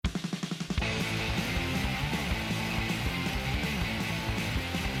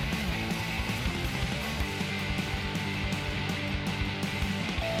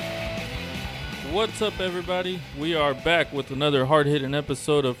What's up, everybody? We are back with another hard-hitting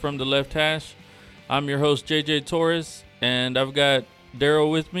episode of From the Left Hash. I'm your host, JJ Torres, and I've got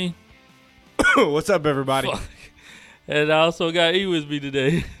Daryl with me. What's up, everybody? And I also got E with me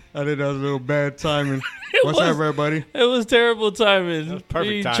today. I think that was a little bad timing. What's up, everybody? It was terrible timing. That was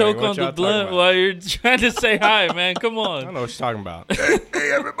perfect you timing. choke What on y'all the talking blunt about? while you're trying to say hi, man. Come I on. don't know what you're talking about.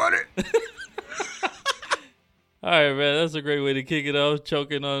 Hey, everybody. All right, man. That's a great way to kick it off,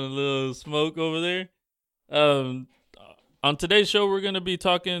 choking on a little smoke over there. On today's show, we're going to be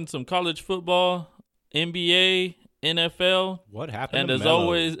talking some college football, NBA, NFL. What happened And to as Melo?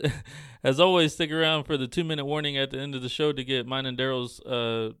 always, stick around for the 2-minute warning at the end of the show to get mine and Daryl's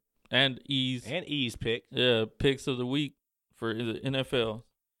and E's And E's pick. picks of the week for the NFL.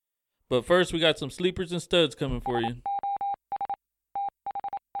 But first, we got some sleepers and studs coming for you.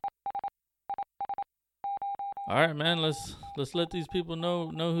 All right, man. Let's let these people know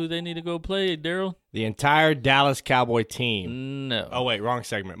who they need to go play. Daryl. The entire Dallas Cowboy team. No. Oh, wait, wrong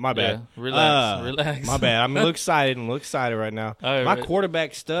segment. My bad. Yeah, relax. My bad. I'm a little excited. right now. All right, My right.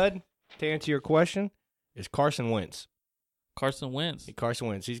 quarterback stud, to answer your question, is Carson Wentz. Carson Wentz. Carson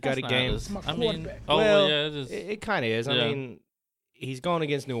Wentz. He's got That's a game. not I mean, Well, yeah. It is. It kind of is. I Yeah. mean, he's going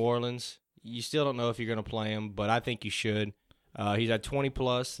against New Orleans. You still don't know if you're going to play him, but I think you should. He's had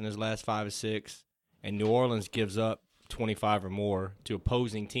 20-plus in his last 5 or 6, and New Orleans gives up 25 or more to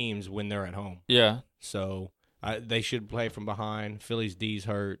opposing teams when they're at home. Yeah. So they should play from behind. Philly's D's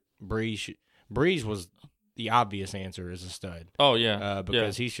hurt. Breeze was the obvious answer as a stud Oh, yeah.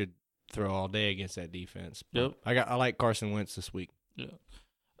 because he should throw all day against that defense. Yep. I like Carson Wentz this week.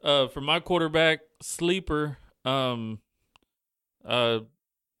 For my quarterback sleeper, I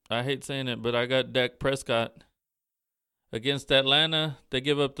hate saying it, but I got Dak Prescott. Against Atlanta, they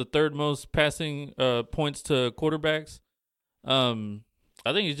give up the third most passing points to quarterbacks.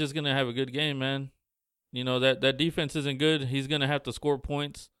 I think he's just gonna have a good game, man. You know that defense isn't good. He's gonna have to score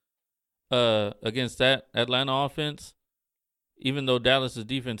points against that Atlanta offense. Even though Dallas's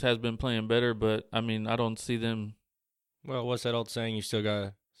defense has been playing better, but I mean I don't see them. Well, what's that old saying? You still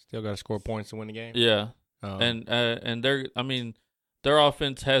got to score points to win the game. Yeah, Um, and their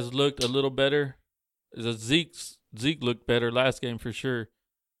offense has looked a little better. Zeke looked better last game for sure,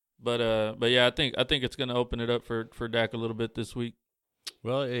 but yeah, I think it's gonna open it up for Dak a little bit this week.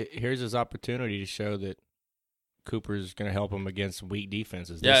 well, here's his opportunity to show that Cooper's going to help him against weak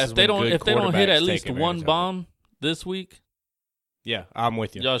defenses. Yeah, This if they is when don't good hit quarterbacks at take least advantage one of it. bomb this week, Yeah, I'm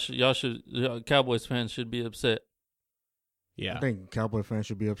with you. y'all should Cowboys fans should be upset. Yeah, I think Cowboy fans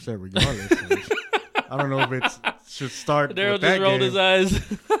should be upset regardless. I don't know if it should start Daryl with just that rolled game. his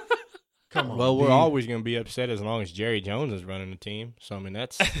eyes. Come on. well, we're B. always going to be upset as long as Jerry Jones is running the team. So I mean,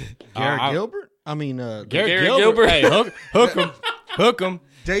 that's Garrett Gilbert? I mean, Garrett Garrett Gilbert. Gilbert. Hey, hook him.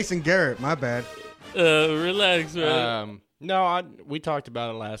 Jason Garrett. My bad. Relax, man. No, we talked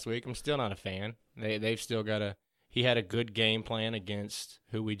about it last week. I'm still not a fan. They've still got he had a good game plan against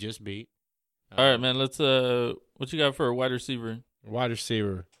who we just beat. All right, man. Let's what you got for a wide receiver? Wide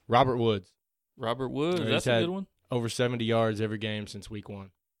receiver Robert Woods, Robert Woods. Yeah, That's he's a had- good one. over 70 yards every game since week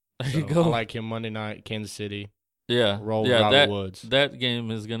 1. There So you go. I like him Monday night, Kansas City. Yeah, Roll yeah. Robert That Woods. that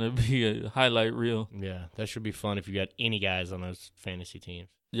game is gonna be a highlight reel. Yeah, that should be fun if you got any guys on those fantasy teams.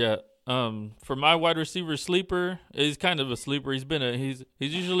 Yeah. For my wide receiver sleeper, he's kind of a sleeper. He's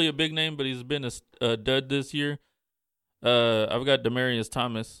usually a big name, but he's been a dud this year. I've got Demaryius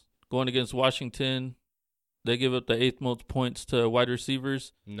Thomas going against Washington. They give up the 8th most points to wide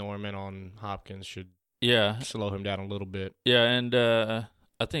receivers. Norman on Hopkins should Yeah, slow him down a little bit. yeah, and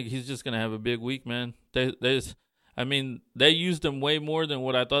I think he's just gonna have a big week, man. They used him way more than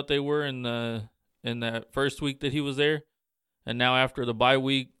what I thought they were in that first week that he was there, and now after the bye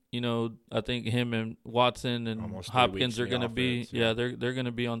week, you know, I think him and Watson and Almost 3 Hopkins weeks are in the gonna be offense, yeah. they're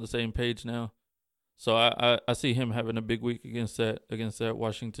gonna be on the same page now. So I see him having a big week against that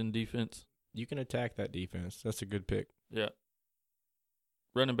Washington defense. You can attack that defense. That's a good pick. Yeah.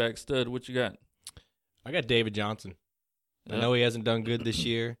 Running back stud, what you got? I got David Johnson. Yeah. I know he hasn't done good this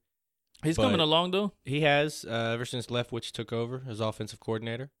year. He's but- coming along though. He has, ever since Leftwich took over as offensive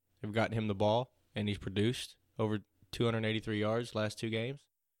coordinator. They've gotten him the ball, and he's produced over 283 yards last 2 games.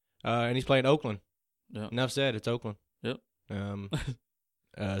 And he's playing Oakland. Yeah. Enough said, it's Oakland. Yep. San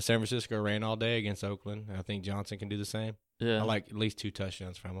Francisco ran all day against Oakland. I think Johnson can do the same. Yeah. I like at least 2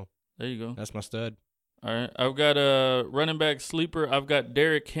 touchdowns from him. There you go. That's my stud. All right, I've got a running back sleeper. I've got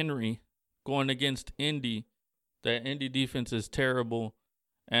Derrick Henry going against Indy. That Indy defense is terrible,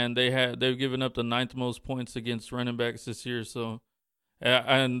 and they've given up the 9th most points against running backs this year. So,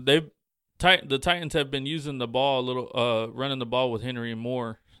 and the Titans have been using the ball a little, running the ball with Henry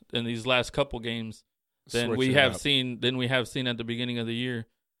more in these last couple games than Switch we it have up. seen at the beginning of the year.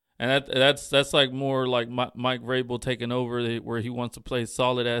 And that's like more like Mike Vrabel taking over, where he wants to play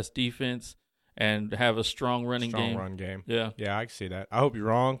solid ass defense and have a strong running game. Run game. Yeah. Yeah, I can see that. I hope you're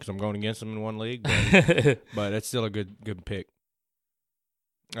wrong because I'm going against him in one league, but it's still a good pick.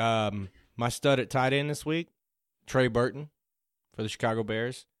 My stud at tight end this week, Trey Burton for the Chicago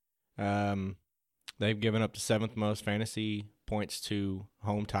Bears. They've given up the 7th most fantasy points to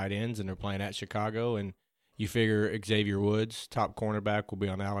home tight ends, and they're playing at Chicago. And you figure Xavier Woods, top cornerback, will be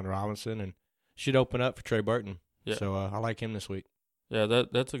on Allen Robinson, and should open up for Trey Burton. Yeah. So I like him this week. Yeah,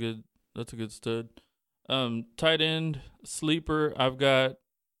 that's a good stud. Tight end sleeper, I've got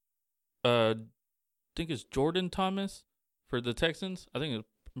I think it's Jordan Thomas for the Texans. I'm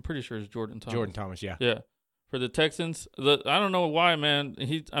pretty sure it's Jordan Thomas. Jordan Thomas, yeah. Yeah. For the Texans. I don't know why, man.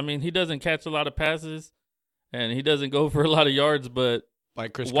 He doesn't catch a lot of passes and he doesn't go for a lot of yards, but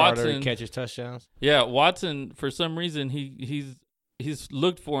Like Chris Watson Carter catches touchdowns. Yeah, Watson, for some reason he's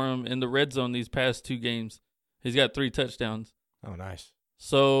looked for him in the red zone these past 2 games. He's got 3 touchdowns. Oh, nice.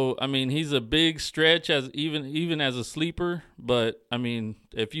 So, I mean, he's a big stretch as even as a sleeper, but I mean,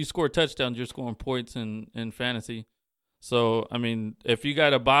 if you score touchdowns, you're scoring points in fantasy. So, I mean, if you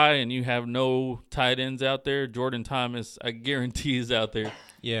got a bye and you have no tight ends out there, Jordan Thomas, I guarantee is out there.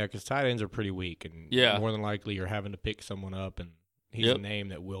 Yeah, because tight ends are pretty weak, and Yeah. more than likely you're having to pick someone up, and he's Yep. a name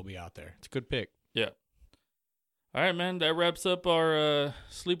that will be out there. It's a good pick. Yeah. All right, man. That wraps up our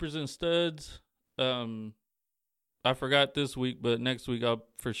sleepers and studs. I forgot this week, but next week I'll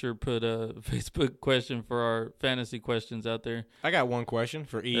for sure put a Facebook question for our fantasy questions out there. I got one question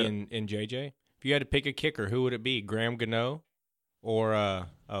for E and JJ. If you had to pick a kicker, who would it be? Graham Gano or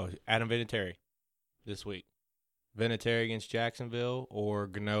Adam Vinatieri this week? Vinatieri against Jacksonville or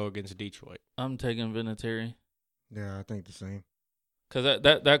Gano against Detroit? I'm taking Vinatieri Yeah, I think the same. because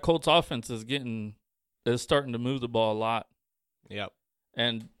that Colts offense is starting to move the ball a lot. Yep.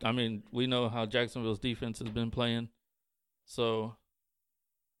 And, I mean, we know how Jacksonville's defense has been playing. So,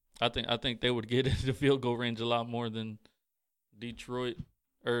 I think they would get into field goal range a lot more than Detroit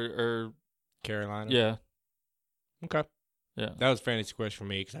or Carolina? yeah. Okay. Yeah. That was a fantasy question for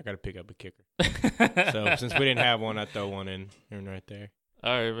me because I got to pick up a kicker. So, since we didn't have one, I throw one in right there.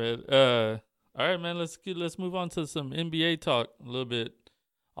 All right, man. Let's move on to some NBA talk a little bit.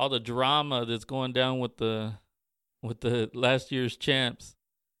 All the drama that's going down with the last year's champs.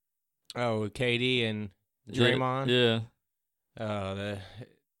 Oh, KD and Draymond? Yeah.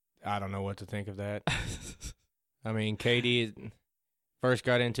 I don't know what to think of that. I mean, KD first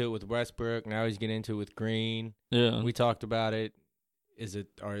got into it with Westbrook. Now he's getting into it with Green. Yeah. We talked about it. Is it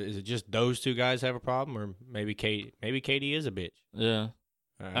just those two guys have a problem, or maybe KD is a bitch? Yeah.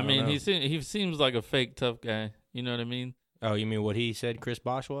 I mean, don't know. he seems like a fake tough guy. You know what I mean? Oh, you mean what he said Chris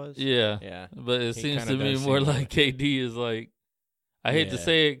Bosh was? Yeah. Yeah. But it He seems kinda to me does more seem that like KD is like. I hate to Yeah.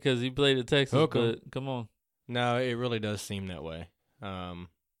 say it because he played at Texas, Hook 'em. but come on. No, it really does seem that way. I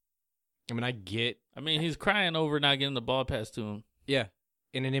mean, I get. I mean, he's crying over not getting the ball passed to him. Yeah,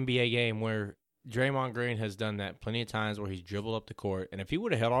 in an NBA game where Draymond Green has done that plenty of times where he's dribbled up the court, and if he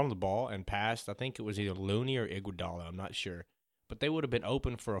would have held on to the ball and passed, I think it was either Looney or Iguodala, I'm not sure, but they would have been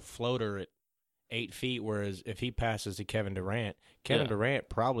open for a floater at 8 feet, whereas if he passes to Kevin Durant Durant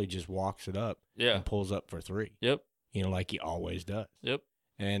probably just walks it up Yeah. and pulls up for 3, Yep. like he always does. Yep.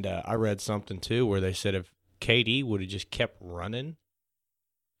 And I read something, too, where they said if KD would have just kept running,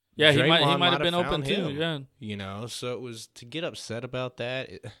 Yeah, he Draymond might have been open found too. him. Yeah. So it was to get upset about that.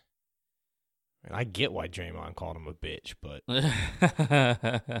 And I get why Draymond called him a bitch, but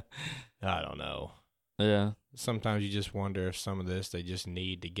I don't know. Yeah. Sometimes you just wonder if some of this they just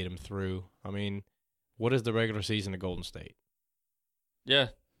need to get him through. I mean, what is the regular season of Golden State? Yeah.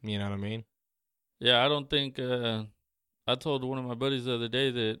 You know what I mean? Yeah, I don't think I told one of my buddies the other day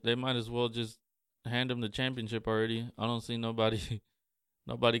that they might as well just hand him the championship already. I don't see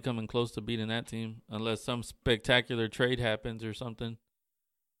nobody coming close to beating that team unless some spectacular trade happens or something.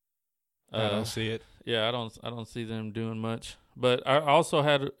 I don't see it. Yeah, I don't see them doing much. But I also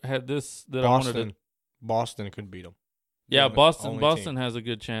had this that I wanted to. Boston could beat them. Yeah, They're the Boston only Boston team. has a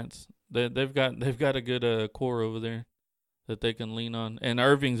good chance. They've got a good core over there that they can lean on. And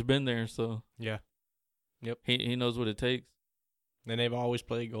Irving's been there, so Yeah. Yep. he knows what it takes. And they've always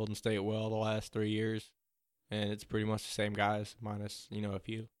played Golden State well the last 3 years. And it's pretty much the same guys minus, a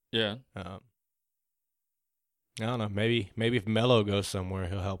few. Yeah. I don't know. Maybe if Melo goes somewhere,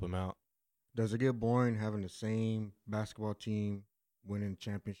 he'll help him out. Does it get boring having the same basketball team winning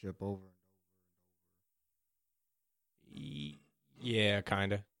championship over? Yeah,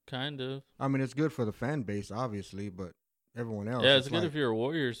 kind of. Kind of. I mean, it's good for the fan base, obviously, but everyone else. Yeah, it's good like, if you're a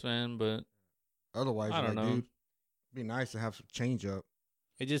Warriors fan, but otherwise, I you're don't like, know. dude, it'd be nice to have some change up.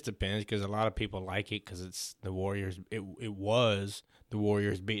 It just depends because a lot of people like it because it's the Warriors. It was the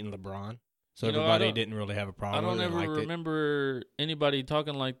Warriors beating LeBron, so You know, everybody didn't really have a problem. I don't with it. They ever liked it. remember anybody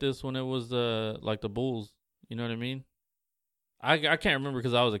talking like this when it was like the Bulls. You know what I mean? I can't remember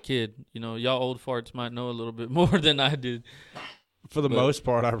because I was a kid. You know, y'all old farts might know a little bit more than I did. For the But- most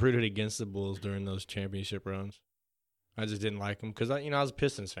part, I rooted against the Bulls during those championship runs. I just didn't like them because I was a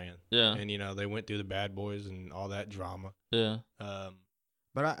Pistons fan, Yeah, and they went through the bad boys and all that drama. yeah.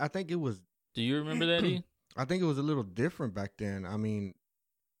 But I think it was. Do you remember that, E? I think it was a little different back then. I mean,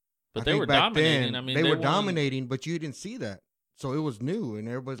 But I they think were back dominating. then, I mean, they were won- dominating, but you didn't see that. So it was new, and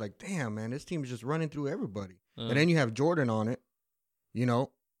everybody's like, "Damn, man, this team is just running through everybody." And then you have Jordan on it,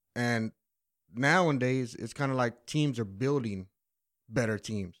 and nowadays it's kind of like teams are building better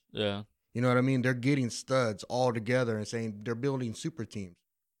teams. yeah, You know what I mean? They're getting studs all together and saying they're building super teams.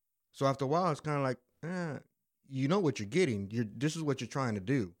 So after a while, it's kind of like, you know what you're getting. This is what you're trying to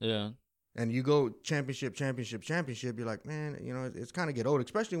do. yeah, And you go championship. You're like, man, it's kind of get old,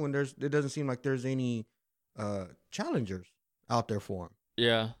 especially when it doesn't seem like there's any challengers out there for him.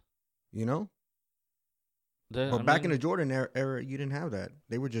 yeah. You know. But back in the Jordan era, you didn't have that.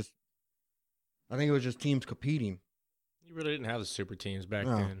 They were just, I think it was just teams competing. You really didn't have the super teams back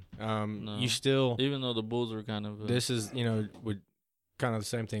No. then. No. You still. even though the Bulls were kind of This is with kind of the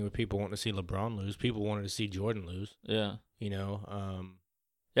same thing with people wanting to see LeBron lose. People wanted to see Jordan lose. yeah.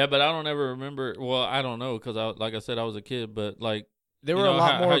 Yeah, but I don't ever remember. Well, I don't know because like I said, I was a kid. But like there were a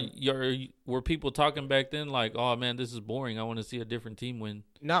lot more. Were people talking back then like, "Oh man, this is boring. I want to see a different team win."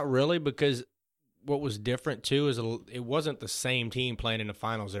 Not really, because what was different too is it wasn't the same team playing in the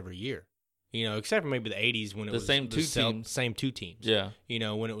finals every year. Except for maybe the '80s when it The was same two teams. Same two teams. Yeah.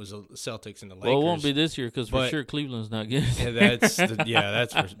 When it was the Celtics and the Lakers. Well, it won't be this year because for But- sure Cleveland's not getting. Yeah,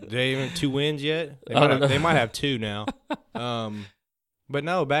 that's for, they even 2 wins yet. I don't know. They might have 2 now. But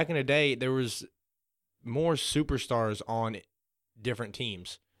no, back in the day there was more superstars on different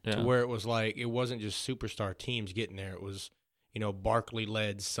teams Yeah. to where it was like it wasn't just superstar teams getting there. It was Barkley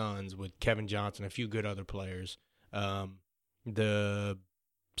led Suns with Kevin Johnson, a few good other players. The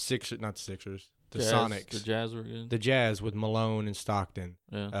Sixers, not the Sixers, the Jazz, Sonics, the Jazz were good. the Jazz with Malone and Stockton.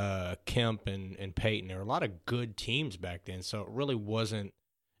 Yeah. Kemp and Peyton. There were a lot of good teams back then, so it really wasn't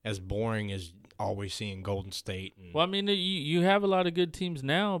as boring as always seeing Golden State. Well, I mean, you have a lot of good teams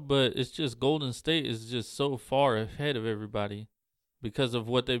now, but it's just Golden State is just so far ahead of everybody because of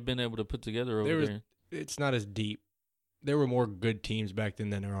what they've been able to put together over there. It's not as deep. There were more good teams back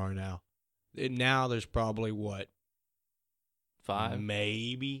then than there are now. Now there's probably 5,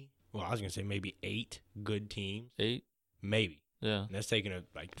 maybe. Well, I was gonna say maybe 8 good teams. 8. Maybe. Yeah. And that's taking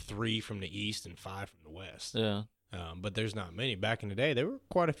like 3 from the East and 5 from the West. Yeah. But there's not many. Back in the day, there were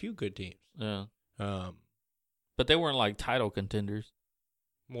quite a few good teams. Yeah. But they weren't like title contenders.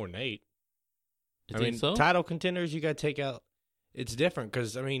 More than 8. You think so? Title contenders, you got to take out. It's different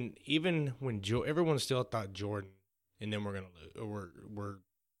because even when everyone still thought Jordan and then we're gonna lose, or we're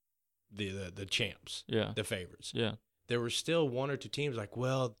the champs, Yeah. the favorites. Yeah. There were still 1 or 2 teams like,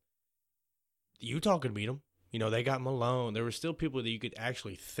 well, Utah could beat them. They got Malone. There were still people that you could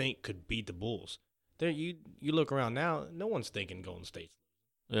actually think could beat the Bulls. There, you look around now, no one's thinking Golden State.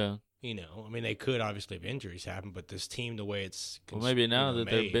 Yeah. They could obviously if injuries happen, but this team, the way it's Well, maybe now that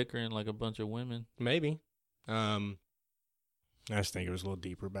they're made, bickering like a bunch of women. maybe. I just think it was a little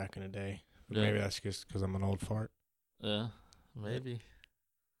deeper back in the day. But Yeah. maybe that's just because I'm an old fart. Yeah. Maybe.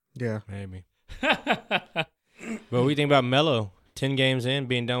 Yeah. Maybe. But what do you think about Melo? 10 games in,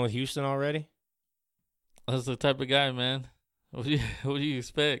 being done with Houston already? That's the type of guy, man. What do you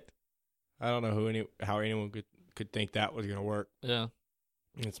expect? I don't know how anyone could think that was going to work. Yeah.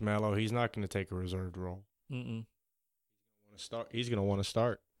 It's Melo. He's not going to take a reserved role. Mm-mm. He's going to want to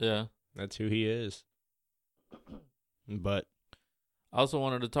start. Yeah. That's who he is. But I also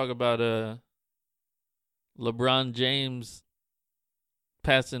wanted to talk about LeBron James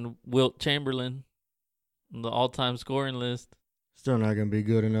passing Wilt Chamberlain on the all-time scoring list Still not gonna be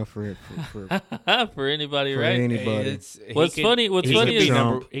good enough for for anybody, for right? anybody. What's funny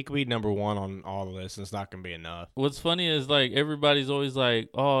is he could be number 1 on all the lists, and it's not going to be enough. what's funny is like everybody's always like,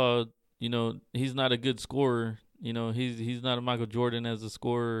 oh, he's not a good scorer. He's not a Michael Jordan as a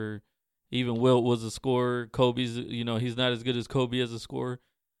scorer. Even Wilt was a scorer. Kobe's, he's not as good as Kobe as a scorer.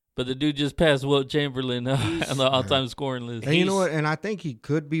 But the dude just passed Wilt Chamberlain on the all-time scoring list. And you know what? And I think he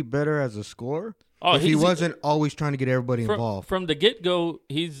could be better as a scorer if he he's- wasn't always trying to get everybody involved. From the get-go,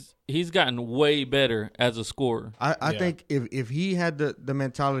 he's gotten way better as a scorer. I Yeah. think if he had the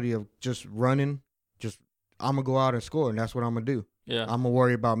mentality of just running, just I'm gonna go out and score, and that's what I'm gonna do. Yeah. I'm gonna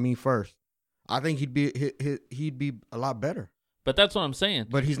worry about me first. I think he'd be a lot better. But that's what I'm saying.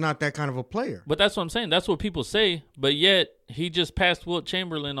 But he's not that kind of a player. But that's what I'm saying. That's what people say. But yet he just passed Wilt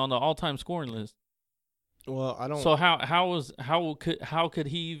Chamberlain on the all-time scoring list. Well, I don't. So how could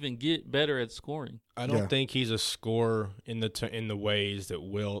he even get better at scoring? I don't think he's a scorer in the ways that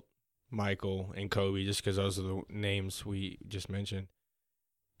Wilt, Michael, and Kobe, just because those are the names we just mentioned.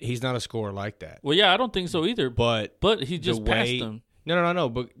 He's not a scorer like that. Well, yeah, I don't think so either. But he just passed them. No.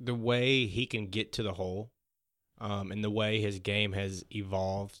 But the way he can get to the hole, and the way his game has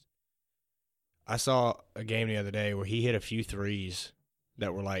evolved. I saw a game the other day where he hit a few threes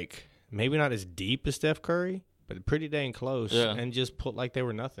that were like maybe not as deep as Steph Curry, but pretty dang close, and just put like they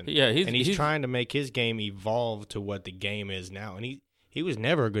were nothing. Yeah, he's trying to make his game evolve to what the game is now, and he was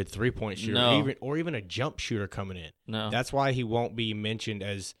never a good 3-point shooter, or even a jump shooter coming in. No, that's why he won't be mentioned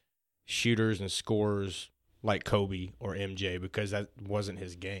as shooters and scorers like Kobe or MJ, because that wasn't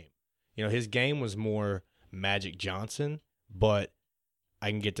his game. You know, his game was more Magic Johnson, but I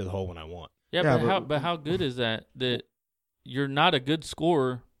can get to the hole when I want. Yeah, but how good is that? That you're not a good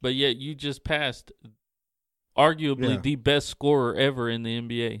scorer, but yet you just passed arguably the best scorer ever in the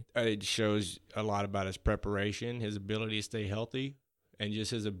NBA. It shows a lot about his preparation, his ability to stay healthy, and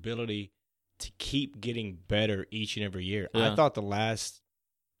just his ability to keep getting better each and every year. Yeah. I thought the last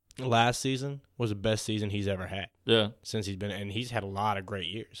season was the best season he's ever had. Yeah. Since he's been, and he's had a lot of great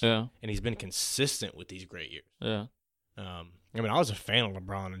years. Yeah. And he's been consistent with these great years. Yeah. I mean, I was a fan of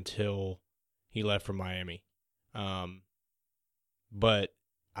LeBron until he left for Miami. But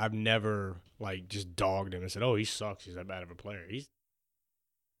I've never like just dogged him and said, "Oh, he sucks. He's that bad of a player."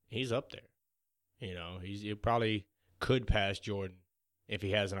 He's up there. You know, he probably could pass Jordan if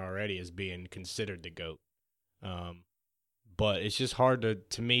he hasn't already as being considered the GOAT. But it's just hard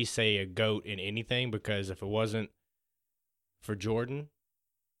to me say a GOAT in anything, because if it wasn't for Jordan,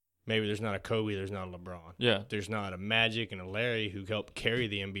 maybe there's not a Kobe, there's not a LeBron. Yeah. There's not a Magic and a Larry who helped carry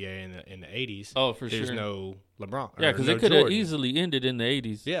the NBA in the 80s. Oh, for there's sure. There's no LeBron. Yeah, because no it could have Jordan. easily ended in the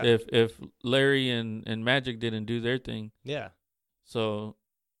 80s. Yeah. If Larry and Magic didn't do their thing. Yeah. So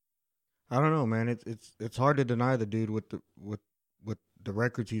I don't know, man. It's hard to deny the dude with the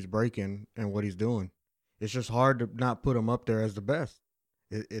records he's breaking and what he's doing. It's just hard to not put him up there as the best.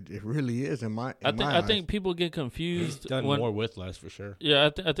 It really is in my eyes. I think people get confused. He's done more with less for sure. Yeah,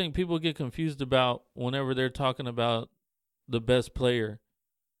 I think people get confused about whenever they're talking about the best player.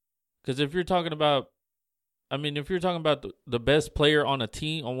 Because if you're talking about the best player on a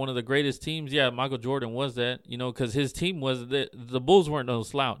team, on one of the greatest teams, yeah, Michael Jordan was that. You know, because his team was the Bulls weren't no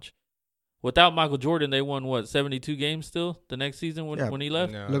slouch. Without Michael Jordan, they won 72 games still the next season when he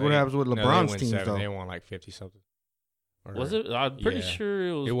left. No, Look what happens with LeBron's teams, though. They won like 50 something. Was it? I'm pretty sure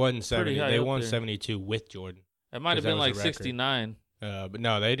it was. It wasn't 70. They won there. 72 with Jordan. It might have been like 69. But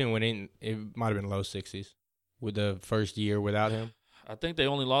no, they didn't win. It might have been low 60s with the first year without him. I think they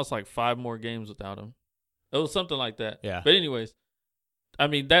only lost like 5 more games without him. It was something like that. Yeah. But anyways, I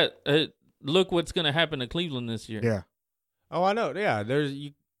mean look what's going to happen to Cleveland this year. Yeah. Oh, I know. Yeah,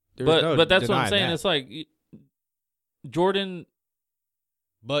 but that's what I'm saying. That. It's like Jordan.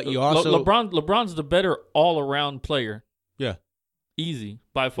 But you also LeBron's the better all around player. Yeah. Easy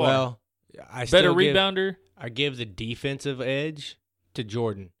by far. Well, better rebounder. I give the defensive edge to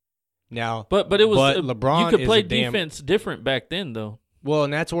Jordan. Now, but LeBron you could play defense different back then though. Well,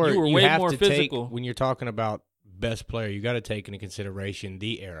 and that's where you way have more to physical. take when you're talking about best player. You got to take into consideration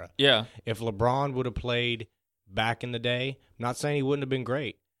the era. Yeah. If LeBron would have played back in the day, I'm not saying he wouldn't have been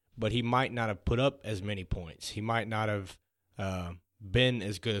great, but he might not have put up as many points. He might not have been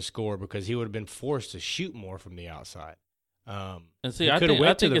as good a scorer because he would have been forced to shoot more from the outside. And see, I think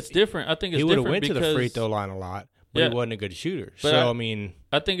it's different. I think it's different. He would have went to the free throw line a lot, but he wasn't a good shooter. But so I mean,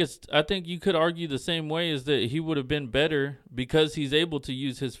 I think you could argue the same way is that he would have been better because he's able to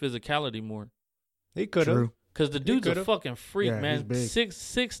use his physicality more. He could have. Because the dude's a fucking freak, yeah, man.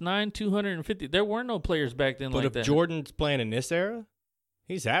 6'9", 250. There were no players back then like that. But if Jordan's playing in this era,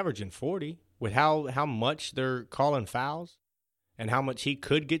 he's averaging 40 with how much they're calling fouls and how much he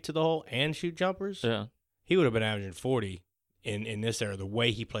could get to the hole and shoot jumpers. Yeah. He would have been averaging 40 in this era, the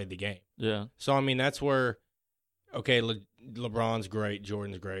way he played the game. Yeah. So, I mean, that's where, okay, LeBron's great,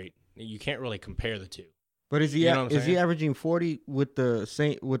 Jordan's great. You can't really compare the two. But is he averaging 40 with the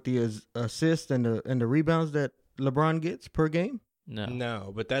assists and the rebounds that LeBron gets per game?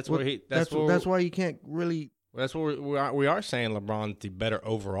 No, but that's why you can't really. That's what we are saying. LeBron's the better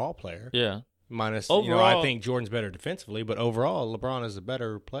overall player. Yeah. Minus, overall, I think Jordan's better defensively, but overall, LeBron is a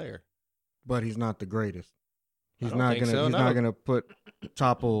better player. But he's not the greatest. He's not gonna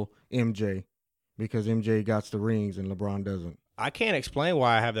topple MJ because MJ got the rings and LeBron doesn't. I can't explain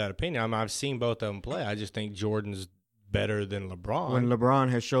why I have that opinion. I mean, I've seen both of them play. I just think Jordan's better than LeBron. When LeBron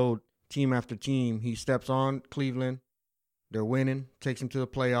has showed team after team, he steps on Cleveland, they're winning, takes him to the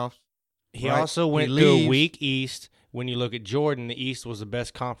playoffs. He right? also went He through a leaves. weak East. When you look at Jordan, the East was the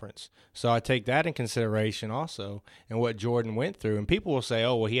best conference. So I take that in consideration also, and what Jordan went through. And people will say,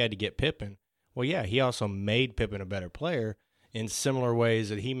 oh, well, he had to get Pippen. Well, yeah, he also made Pippen a better player in similar ways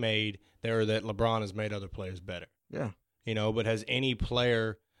that that LeBron has made other players better. Yeah. But has any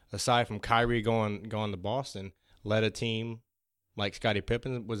player, aside from Kyrie going to Boston, led a team like Scottie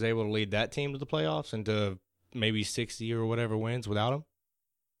Pippen was able to lead that team to the playoffs and to maybe 60 or whatever wins without him?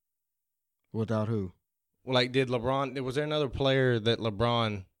 Without who? Like, was there another player that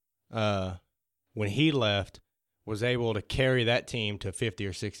LeBron, when he left, was able to carry that team to 50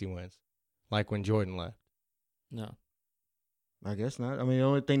 or 60 wins, like when Jordan left? No. I guess not. I mean, the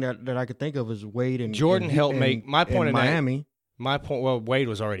only thing that I could think of is Wade and Jordan helped make my point in Miami. My point. Well, Wade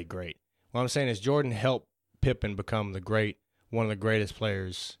was already great. What I'm saying is Jordan helped Pippen become one of the greatest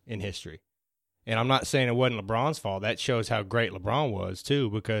players in history. And I'm not saying it wasn't LeBron's fault. That shows how great LeBron was too,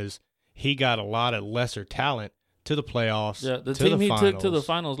 because he got a lot of lesser talent to the playoffs. Yeah, the to team the he finals. took to the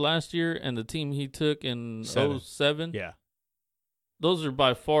finals last year and the team he took in 07, Yeah, those are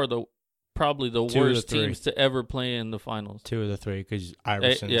by far probably the Two of the worst three. teams to ever play in the finals. 2 of the 3 because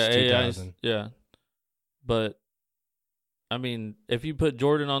Iverson is 2000. Yeah. But, I mean, if you put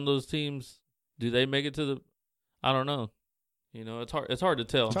Jordan on those teams, do they make it to the – I don't know. It's hard to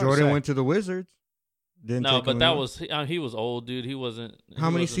tell. It's hard to Jordan say. went to the Wizards. Didn't No, take but him that in. was he was old, dude. He wasn't. How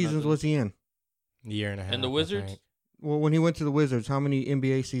many seasons was he in? A year and a half. And the Wizards? I think. Well, when he went to the Wizards, how many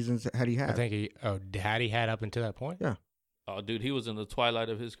NBA seasons had he had? I think had he had up until that point? Yeah. Oh, dude, he was in the twilight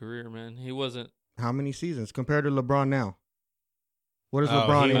of his career, man. He wasn't. How many seasons compared to LeBron now? What is Oh,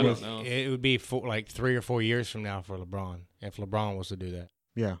 LeBron he in I his? don't know. It would be like 3 or 4 years from now for LeBron, if LeBron was to do that.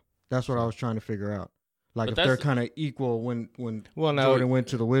 Yeah, that's what I was trying to figure out. Like But if they're that's- kind of equal when Well, no. Jordan went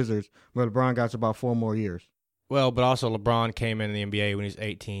to the Wizards, but LeBron got about 4 more years. Well, but also LeBron came in the NBA when he was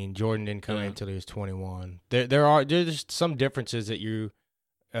 18. Jordan didn't come in Yeah. until he was 21. There's some differences that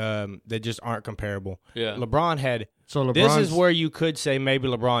that just aren't comparable. Yeah. LeBron had. So LeBron. This is where you could say maybe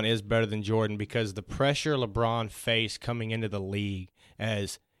LeBron is better than Jordan because the pressure LeBron faced coming into the league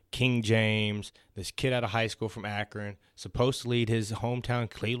as King James, this kid out of high school from Akron, supposed to lead his hometown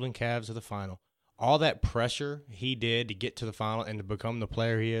Cleveland Cavs to the final. All that pressure he did to get to the final and to become the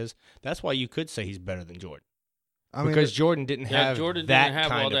player he is, that's why you could say he's better than Jordan. Because Jordan didn't have Jordan that didn't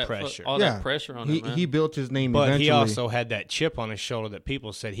have kind all of pressure. that pressure on him, man. he built his name But eventually. he also had that chip on his shoulder that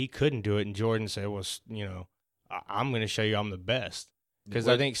people said he couldn't do it, and Jordan said, well, I'm going to show you I'm the best. Because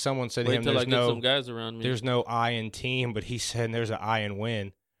I think someone said to Wait him, till I get some guys around me. there's no I in team, but he said there's an I in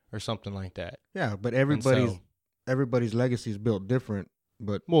win or something like that. Yeah, but And so- everybody's legacy is built different.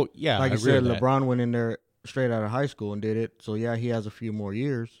 But Well, yeah, like I you agree said, with that. LeBron went in there straight out of high school and did it. So yeah, he has a few more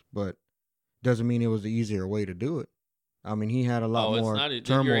years, but doesn't mean it was the easier way to do it. I mean, he had a lot it's more not. You're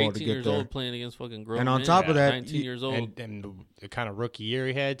turmoil 18 to get years there. old playing against fucking grown And on men. top of that, 19 years old. And the kind of rookie year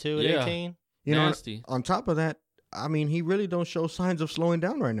he had, too, at Yeah. 18. You know, Nasty. on top of that, I mean, he really don't show signs of slowing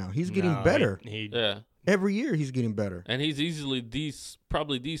down right now. He's getting No, better. Yeah. Every year he's getting better. And he's easily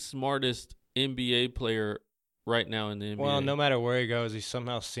probably the smartest NBA player right now in the NBA. Well, no matter where he goes, he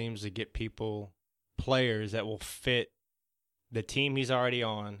somehow seems to get players that will fit the team he's already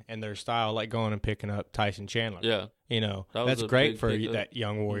on and their style, like going and picking up Tyson Chandler. Yeah. That was That's a great big for pickup. that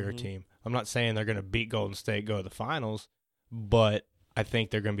young Warrior Mhm. team. I'm not saying they're going to beat Golden State, go to the finals, but I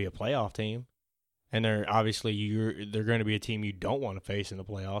think they're going to be a playoff team. And they're going to be a team you don't want to face in the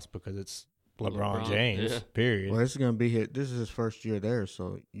playoffs because it's LeBron James, yeah. period. Well, this is his first year there,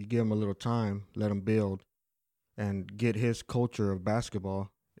 so you give him a little time, let him build, and get his culture of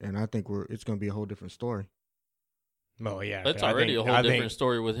basketball, and I think it's going to be a whole different story. Oh, yeah. That's I already think- a whole I different think-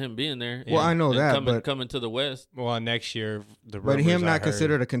 story with him being there. Well, I know and that, coming to the West. Well, next year, the But rumors him I not heard-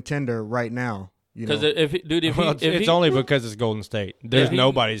 considered a contender right now, you know. Because if Well, it's only because it's Golden State. There's he-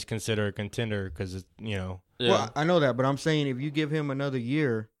 nobody's considered a contender because it's yeah. Well, I know that, but I'm saying if you give him another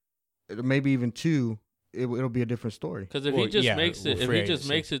year, maybe even 2, it'll be a different story. Because if Well, he just yeah, makes it, well, if free he just agency.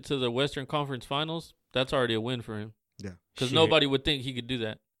 makes it to the Western Conference Finals, that's already a win for him. Yeah. Because Shit. nobody would think he could do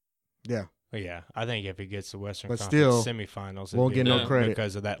that. Yeah. Yeah, I think if he gets the Western But Conference still, semifinals, won't it'd get be no credit.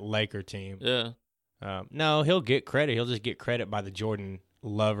 because of that Laker team. Yeah. No, he'll get credit. He'll just get credit by the Jordan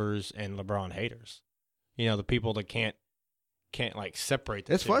lovers and LeBron haters. The people that can't like separate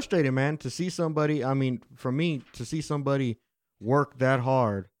the It's two. frustrating, man, to see somebody. I mean, for me, to see somebody work that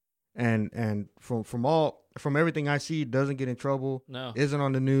hard, and from all from everything I see, doesn't get in trouble. No. Isn't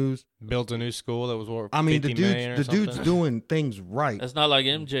on the news. Built a new school that was worth I mean, the $50 million or dude's something. doing things right. That's not like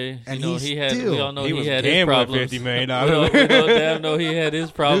MJ. And you know, we all know he he, was had his gambling problems. $50 million. we don't damn know he had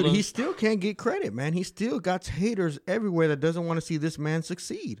his problems. Dude, he still can't get credit, man. He still got haters everywhere that doesn't want to see this man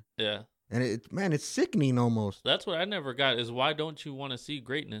succeed. Yeah. And it's sickening almost. That's what I never got is why don't you want to see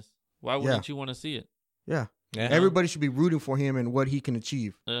greatness? Why wouldn't you want to see it? Yeah. Yeah. Everybody should be rooting for him and what he can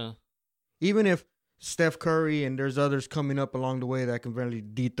achieve. Yeah. Even if Steph Curry and there's others coming up along the way that can really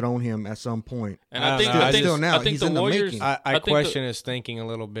dethrone him at some point. And I I think, don't know. I think, Still now, I think he's the in the Warriors. making. I think question his thinking a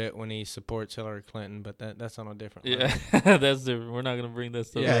little bit when he supports Hillary Clinton, but that's on a different level. Yeah, that's different. We're not gonna bring that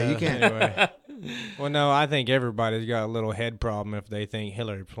stuff. Yeah, up. you can't. Anyway. Well, no, I think everybody's got a little head problem if they think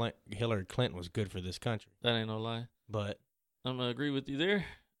Hillary Clinton was good for this country. That ain't no lie. But I'm gonna agree with you there.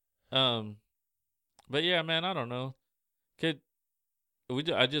 But yeah, man, I don't know.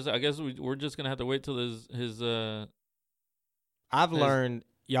 I guess we're just gonna have to wait till his I've His- learned,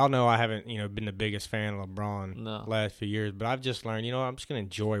 y'all know I haven't, been the biggest fan of LeBron No. the last few years, but I've just learned, I'm just going to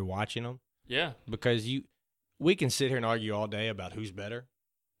enjoy watching him yeah. because we can sit here and argue all day about who's better,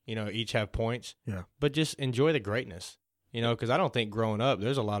 each have points. Yeah. But just enjoy the greatness, because I don't think growing up,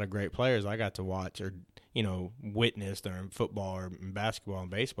 there's a lot of great players I got to watch or, witness during football or basketball and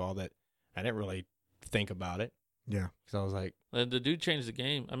baseball that I didn't really think about it. Yeah. Because I was like, The dude changed the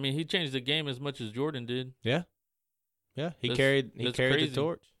game. I mean, he changed the game as much as Jordan did. yeah, he That's- carried that's the crazy.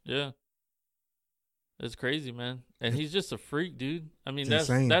 torch. Yeah. It's crazy, man. And he's just a freak, dude. I mean, It's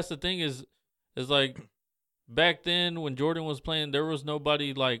insane. that's the thing is like back then when Jordan was playing, there was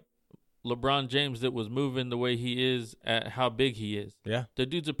nobody like LeBron James that was moving the way he is at how big he is. Yeah. The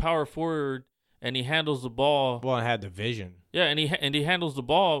dude's a power forward and he handles the ball. Well, I had the vision. Yeah, and he handles the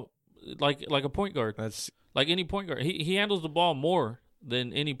ball like a point guard. That's Like any point guard. He handles the ball more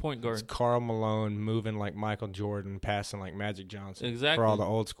than any point It's guard. Karl Malone moving like Michael Jordan, passing like Magic Johnson. Exactly. For all the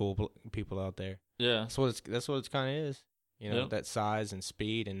old school people out there, Yeah. that's what it's kind of is. Yep. That size and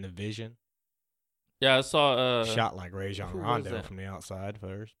speed and the vision. Yeah, I saw Shot like Rajon who was Rondo that? from the outside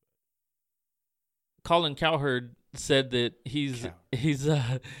first. Colin Cowherd said that he's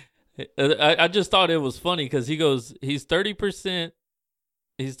Cowherd. I just thought it was funny because he goes he's 30%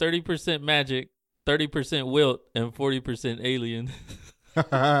 magic, 30% wilt, and 40% alien.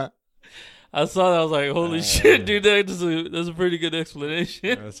 I saw that, I was like, holy shit, dude, that's a pretty good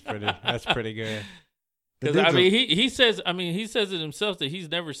explanation. That's pretty good. Because I mean he says it himself that he's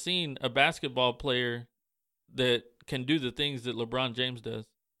never seen a basketball player that can do the things that LeBron James does.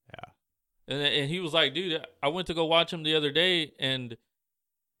 Yeah. And he was like, dude, I went to go watch him the other day, and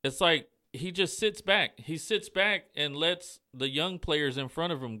it's like he just sits back. He sits back and lets the young players in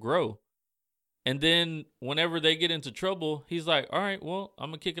front of him grow. And then whenever they get into trouble, he's like, all right, well,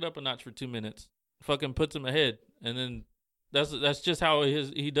 I'm going to kick it up a notch for 2 minutes. Fucking puts him ahead. And then that's just how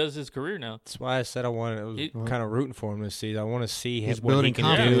he does his career now. That's why I said I was kind of rooting for him this season. I want to see He's what he building can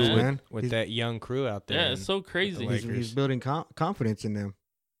confidence, do man. with He's- that young crew out there. Yeah, and it's so crazy. Lakers. He's building confidence in them.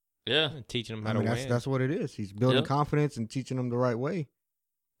 Yeah. teaching them I how mean, to win. that's what it is. He's building Yep. confidence and teaching them the right way.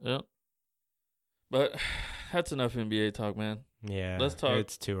 Yep. But that's enough NBA talk, man. Yeah, Let's talk.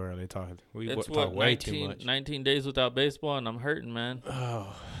 It's too early talking. We It's talk way too much. 19 days without baseball, and I'm hurting, man.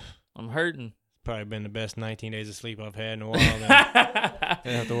 Oh, I'm hurting. probably been the best 19 days of sleep I've had in a while. I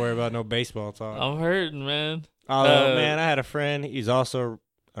don't have to worry about no baseball talk. I'm hurting, man. Although, man, I had a friend. He's also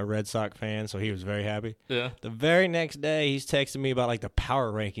a Red Sox fan, so he was very happy. Yeah. The very next day, he's texting me about like the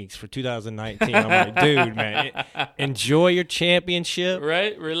power rankings for 2019. I'm like, dude, man, enjoy your championship.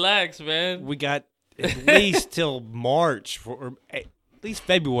 Right? Relax, man. We got at least till March or at least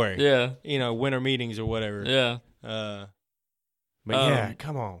February. Yeah. Winter meetings or whatever. Yeah. But yeah,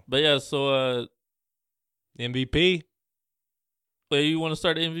 come on, But yeah, so MVP. wait, you want to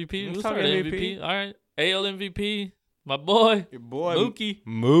start the MVP? Let's We'll talk start the MVP. MVP. All right. AL MVP. My boy. Your boy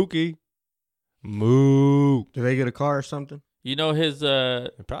Mookie. Mook. Do they get a car or something? You know his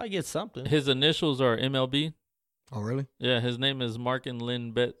Probably get something. his initials are MLB. Oh, really? Yeah, his name is Marcus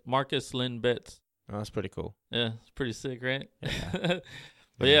Lynn Betts. Oh, that's pretty cool. Yeah, it's pretty sick, right? Yeah.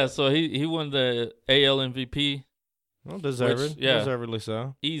 But yeah, so he won the AL MVP. Well, deserved. yeah. Deservedly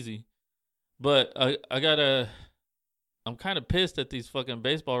so. Easy. But I'm kind of pissed at these fucking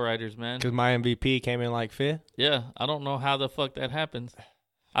baseball writers, man. Because my MVP came in like fifth. Yeah, I don't know how the fuck that happens.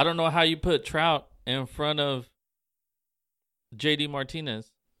 I don't know how you put Trout in front of JD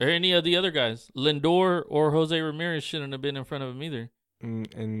Martinez or any of the other guys. Lindor or Jose Ramirez shouldn't have been in front of him either.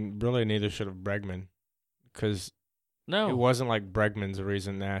 And really neither should have Bregman. Because it No. wasn't like Bregman's the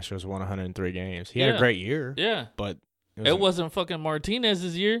reason the Astros won 103 games. He had Yeah. a great year. Yeah. But It wasn't fucking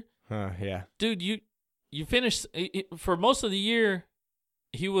Martinez's year. Yeah. Dude, you finish for most of the year.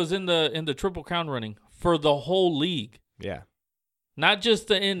 He was in the Triple Crown running for the whole league. Yeah. Not just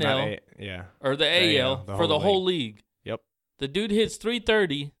the NL or the AL, for the whole league. Yep. The dude hits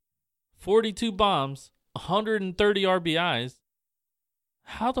 330, 42 bombs, 130 RBIs.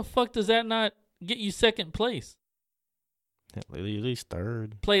 How the fuck does that not get you second place? At least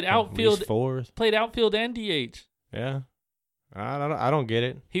third. Played outfield, at least fourth. Played outfield and DH. Yeah. I don't get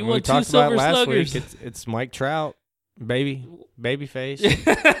it. He I mean, won we 2 talked Silver about it last Sluggers. week. It's Mike Trout, baby face.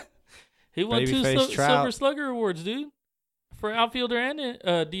 He won 2 Babyface Trout. Silver Slugger awards, dude, for outfielder and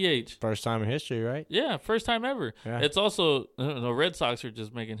DH. First time in history, right? Yeah, first time ever. Yeah. It's also the Red Sox are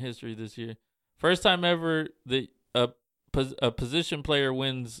just making history this year. First time ever that a position player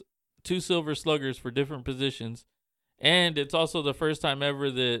wins 2 Silver Sluggers for different positions, and it's also the first time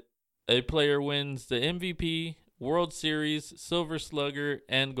ever that a player wins the MVP, World Series, Silver Slugger,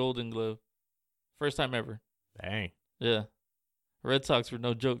 and Golden Glove. First time ever. Dang. Yeah. Red Sox were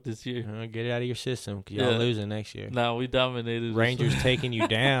no joke this year. Get it out of your system because y'all losing next year. No, we dominated. Rangers taking you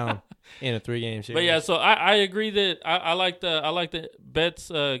down in a 3-game series. But yeah, so I agree that I like the Betts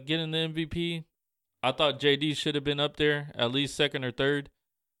getting the MVP. I thought JD should have been up there at least second or third.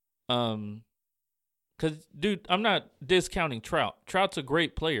 Cause dude, I'm not discounting Trout. Trout's a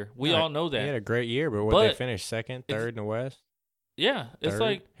great player. We all know that. He had a great year, but they finish second, third in the West? Yeah, it's third?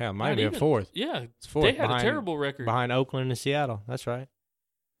 like hell, it might be a fourth. Yeah, it's fourth. They had a terrible record behind Oakland and Seattle. That's right.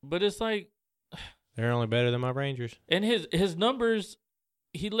 But it's like they're only better than my Rangers. And his numbers,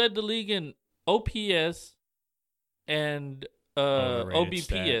 he led the league in OPS and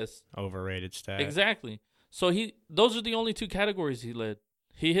OBPS. Overrated stat. Exactly. So those are the only 2 categories he led.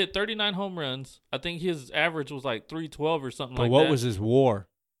 He hit 39 home runs. I think his average was like 312 or something like that. But what was his WAR?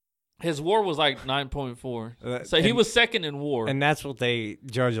 His WAR was like 9.4. So he was second in WAR. And that's what they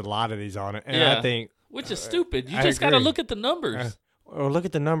judge a lot of these on it. And yeah. I think which is stupid. You just got to look at the numbers. Or look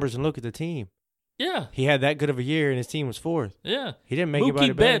at the numbers and look at the team. Yeah. He had that good of a year and his team was fourth. Yeah. He didn't make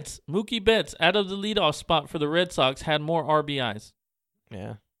anybody better. Mookie Betts, out of the leadoff spot for the Red Sox, had more RBIs.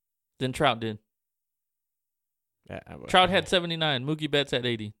 Yeah. Than Trout did. Yeah, Trout had 79. Mookie Betts had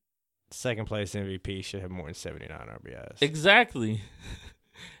 80. Second place MVP should have more than 79 RBIs. Exactly.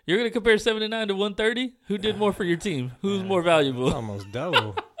 You're going to compare 79 to 130? Who did more for your team? Who's more valuable? It's almost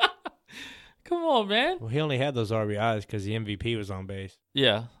double. Come on, man. Well, he only had those RBIs because the MVP was on base.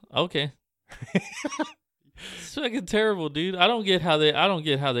 Yeah. Okay. It's fucking terrible, dude. I don't get how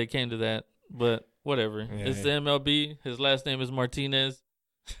they came to that, but whatever. Yeah, it's the MLB. His last name is Martinez.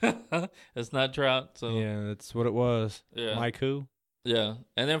 It's not Trout, so yeah, that's what it was. Yeah, Mike who? Yeah,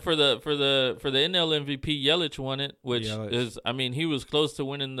 and then for the NL MVP, Yelich won it, which is, I mean, he was close to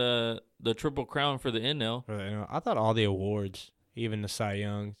winning the Triple Crown for the NL. I thought all the awards, even the Cy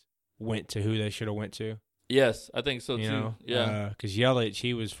Youngs, went to who they should have went to. Yes, I think so too. Know? Yeah, because Yelich,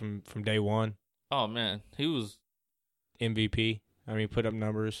 he was from day one. Oh man, he was MVP. I mean, put up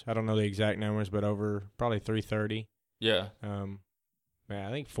numbers. I don't know the exact numbers, but over probably 330. Yeah. Man,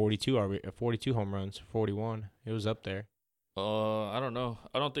 I think 42 home runs, 41. It was up there. I don't know.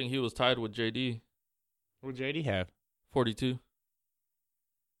 I don't think he was tied with JD. What did JD have? 42.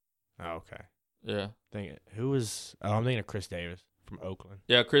 Oh, okay. Yeah. Who was? Oh, I'm thinking of Chris Davis from Oakland.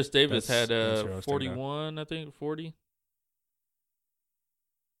 Yeah, Chris Davis had 41. I think 40.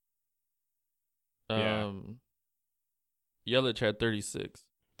 Yeah. Yelich had 36.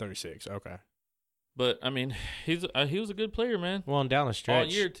 36. Okay. But I mean, he was a good player, man. Well, and down the stretch,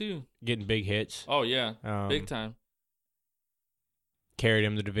 all year too, getting big hits. Oh yeah, big time. Carried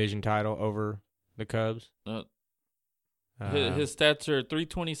him the division title over the Cubs. His stats are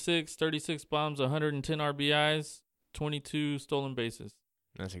 326, 36 bombs, 110 RBIs, 22 stolen bases.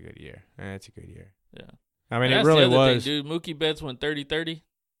 That's a good year. Yeah. I mean, it really was. Thing, dude. Mookie Betts went 30-30.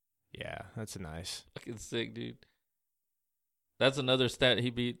 Yeah, that's nice. Fucking sick, dude. That's another stat he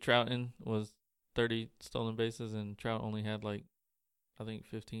beat Trout in, was 30 stolen bases, and Trout only had like, I think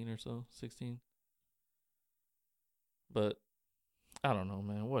 15 or so, 16. But I don't know,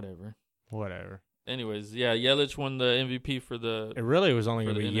 man. Whatever. Anyways, yeah, Yelich won the MVP for the. It really was only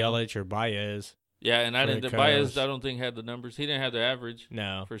going to be Yelich or Baez. Yeah, and Baez, I don't think had the numbers. He didn't have the average.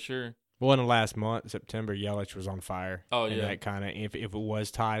 No, for sure. Well, in the last month, September, Yelich was on fire. Oh yeah, that kind of if it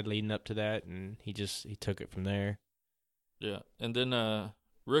was tied leading up to that, and he took it from there. Yeah, and then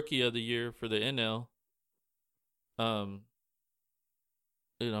Rookie of the Year for the NL.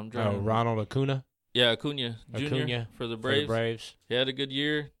 Dude, I'm drawing. Oh, Ronald Acuna. Yeah, Acuna Jr. for the Braves. He had a good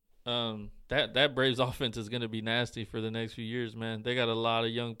year. That Braves offense is going to be nasty for the next few years, man. They got a lot of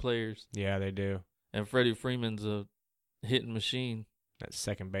young players. Yeah, they do. And Freddie Freeman's a hitting machine. That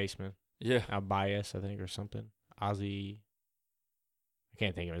second baseman. Yeah. Albies, I think, or something. Ozzy. I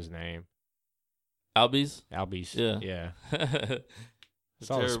can't think of his name. Albies. Yeah. It's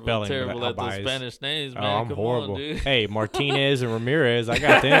all the spelling, terrible but at those Albies. Spanish names, man. Oh, I'm Come horrible. on, dude. Hey, Martinez and Ramirez, I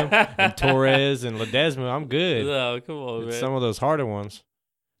got them. And Torres and Ledesma, I'm good. No, come on, It's man. some of those harder ones.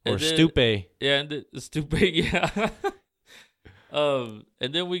 Or And then- Stupe. Yeah, and the stupid, yeah.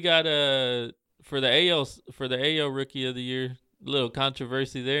 And then we got for the AL Rookie of the Year, little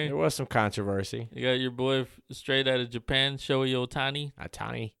controversy there. There was some controversy. You got your boy straight out of Japan, Shohei Ohtani.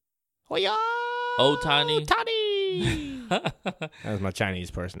 Atani. Hoya! Ohtani. Ohtani! That was my Chinese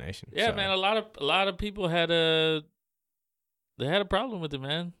impersonation. Yeah, Sorry. man. A lot of people had a problem with it,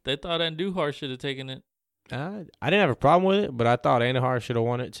 man. They thought Andujar should have taken it. I didn't have a problem with it, but I thought Andujar should have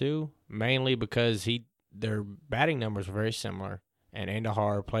won it too, mainly because their batting numbers were very similar, and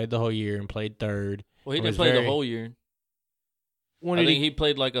Andujar played the whole year and played third. Well, he It didn't was play the very- whole year. When I did think he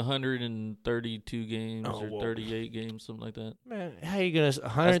played like 132 games Oh, or whoa. 38 games, something like that. Man, how you gonna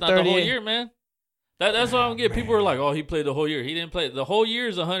That's not the whole year, man. That's what I don't get. People are like, "Oh, he played the whole year." He didn't play the whole year.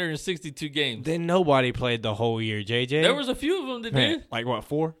 Is 162 games. Then nobody played the whole year, JJ. There was a few of them that Man, did. like what,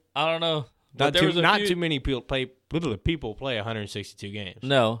 4? I don't know. But Not there too, was a not few. too many people play 162 games.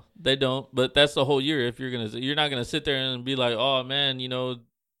 No, they don't. But that's the whole year. If you're not gonna sit there and be like, "Oh man,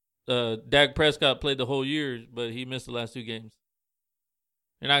 Dak Prescott played the whole year, but he missed the last 2 games."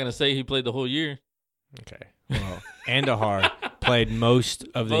 You're not gonna say he played the whole year. Okay. Well, Andujar played most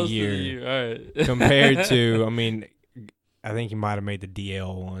of the Most year. of the year. All right. Compared to, I think he might have made the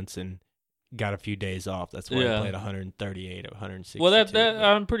DL once and got a few days off. That's why Yeah. he played 138 or 162. Well, that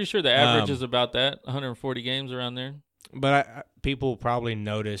I'm pretty sure the average Um, is about that, 140 games around there. But people probably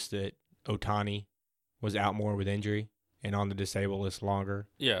noticed that Ohtani was out more with injury and on the disabled list longer,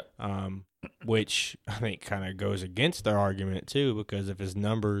 Yeah. which I think kind of goes against their argument too, because if his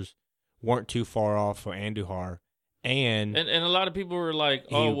numbers weren't too far off for Andujar, and And a lot of people were like,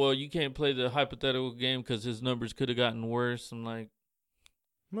 "Oh, He- well, you can't play the hypothetical game because his numbers could have gotten worse." I'm like,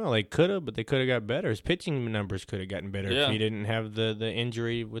 well, they could have, but they could have got better. His pitching numbers could have gotten better Yeah. if he didn't have the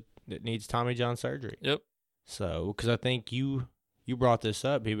injury that needs Tommy John surgery. "Yep, So, because I think you brought this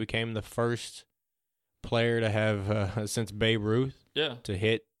up, he became the first player to have since Babe Ruth yeah, to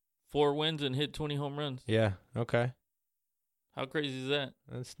hit. 4 wins and hit 20 home runs. Yeah, okay, How crazy is that?"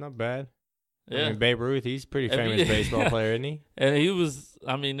 that's not bad. Yeah, I mean, Babe Ruth, he's a pretty If famous he- baseball player, isn't he? and he was.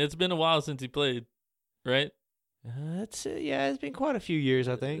 I mean, it's been a while since he played, right? It's been quite a few years,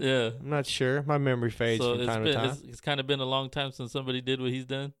 I think. Yeah. I'm not sure. My memory fades So from time to time. it's kind of been a long time since somebody did what he's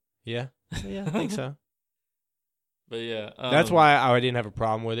done. Yeah, I think so. But yeah, That's why I didn't have a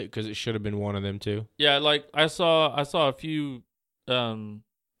problem with it, because it should have been one of them too. Yeah, like I saw a few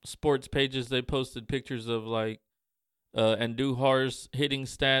sports pages. They posted pictures of like Andujar's hitting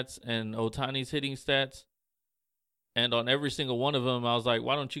stats and Ohtani's hitting stats, and on every single one of them, I was like,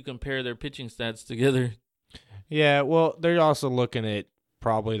 why don't you compare their pitching stats together? Yeah, well, they're also looking at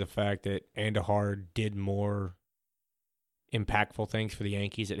probably the fact that Andujar did more impactful things for the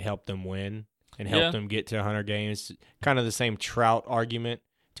Yankees that helped them win and helped Yeah. them get to 100 games. Kind of the same Trout argument,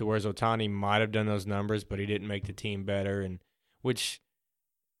 to whereas Ohtani might have done those numbers, but he didn't make the team better, and which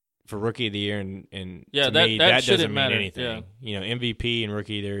for Rookie of the Year and Yeah, to that- me, that that shouldn't doesn't mean matter, anything. yeah. You know, MVP and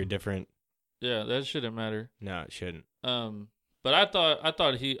Rookie, they're different. Yeah, that shouldn't matter. No, it shouldn't. But I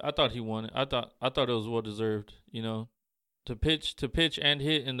thought he won it. I thought it was well deserved. You know, to pitch and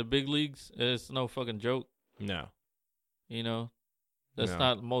hit in the big leagues, it's no fucking joke. No. You know, that's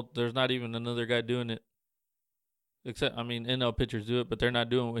No. not. There's not even another guy doing it. Except, I mean, NL pitchers do it, but they're not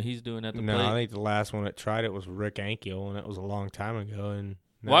doing what he's doing at the No, plate. I think the last one that tried it was Rick Ankiel, and that was a long time ago. And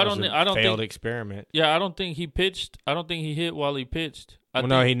that Well, I was don't a thi- I don't failed think- experiment. Yeah, I don't think he pitched. I don't think he hit while he pitched.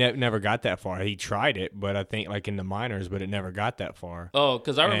 No, he never got that far. He tried it, but I think like in the minors, but it never got that far. Oh,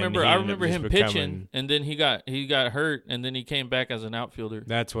 because I And remember he ended up just him becoming- pitching, and then he got hurt, and then he came back as an outfielder.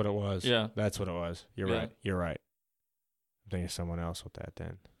 That's what it was. Yeah. That's what it was. You're Yeah. right. You're right. I'm thinking of someone else with that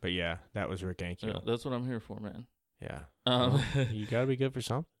then. But yeah, that was Rick Yeah, Ankiel. that's what I'm here for, man. Yeah. Um, You got to be good for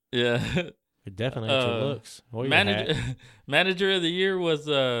something. yeah. It definitely ain't your looks. Or your hat. Manager of the year was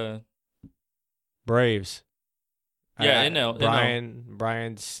Braves. Yeah, NL.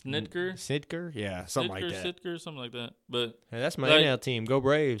 Brian Snitker? Snitker? Yeah, something like that. Sitka, something like that. But Hey, that's my Like- NL team. Go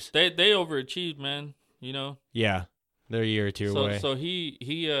Braves. they overachieved, man. You know. Yeah, they're a year or two So away. so he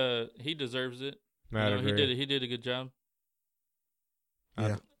deserves it. You I'd know, agree. he did a good job.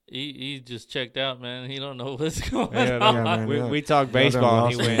 Yeah. He just checked out, man. He don't know what's going Yeah, on. yeah, man. we talked Y'all done baseball,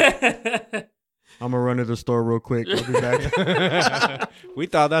 and he lost went. I'm gonna run to the store real quick. I'll be back. We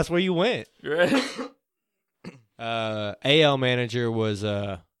thought that's where you went. Right? AL manager was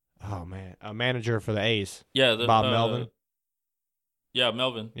Oh man, a manager for the A's. Yeah, Bob Melvin. Yeah,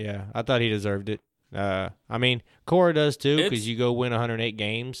 Melvin. Yeah, I thought he deserved it. I mean, Cora does too because It's- you go win 108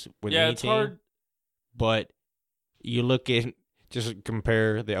 games with Yeah, any it's team. hard. But you look at just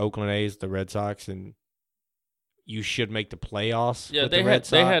compare the Oakland A's, the Red Sox, and you should make the playoffs. Yeah, with they the Red had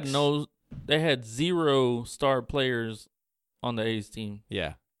Sox. they had 0 star players on the A's team.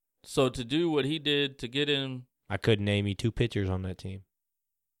 Yeah, So to do what he did to get him, I couldn't name you 2 pitchers on that team.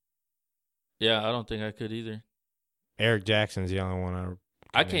 yeah, I don't think I could either. Eric Jackson's the only one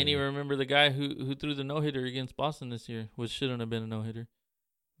I can't even remember the guy who threw the no-hitter against Boston this year, which shouldn't have been a no-hitter.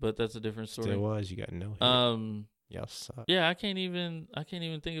 But that's a different story. Still was. You got no hit. Y'all suck. Yeah, I can't even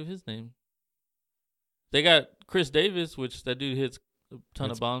think of his name. They got Chris Davis, which that dude hits a ton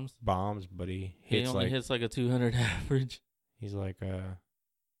Hits of bombs. Bombs, but he He hits only like hits like a 200 average. he's like guy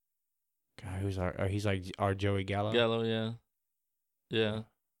who's he's like our Joey Gallo. Gallo, yeah. Yeah.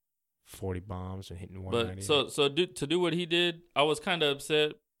 40 bombs and hitting But 190. to do what he did, I was kind of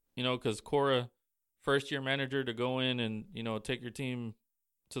upset, because Cora, first year manager, to go in and take your team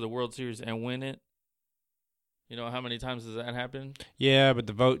to the World Series and win it. How many times does that happen? Yeah, but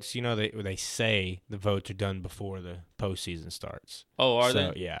the votes, they say the votes are done before the postseason starts. Oh, are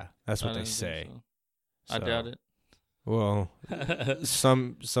So, they? yeah, that's what I they didn't think say. so. I doubt it. Well,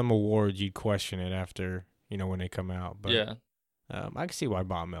 some awards you'd question it after when they come out. But Yeah. I can see why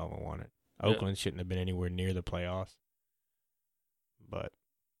Bob Melvin won it. Yeah. Oakland shouldn't have been anywhere near the playoffs. But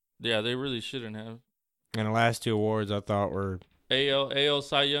Yeah, they really shouldn't have. and the last 2 awards I thought were AL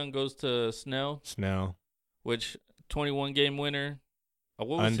Cy Young goes to Snell, Snell. which 21 game winner. What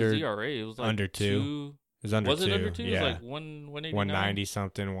was Under- his ERA? It was like under 2. It was under Was 2. it under 2? Yeah. It was like 189? 190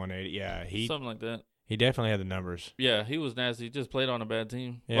 something, 180. Yeah, Something like that. he definitely had the numbers. Yeah, he was nasty. He just played on a bad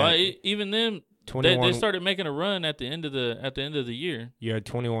team. Yeah. Well, even then, 21 they started making a run at the end of the year. You had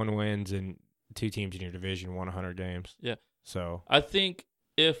 21 wins and 2 teams in your division won 100 games. Yeah. So, I think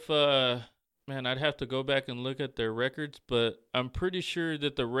if I'd have to go back and look at their records, but I'm pretty sure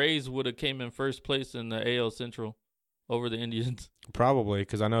that the Rays would have came in first place in the AL Central over the Indians. probably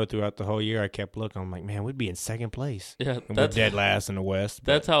because I know throughout the whole year I kept looking. I'm like, man, we'd be in second place. Yeah, And we're dead last in the West.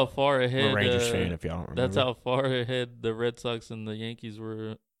 That's how far I'm ahead. a Rangers fan if y'all don't remember. That's how far ahead the Red Sox and the Yankees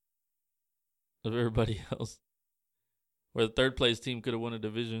were of everybody else. Where the third place team could have won a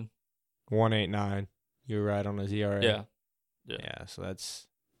division. 189. You're right on his ERA. Yeah. Yeah, so that's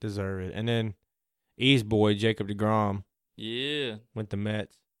deserve it. And then East boy Jacob deGrom Yeah. went to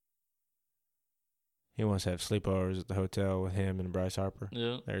Mets. He wants to have sleepovers at the hotel with him and Bryce Harper.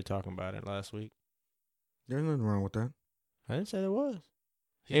 Yeah. They were talking about it last week. There's nothing wrong with that. I didn't say there was.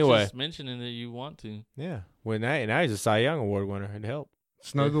 He's Anyway. just mentioning that you want to. Yeah. Well, now he's a Cy Young Award winner. It'd help.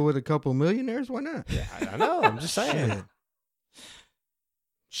 Snuggle with a couple millionaires? Why not? Yeah, I know. I'm just saying.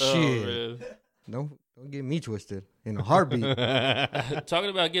 Shit. Oh, man. Don't get me twisted. In a heartbeat. Talking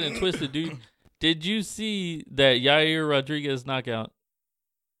about getting twisted, dude. Did you see that Yair Rodriguez knockout?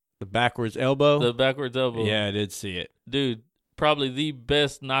 The backwards elbow? The backwards elbow. Yeah, I did see it. Dude, probably the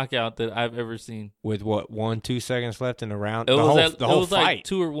best knockout that I've ever seen. With what, 1-2 seconds left in the round? It The was whole like fight.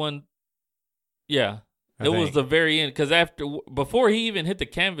 2 or 1. Yeah. I It was think. the very end. Because before he even hit the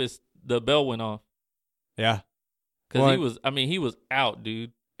canvas, the bell went off. Yeah. Because Well, he was out,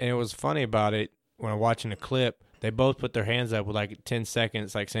 dude. And it was funny about it when I'm watching the clip. They both put their hands up with like 10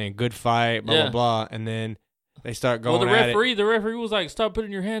 seconds, like saying "good fight," blah Yeah. blah blah, and then they start going Well, at it. the referee was like, "Stop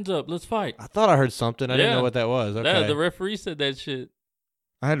putting your hands up. Let's fight." I thought I heard something. I didn't Yeah. know what that was. Okay. Yeah, the referee said that shit.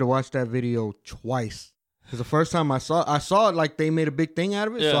 I had to watch that video twice. Because the first time I saw it like they made a big thing out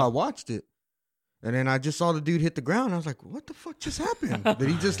of it, so Yeah. I watched it. And then I just saw the dude hit the ground. I was like, what the fuck just happened? Did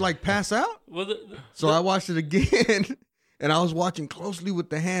he just like pass out? Well, So I watched it again. And I was watching closely with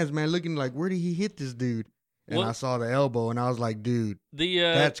the hands, man, looking like, where did he hit this dude? And What? I saw the elbow, and I was like, dude. the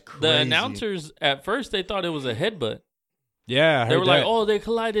That's crazy. announcers at first they thought it was a headbutt. Yeah, I They heard were like, that. "Oh, they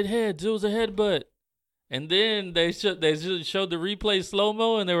collided heads. It was a headbutt." And then they showed the replay slow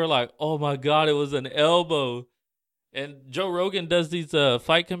mo, and they were like, "Oh my god, it was an elbow." And Joe Rogan does these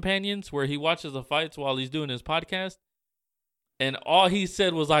fight companions where he watches the fights while he's doing his podcast, and all he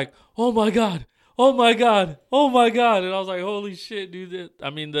said was like, "Oh my god, oh my god, oh my god," and I was like, "Holy shit, dude!" I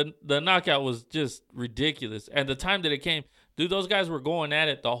mean, the knockout was just ridiculous, and the time that it came, dude, those guys were going at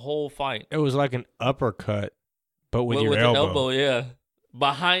it the whole fight. It was like an uppercut, but with Well, your with elbow. an elbow, yeah,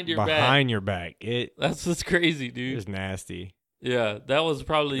 behind your back. behind your back. It That's what's crazy, dude. was nasty. Yeah, that was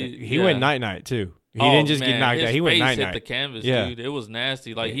probably. He yeah. went night too. He Oh, didn't just get man, knocked his out. He went face night hit the night. canvas, Yeah. dude. It was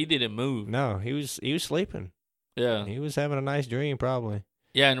nasty. Like he didn't move. No, he was sleeping. Yeah, He was having a nice dream, probably.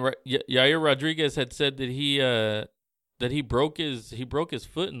 yeah. And Yair Rodriguez had said that that he broke his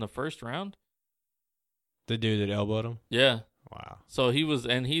foot in the first round. The dude that elbowed him. Yeah. Wow. So he's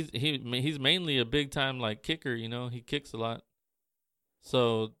mainly a big time like kicker. You know, he kicks a lot.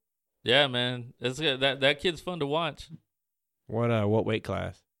 So, yeah, man, that kid's fun to watch. What weight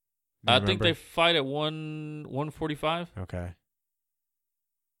class? I think they fight at 145. Okay.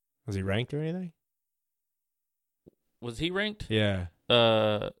 Was he ranked or anything? Was he ranked? Yeah.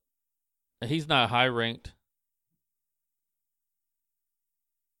 He's not high ranked.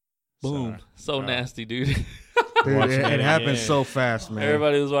 Boom. Sorry. So nasty, dude. Dude, it happened so fast, man.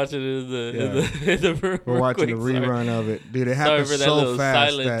 Everybody was watching it in the room. We're watching the rerun of it. Dude, it happened so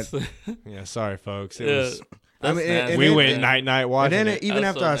fast that yeah, sorry folks. It was I mean, we went night watching and then it. even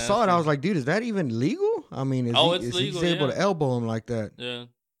That's after so I saw it, I nasty. was like, dude, is that even legal? I mean, is it's he legal, able yeah. to elbow him like that? Yeah. You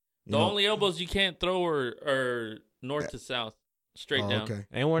The know? only elbows you can't throw are north to south, straight down. Okay.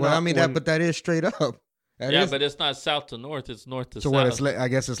 And we're Well, not, I mean but that is straight up. That Yeah, is- but it's not south to north; it's north to so south. what? I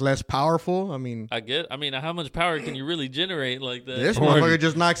guess it's less powerful. I mean, I mean, how much power can you really generate like that? this motherfucker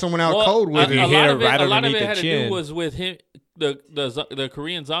just knocked someone out Well, cold with a it. hit lot it of it, right a lot of underneath it the had to chin. do was with him. The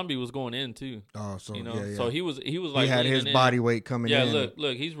Korean zombie was going in too. Oh, so You know, yeah. so he was like he had his leaning in. body weight coming Yeah, in.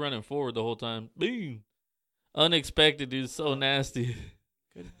 look, he's running forward the whole time. Boom, unexpected, dude. So nasty.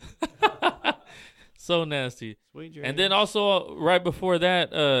 So nasty. Sweet And then also right before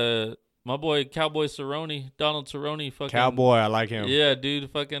that, my boy Cowboy Cerrone, Donald Cerrone, fucking Cowboy, I like him. Yeah, dude,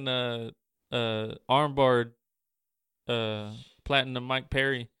 fucking armbarred platinum Mike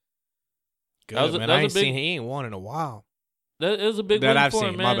Perry. Good, That was a- man. that I was ain't a big- seen he ain't won in a while. That it was a big That win I've for seen.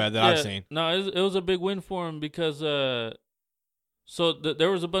 him, My man. bad, that I've seen. No, it was a big win for him because so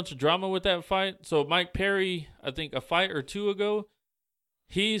there was a bunch of drama with that fight. So Mike Perry, I think a fight or two ago,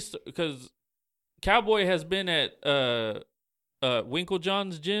 because Cowboy has been at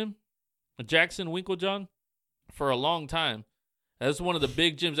Winklejohn's gym, Jackson Winklejohn, for a long time. That's one of the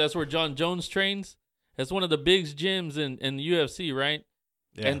big gyms. That's where John Jones trains. That's one of the big gyms in the UFC, right?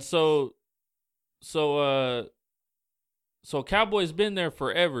 Yeah. And so Cowboy's been there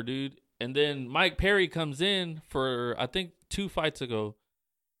forever, dude. And then Mike Perry comes in for I think 2 fights ago,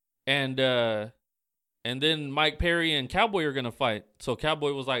 and then Mike Perry and Cowboy are gonna fight. So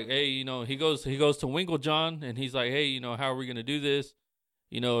Cowboy was like, hey, you know, he goes to Winklejohn and he's like, hey, you know, how are we gonna do this?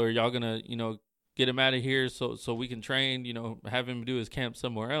 You know, are y'all gonna, you know, get him out of here so we can train? You know, have him do his camp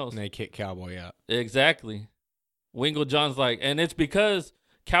somewhere else. And they kick Cowboy out. Exactly. Winklejohn's like, and it's because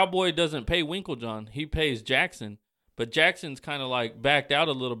Cowboy doesn't pay Winklejohn. He pays Jackson. But Jackson's kind of like backed out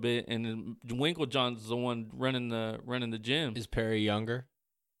a little bit, and then Winklejohn's the one running the gym. Is Perry younger?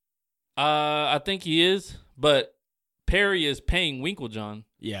 I think he is, but Perry is paying Winklejohn.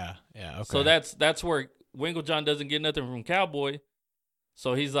 Yeah. Okay. So that's where Winklejohn doesn't get nothing from Cowboy.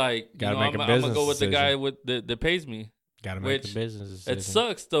 So he's like, Gotta you know, make a I'm gonna business go with the decision. guy with that pays me. Got to make which the business decision. It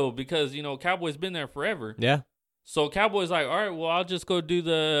sucks though because you know Cowboy's been there forever. Yeah. So Cowboy's like, all right, well, I'll just go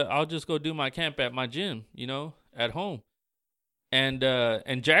do my camp at my gym, you know, at home. And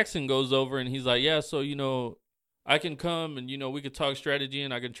Jackson goes over and he's like, yeah, so you know, I can come and you know we could talk strategy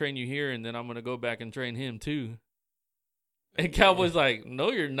and I can train you here and then I'm gonna go back and train him too. And Cowboy's like,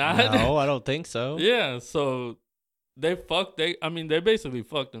 no, you're not. No, I don't think so. Yeah, so they basically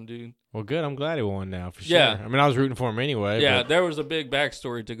fucked him, dude. Well, good. I'm glad he won now for sure. Yeah. I mean, I was rooting for him anyway. Yeah, but there was a big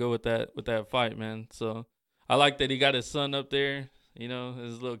backstory to go with that fight, man. So I like that he got his son up there, you know,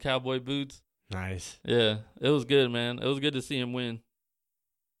 his little cowboy boots. nice. Yeah, it was good, man. It was good to see him win.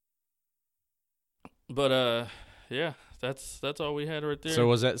 But yeah, that's all we had right there. So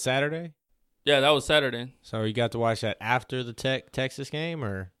was that Saturday? Yeah, that was Saturday. So you got to watch that after the Texas game,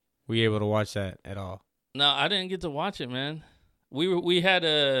 or were you able to watch that at all? No, I didn't get to watch it, man. We had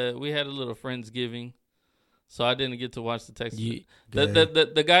a little Friendsgiving, so I didn't get to watch the Texas.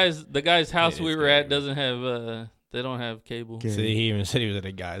 The guy's house It we is were at gay. doesn't have they don't have cable. Gay. See, he even said he was at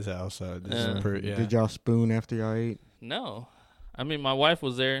a guy's house, so this Yeah. is pretty. Yeah. Did y'all spoon after y'all ate? No, I mean my wife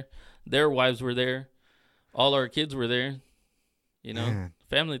was there, their wives were there, all our kids were there. You know, Man.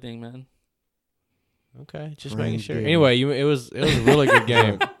 family thing, man. Okay, just Friends making sure. game. Anyway, it was a really good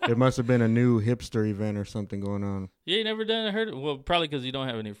game. It must have been a new hipster event or something going on. You ain't never heard it? Well, probably because you don't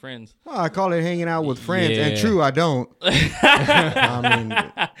have any friends. Oh, I call it hanging out with friends, and Yeah. true, I don't. I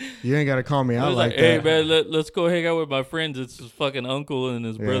mean, you ain't got to call me I out was like hey that. man, let's go hang out with my friends. It's his fucking uncle and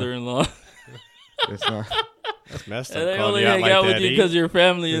his Yeah. brother-in-law. It's not. That's messed up. And they calling only you hang like out with that, you E. because you're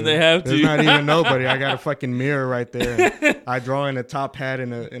family and they have There's to. not even nobody. I got a fucking mirror right there. And I draw in a top hat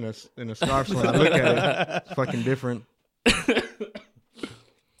in a scarf. So when I look at it, it's fucking different.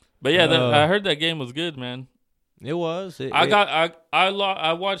 But yeah, I heard that game was good, man. It was.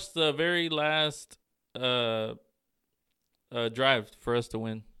 I watched the very last drive for us to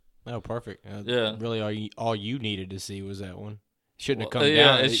win. Oh, perfect. Yeah. Really, all you needed to see was that one. Shouldn't have come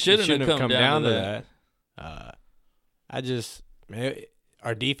yeah, down. it shouldn't have come down to that.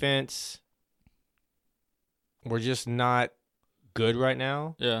 Our defense, we're just not good right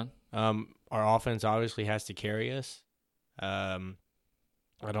now. Yeah. Our offense obviously has to carry us. I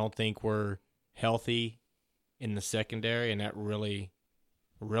don't think we're healthy in the secondary, and that really,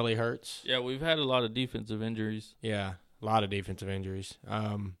 really hurts. Yeah, we've had a lot of defensive injuries. Yeah, a lot of defensive injuries.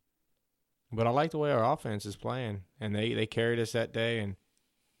 But I like the way our offense is playing, and they carried us that day, and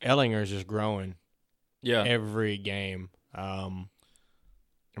Ellinger's just growing every game. I'm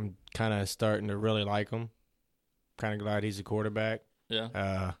kind of starting to really like him. Kind of glad he's a quarterback.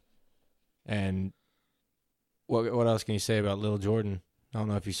 Yeah. And what else can you say about Lil Jordan? I don't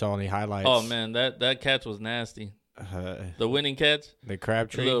know if you saw any highlights. Oh, man, that catch was nasty. The winning catch? The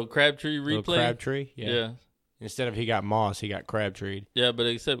Crabtree? The little Crabtree replay? Little Crabtree? Yeah. Instead of he got Moss, he got Crabtree. Yeah, but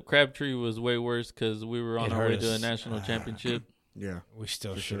except Crabtree was way worse because we were on our way to a national championship. Yeah. We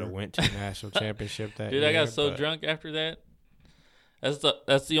still should have went to the national championship that year. Dude, I got so drunk after that.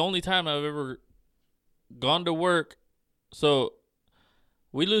 That's the only time I've ever gone to work. So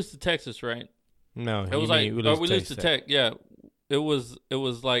we lose to Texas, right? No, it was like we lose to Tech. Yeah, it was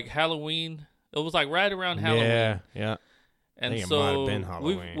like Halloween. It was like right around Halloween. Yeah. And I think so it might have been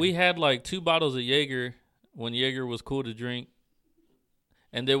Halloween. we had like 2 bottles of Jaeger when Jaeger was cool to drink,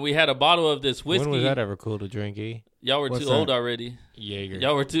 and then we had a bottle of this whiskey. When was that ever cool to drink? Y'all were too old already. Jaeger.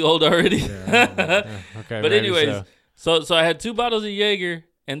 Y'all were too old already. Yeah, okay, but anyways, so I had 2 bottles of Jaeger,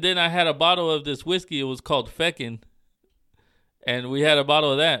 and then I had a bottle of this whiskey. It was called Feckin', and we had a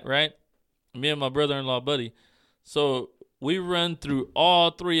bottle of that, right? Me and my brother-in-law, Buddy. So we run through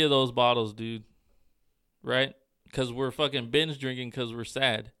all 3 of those bottles, dude. Right? Because we're fucking binge drinking because we're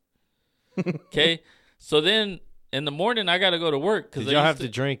sad. Okay? So then in the morning, I got to go to work. Did y'all have to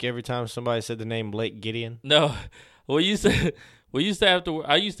drink every time somebody said the name Blake Gideon? No. We used to have to.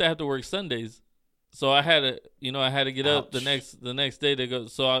 I used to have to work Sundays, so I had to get up the next day to go.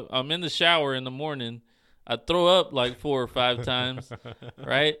 So I'm in the shower in the morning. I throw up like 4 or 5 times,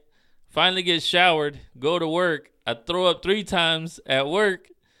 right? Finally get showered, go to work. I throw up 3 times at work.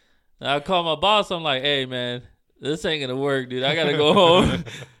 And I call my boss. I'm like, "Hey man, this ain't gonna work, dude. I gotta go home."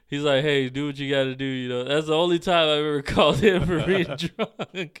 He's like, "Hey, do what you gotta do." You know, that's the only time I've ever called him for being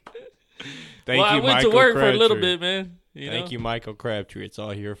drunk. I went to work for a little bit, man. Thank you, Michael Crabtree. It's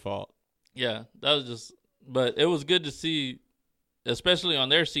all your fault. Yeah, that was just. But it was good to see, especially on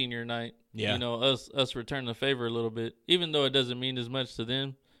their senior night. Yeah, us return the favor a little bit, even though it doesn't mean as much to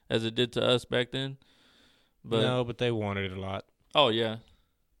them as it did to us back then. But they wanted it a lot. Oh yeah,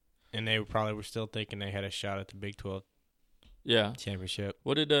 and they probably were still thinking they had a shot at the Big 12. Yeah, championship.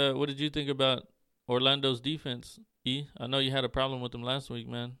 What did you think about Orlando's defense? E, I know you had a problem with them last week,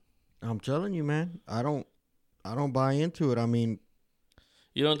 man. I'm telling you, man. I don't buy into it. I mean,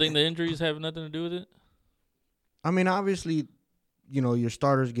 you don't think the injuries have nothing to do with it? I mean, obviously, your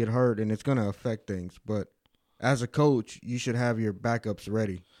starters get hurt and it's going to affect things. But as a coach, you should have your backups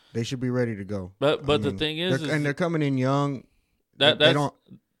ready. They should be ready to go. But the thing is, they're coming in young. They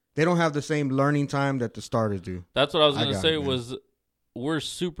don't have the same learning time that the starters do. That's what I was going to say. We're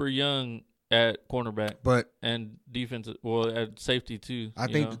super young at cornerback, and defense. Well, at safety too. I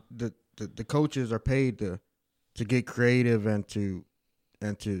think the coaches are paid to get creative and to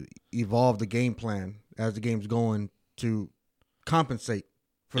evolve the game plan as the game's going to compensate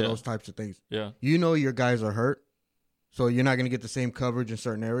for those types of things. Yeah, your guys are hurt, so you're not going to get the same coverage in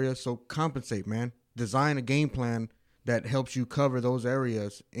certain areas. So compensate, man. Design a game plan that helps you cover those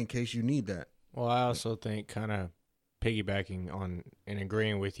areas in case you need that. Well, I also think, kind of piggybacking on and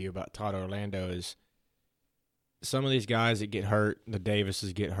agreeing with you about Todd Orlando, is some of these guys that get hurt, the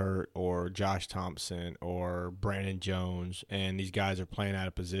Davises get hurt, or Josh Thompson or Brandon Jones, and these guys are playing out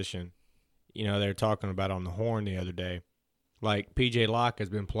of position. They were talking about on the Horn the other day, like P.J. Locke has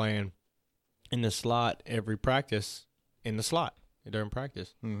been playing in the slot every practice, in the slot during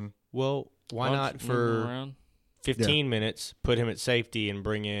practice. Mm-hmm. Well, why not for 15 minutes, put him at safety and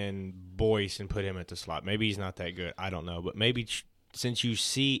bring in Boyce and put him at the slot? Maybe he's not that good. I don't know. But maybe since you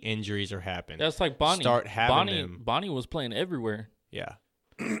see injuries are happening, that's like Bonnie. Start having them. Bonnie was playing everywhere. Yeah.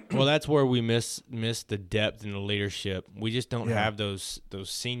 Well, that's where we miss the depth and the leadership. We just don't have those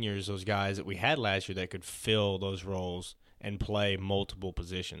seniors, those guys that we had last year that could fill those roles and play multiple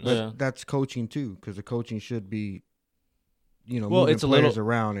positions. But that's coaching too, because the coaching should be, moving players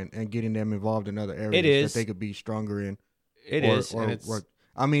around and getting them involved in other areas that they could be stronger in. Work.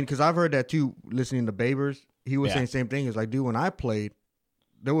 I mean, because I've heard that too, listening to Babers. He was saying the same thing. It's like, dude, when I played,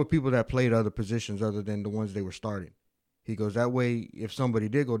 there were people that played other positions other than the ones they were starting. He goes, that way, if somebody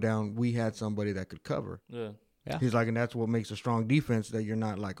did go down, we had somebody that could cover. Yeah. Yeah. He's like, and that's what makes a strong defense, that you're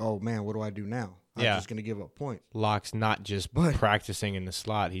not like, oh, man, what do I do now? I'm Yeah. just going to give up points. Locke's not just But- practicing in the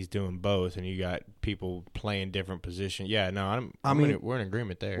slot; he's doing both, and you got people playing different positions. Yeah, no, we're in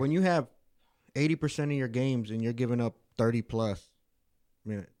agreement there. When you have 80% of your games and you're giving up 30 plus, I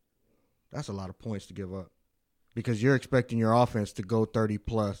mean, that's a lot of points to give up because you're expecting your offense to go 30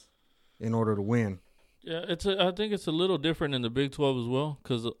 plus in order to win. Yeah, I think it's a little different in the Big 12 as well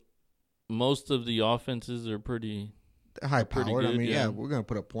because most of the offenses are pretty High pretty powered. I good, mean, yeah. we're going to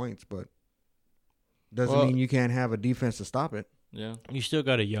put up points, but doesn't Well- mean you can't have a defense to stop it. yeah. You still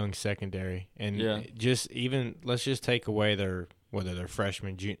got a young secondary, and Yeah. let's just take away whether they're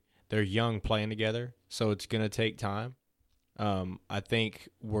freshmen, they're young playing together, so it's gonna take time. I think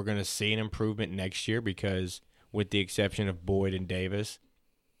we're gonna see an improvement next year because, with the exception of Boyd and Davis,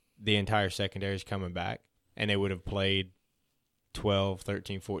 the entire secondary is coming back, and they would have played 12,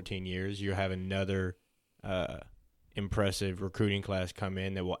 13, 14 years. You have another impressive recruiting class come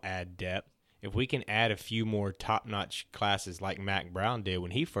in that will add depth. If we can add a few more top-notch classes like Mac Brown did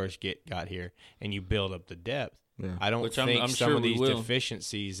when he first got here, and you build up the depth, Yeah. I don't Which think I'm some sure of we these will.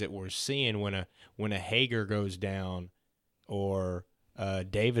 deficiencies that we're seeing when a Hager goes down or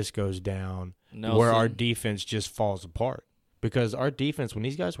Davis goes down, where our Nelson. defense just falls apart. Because our defense, when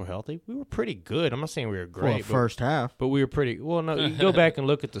these guys were healthy, we were pretty good. I'm not saying we were For great, the first half. but we were pretty well. No, you go back and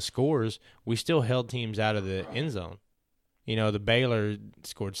look at the scores. We still held teams out of the end zone. You know, the Baylor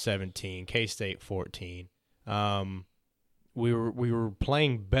scored 17, K-State 14. We were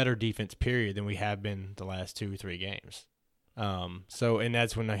playing better defense, period, than we have been the last 2 or 3 games. And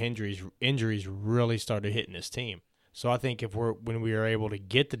that's when the injuries really started hitting this team. So I think when we are able to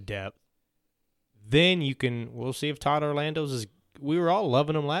get the depth, then we'll see if Todd Orlando's we were all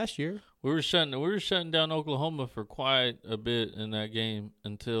loving him last year. We were shutting down Oklahoma for quite a bit in that game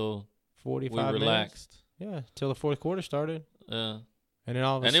until 45 we minutes. relaxed. Yeah, till the fourth quarter started. Yeah. And then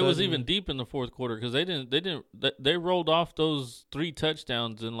all of a And sudden, it was even deep in the fourth quarter because they rolled off those 3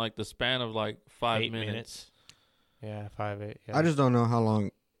 touchdowns in like the span of like 5 8 minutes. Yeah, 5-8. Yeah. I just don't know how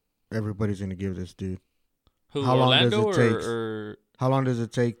long everybody's going to give this dude. Who, How long does Orlando it take? or How long does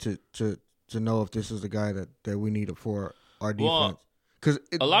it take to know if this is the guy that we need for our Well, defense? Because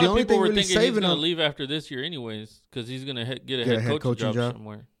a lot the of only people thing were really thinking he's saving going to him, leave after this year anyways because he's going to get a Get head coaching coaching job.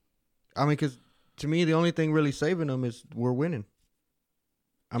 somewhere. I mean, because to me, the only thing really saving him is we're winning.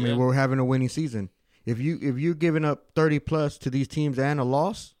 I mean, Yeah. we're having a winning season. If you're giving up 30 plus to these teams and a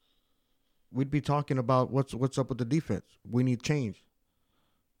loss, we'd be talking about what's up with the defense. We need change.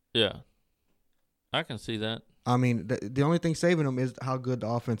 Yeah. I can see that. I mean, the only thing saving them is how good the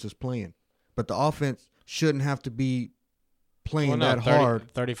offense is playing. But the offense shouldn't have to be playing that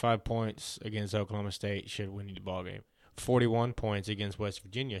hard. 35 points against Oklahoma State should win you the ball game. 41 points against West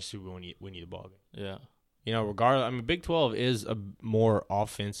Virginia should win you the ball game. Yeah. You know, regardless, I mean, Big 12 is a more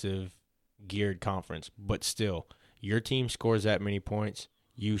offensive geared conference, but still, your team scores that many points,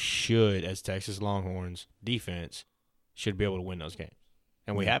 you should, as Texas Longhorns defense, should be able to win those games,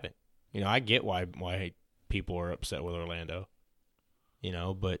 and we haven't. You know, I get why people are upset with Orlando. You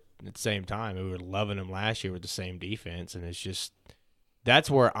know, but at the same time, we were loving them last year with the same defense, and it's just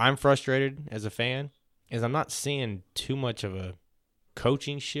that's where I'm frustrated as a fan, is I'm not seeing too much of a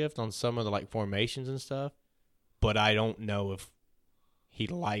coaching shift on some of the like formations and stuff, but I don't know if he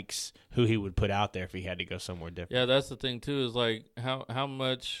likes who he would put out there if he had to go somewhere different. Yeah, that's the thing too. Is like how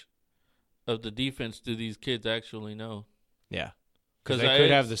much of the defense do these kids actually know? Yeah. Because 'Cause they could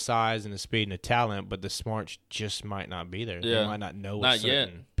have the size and the speed and the talent, but the smarts just might not be there. Yeah. They might not know a Not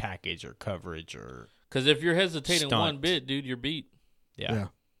certain yet. package or coverage or Because if you're hesitating one Stunt. bit, dude, you're beat. yeah.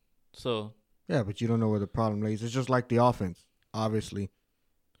 So Yeah, but you don't know where the problem lays. It's just like the offense. Obviously,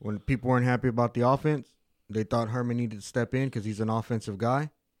 when people weren't happy about the offense, they thought Herman needed to step in because he's an offensive guy.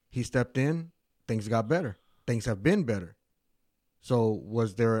 He stepped in. Things got better. Things have been better. So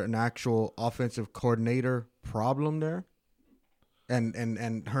was there an actual offensive coordinator problem there?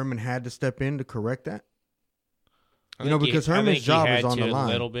 And Herman had to step in to correct that? I You know, think because I Herman's think job he is had on to the line.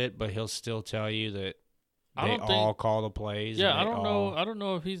 a little bit, but he'll still tell you that I they don't think- all call the plays. yeah, and I they don't all- know. I don't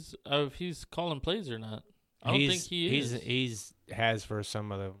know if he's calling plays or not. I don't think he is. He's has for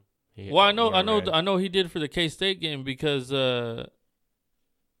some of them. Well, I know he did for the K-State game because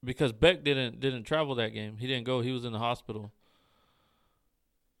Beck didn't travel that game. He didn't go. He was in the hospital.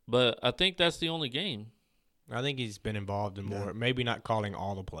 But I think that's the only game. I think he's been involved in more. Yeah. Maybe not calling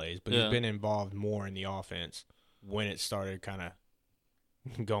all the plays, but Yeah. he's been involved more in the offense when it started kind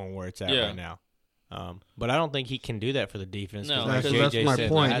of going where it's at Yeah. right now. But I don't think he can do that for the defense. No, like that's JJ my said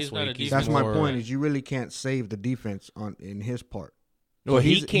point. last He's not a week, he's That's my more- point. Is you really can't save the defense in his part. Well, So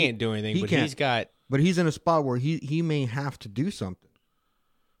he can't do anything, he but can't. he's got. But he's in a spot where he may have to do something.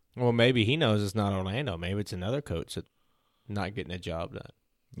 Well, maybe he knows it's not Orlando. Maybe it's another coach that's not getting a job done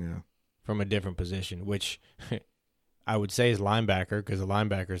Yeah. from a different position, which I would say is linebacker because the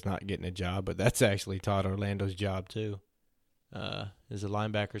linebacker's not getting a job, but that's actually Todd Orlando's job too. Is a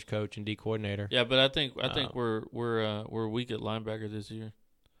linebackers coach and D coordinator. Yeah, but I think we're weak at linebacker this year.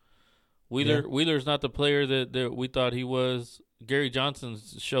 Wheeler's not the player that we thought he was. Gary Johnson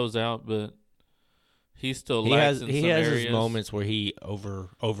shows out, but he still lacks in some areas. His moments where he over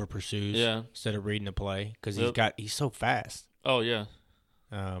pursues instead of reading the play because he's so fast. Oh yeah.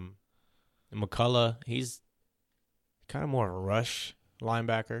 And McCullough, he's kind of more of a rush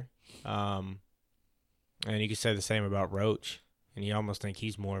linebacker. And you could say the same about Roach, and you almost think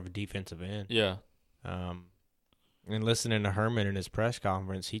he's more of a defensive end. Yeah. And listening to Herman in his press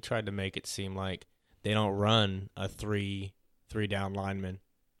conference, he tried to make it seem like they don't run a three down lineman.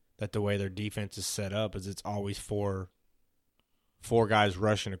 That the way their defense is set up is it's always four guys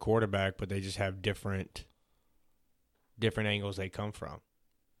rushing a quarterback, but they just have different angles they come from.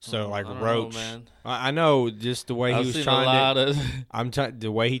 So like Roach, I know just the way he was trying to.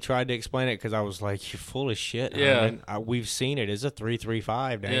 The way he tried to explain it because I was like, "You're full of shit." Yeah, we've seen it. It's a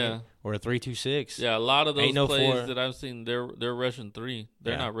 3-3-5, dang or a 3-2-6. Yeah, a lot of those plays that I've seen, they're rushing 3.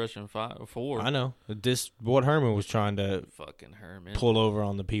 They're not rushing 5 or 4. I know. What Herman was trying to fucking Herman pull over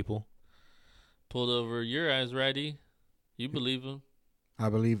on the people. Pulled over your eyes, righty. You believe him? I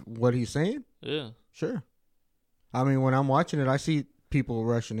believe what he's saying. Yeah, sure. I mean, when I'm watching it, I see people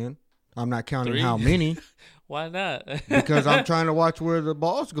rushing in. I'm not counting 3? how many. Why not? Because I'm trying to watch where the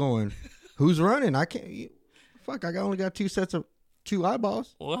ball's going. Who's running? I can't. Fuck, I only got 2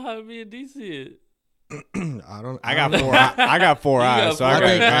 eyeballs. Well, how me and D see it? I got 4 eyes, so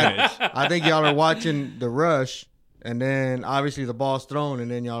I think y'all are watching the rush, and then obviously the ball's thrown,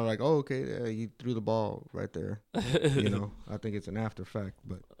 and then y'all are like, "Oh, okay, yeah, you threw the ball right there." I think it's an after fact,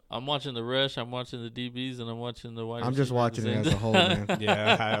 but I'm watching the rush, I'm watching the DBs, and I'm watching the wide. I'm just watching it as a whole, man.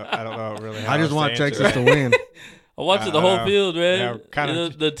 Yeah, I don't know really. I just want Texas to win. I'm watching the whole field, man. Yeah,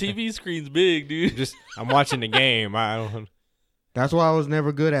 the TV screen's big, dude. I'm watching the game. I don't. That's why I was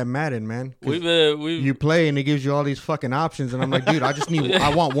never good at Madden, man. You play and it gives you all these fucking options, and I'm like, dude,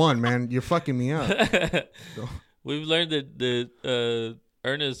 I want one, man. You're fucking me up. So. We've learned that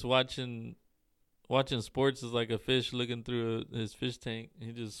Ernest watching sports is like a fish looking through his fish tank.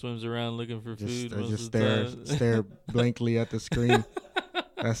 He just swims around looking for food. Just stare blankly at the screen.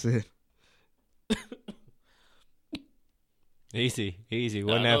 That's it. Easy.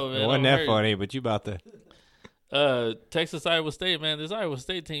 Wasn't that funny? But you about to. Texas Iowa State, man. This Iowa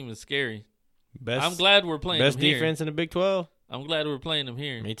State team is scary. I'm glad we're playing best them here. defense in the Big 12. I'm glad we're playing them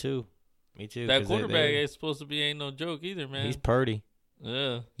here. Me too. That quarterback ain't supposed to be no joke either, man. He's purdy.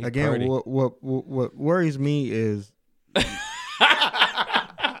 Yeah. Again, what worries me is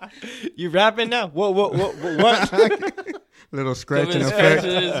you rapping now? What? Little scratching effect.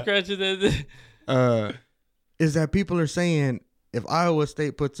 Scratching. Is that people are saying if Iowa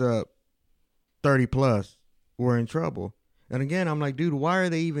State puts up 30 plus, we're in trouble. And again, I'm like, dude, why are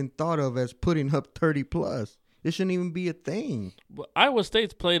they even thought of as putting up 30 plus? It shouldn't even be a thing. But Iowa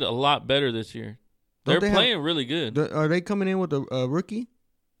State's played a lot better this year. They're playing really good. Are they coming in with a rookie?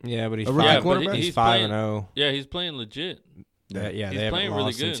 Yeah, but he's a 5 quarterback. He's 5-0. Yeah, he's playing legit. They haven't lost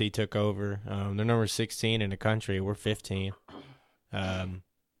really since he took over. They're number 16 in the country. We're 15.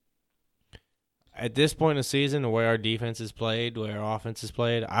 At this point in the season, the way our defense is played, the way our offense is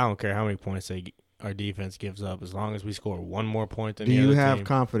played, I don't care how many points our defense gives up, as long as we score one more point than the other team. Do you have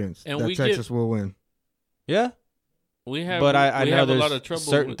confidence that Texas will win? Yeah. We have, but I know have a lot of trouble.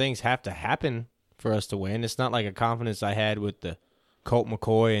 Certain things have to happen for us to win. It's not like a confidence I had with the Colt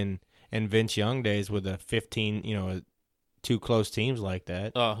McCoy and Vince Young days with the 15, 2 close teams like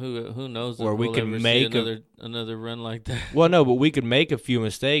that. Oh, who knows? Where we could make another run like that. Well, no, but we could make a few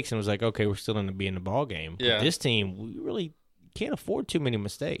mistakes and it was like, okay, we're still going to be in the ball game. Yeah. But this team, we really can't afford too many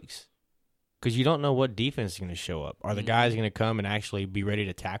mistakes because you don't know what defense is going to show up. Are the guys going to come and actually be ready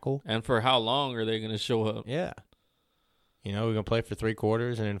to tackle? And for how long are they going to show up? Yeah. We're going to play for 3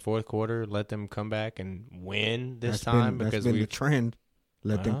 quarters and in 4th quarter, let them come back and win this time. That's been the trend.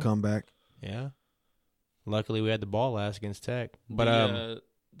 Let them come back. Yeah. Luckily, we had the ball last against Tech. But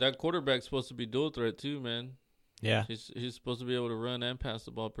that quarterback's supposed to be dual threat too, man. Yeah. He's supposed to be able to run and pass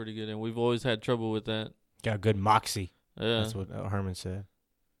the ball pretty good, and we've always had trouble with that. Got a good moxie. Yeah. That's what Herman said.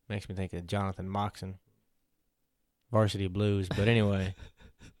 Makes me think of Jonathan Moxon. Varsity Blues. But anyway.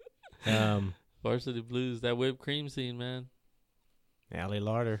 Varsity Blues, that whipped cream scene, man. Allie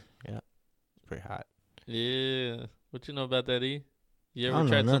Larder. Yeah. It's pretty hot. Yeah. What you know about that, E? You I ever don't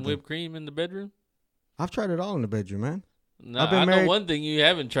know tried some nothing. whipped cream in the bedroom? I've tried it all in the bedroom, man. No, I've been I know married- one thing you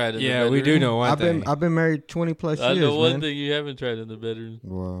haven't tried in the bedroom. Yeah, we do know one thing. I've been married 20 plus I years, know one man. thing you haven't tried in the bedroom.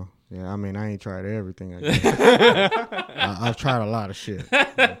 Well, yeah, I mean, I ain't tried everything. I guess. I've tried a lot of shit. I'll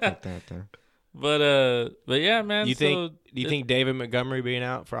put that there. But yeah, man. Do so you think David Montgomery being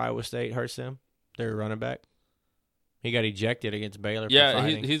out for Iowa State hurts them? Their running back. He got ejected against Baylor. Yeah,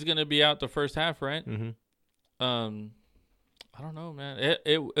 he's gonna be out the first half, right? Mm-hmm. I don't know, man.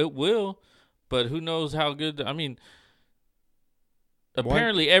 It will, but who knows how good? I mean,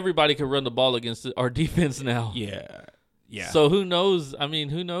 apparently everybody can run the ball against our defense now. Yeah. Yeah. So who knows? I mean,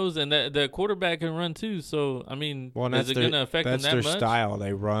 who knows? And the quarterback can run too. So I mean, is it going to affect them that's that their much? style.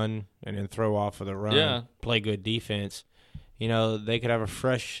 They run and then throw off of the run. Yeah. Play good defense. You know, they could have a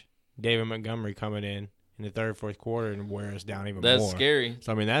fresh David Montgomery coming in the third, fourth quarter and wear us down even more. That's scary.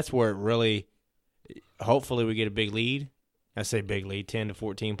 So I mean, that's where it really. Hopefully, we get a big lead. I say big lead, 10 to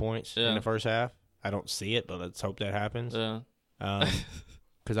 14 points in the first half. I don't see it, but let's hope that happens. Yeah.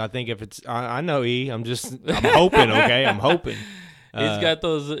 Because I think if it's, I know I'm hoping. Okay, I'm hoping. He's got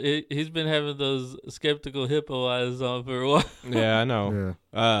those. He's been having those skeptical hippo eyes on for a while. Yeah, I know.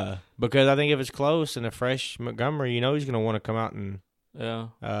 Yeah. Because I think if it's close and a fresh Montgomery, he's going to want to come out and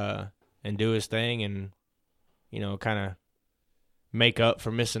and do his thing and kind of make up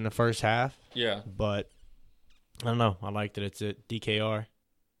for missing the first half. Yeah. But I don't know. I like that it's at DKR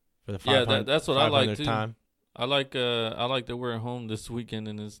for the 500th, yeah. That's what I like too. Time. I like that we're at home this weekend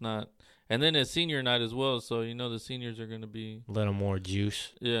and it's not, and then it's senior night as well. So the seniors are going to be A little more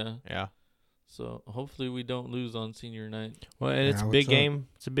juice. Yeah. Yeah. So hopefully we don't lose on senior night. Well, and it's a big game.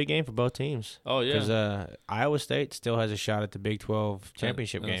 It's a big game for both teams. Oh yeah. Because Iowa State still has a shot at the Big 12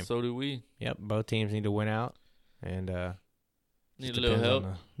 championship game. So do we. Yep. Both teams need to win out, and need a little help.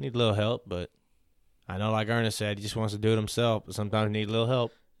 Need a little help, but I know, like Ernest said, he just wants to do it himself. But sometimes you need a little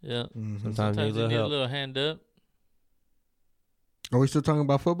help. Yeah. Mhm. Sometimes you need a little you need help. a little hand up. Are we still talking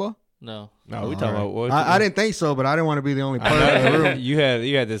about football? No. No, we All talking right. about what? I didn't think so, but I didn't want to be the only I person in the know. room. you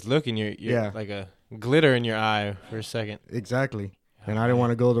had this look in your Yeah. like a glitter in your eye for a second. Exactly. And I didn't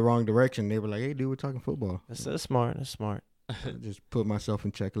want to go the wrong direction. They were like, "Hey, dude, we're talking football." That's smart. That's smart. I just put myself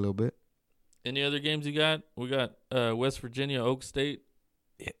in check a little bit. Any other games you got? We got West Virginia, Oak State.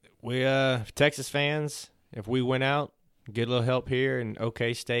 We Texas fans, if we win out, get a little help here, and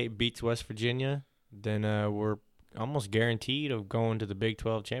OK State beats West Virginia, then we're almost guaranteed of going to the Big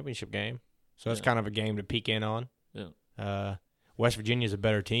 12 championship game. So that's kind of a game to peek in on. Yeah. West Virginia's a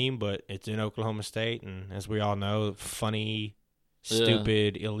better team, but it's in Oklahoma State, and as we all know, funny,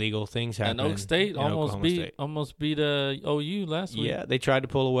 stupid, illegal things happen. And Oak State in almost Oklahoma beat State. OU last week. Yeah, they tried to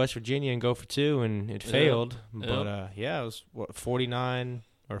pull a West Virginia and go for two, and it failed. But it was 49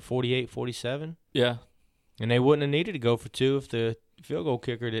 or 48-47. Yeah. And they wouldn't have needed to go for two if the field goal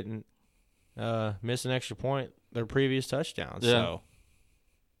kicker didn't miss an extra point their previous touchdown. Yeah. So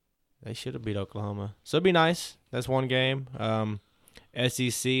they should have beat Oklahoma. So it'd be nice. That's one game.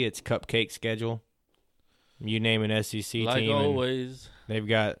 SEC, it's cupcake schedule. You name an SEC like team. always. They've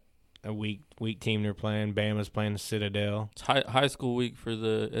got a weak team they're playing. Bama's playing the Citadel. It's high school week for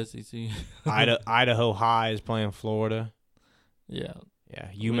the SEC. Idaho High is playing Florida. Yeah. Yeah,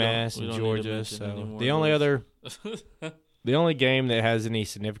 We UMass don't and need to Georgia. mention any So more the of only those. the only game that has any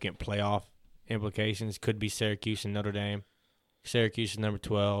significant playoff implications could be Syracuse and Notre Dame. Syracuse is number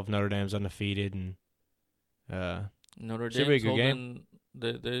 12. Notre Dame's undefeated, and Notre should be a Dame's good holding.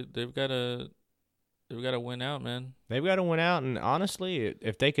 They've got to win out, man. they've got to win out. And honestly,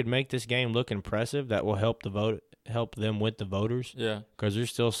 if they could make this game look impressive, that will help them with the voters. Yeah. Because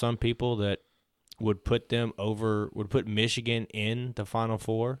there's still some people that would put Michigan in the Final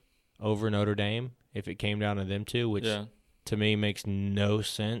Four over Notre Dame if it came down to them two, which to me makes no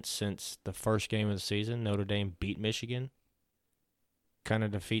sense since the first game of the season, Notre Dame beat Michigan. Kind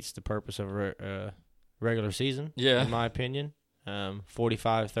of defeats the purpose of a regular season, in my opinion.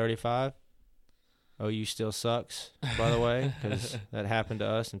 45-35. OU still sucks, by the way, because that happened to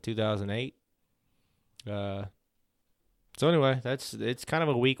us in 2008. So anyway, it's kind of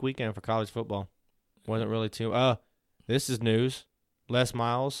a weak weekend for college football. Wasn't really too. This is news. Les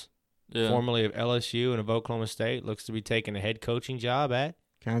Miles, formerly of LSU and of Oklahoma State, looks to be taking a head coaching job at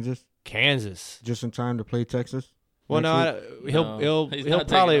Kansas. Just in time to play Texas. Well, no, he'll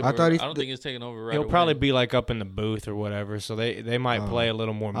probably. I don't think he's taking over right He'll away. probably be like up in the booth or whatever, so they might play a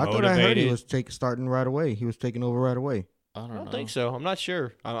little more motivated. I thought I heard he was starting right away. He was taking over right away. I don't think so. I'm not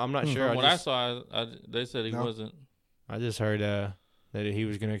sure. I'm not sure. From what I saw, they said he wasn't. I just heard that he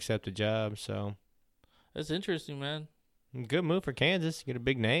was going to accept the job. So That's interesting, man. good move for Kansas. Get a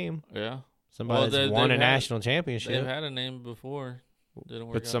big name. Yeah. Somebody that's won a national championship. They've had a name before. Didn't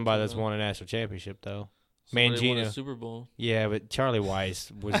work But out somebody too that's well. won a national championship, though. Somebody won a Mangino. Super Bowl. Yeah, but Charlie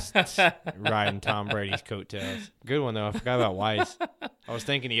Weiss was riding Tom Brady's coattails. Good one, though. I forgot about Weiss. I was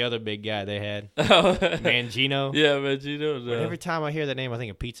thinking the other big guy they had, Mangino. Yeah, Mangino. But every time I hear that name, I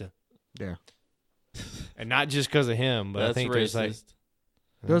think of pizza. Yeah. And not just because of him, but I That's think racist. there's like...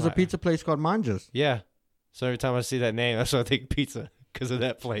 There was a pizza place called Manja's. Yeah. So every time I see that name, that's what I think pizza because of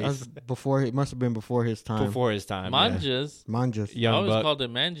that place. That's before. It must have been before his time. Before his time. Mangias. Manja's. I Young always Buck. called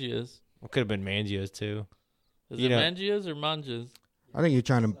it Mangias. Could have been Mangio's, too. Is You it know- Mangias or Manjas? I think you're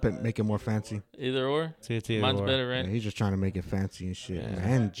trying to make it more fancy. Either or. See, it's either Mine's or. better, right? Yeah, he's just trying to make it fancy and shit. Yeah.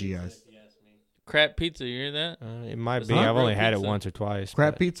 Manja's. Crap pizza, you hear that? It might It's be. not I've only real had it pizza. once or twice.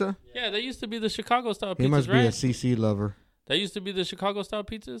 Crab but- pizza? Yeah, they used to be the Chicago style He pizzas, must be right? a CC lover. That used to be the Chicago style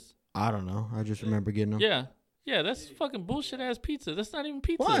pizzas? I don't know. I just remember getting them. Yeah. Yeah, that's fucking bullshit ass pizza. That's not even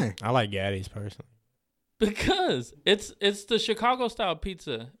pizza. Why? I like Gaddy's personally. Because it's the Chicago style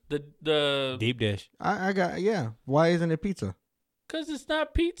pizza. The Deep dish. I got, yeah. Why isn't it pizza? Because it's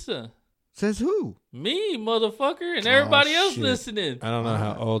not pizza. Says who? Me, motherfucker, and everybody else shit. listening. I don't know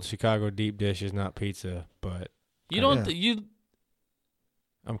how old Chicago deep dish is not pizza, but You don't Yeah. you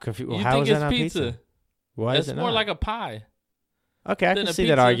I'm confused. Well, you how think is that it's not pizza? pizza? Why It's is it more not? like a pie. Okay, I than can a see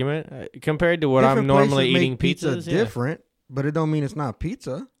that pizza. argument. Compared to what I'm Different normally places make eating pizza pizzas, yeah. different, but it don't mean it's not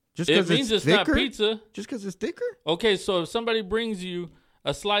pizza. Just It because means it's thicker. not pizza. Just because it's thicker. Okay, so if somebody brings you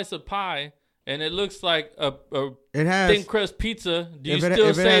a slice of pie and it looks like a It has. thin crust pizza, do you if it- still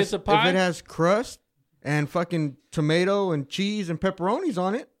if it say has- it's a pie? If it has crust and fucking tomato and cheese and pepperonis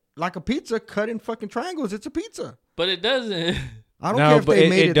on it, like a pizza cut in fucking triangles, it's a pizza. But it doesn't. I don't No, care if but they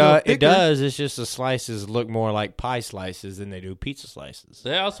made it look it thicker. does. It's just the slices look more like pie slices than they do pizza slices.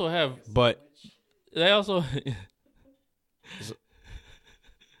 They also have. But They also.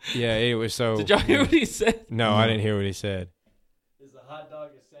 yeah, it was so. Did y'all hear what he said? No, I didn't hear what he said. Is a hot dog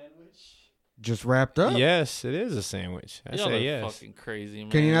a sandwich? Just wrapped up. Yes, it is a sandwich. I Y'all say are yes. fucking crazy,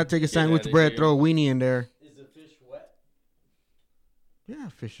 man. Can you not take a Get sandwich outta bread, here. throw a weenie in there? Is a fish wet? Yeah,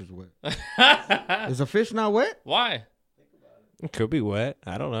 fish is wet. Is a fish not wet? Why? It could be wet.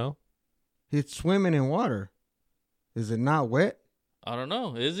 I don't know. It's swimming in water. Is it not wet? I don't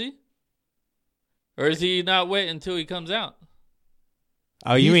know. Is he? Or is he not wet until he comes out?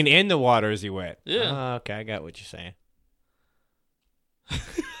 Oh, you He's- mean in the water is he wet? Yeah. Oh, okay, I got what you're saying.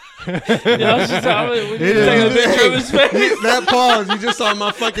 Yeah, I was just we need It to take a is- picture of his face. That pause, you just saw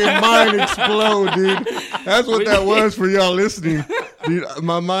my fucking mind explode, dude. That's what that was for y'all listening. Dude,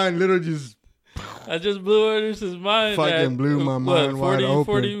 my mind literally just I just blew Anderson's mind. Fucking at, blew my mind wide open.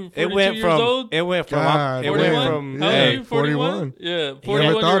 42 It went years from old? it went from God, it went 41? from How old are hey, you? 41? 41. Yeah, never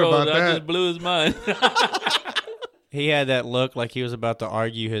 41 thought year old. about I that. just blew his mind. he had that look like he was about to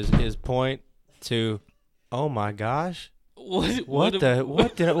argue his point to, oh my gosh, what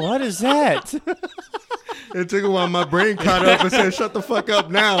is that? it took a while. My brain caught up and said, "Shut the fuck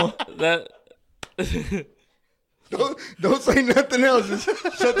up now! That Don't say nothing else. Just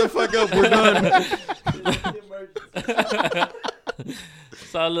shut the fuck up. We're done."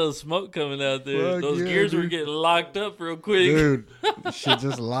 saw a little smoke coming out there. Fuck Those yeah, gears were dude. getting locked up real quick. Dude, shit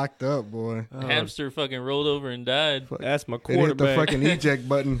just locked up, boy. Hamster fucking rolled over and died. That's my It hit the quarterback. fucking eject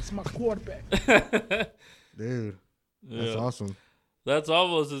button, It's my quarterback. dude. That's Yeah. awesome. That's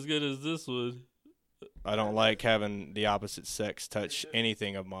almost as good as this one. I don't like having the opposite sex touch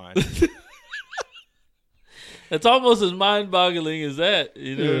anything of mine. It's almost as mind-boggling as that.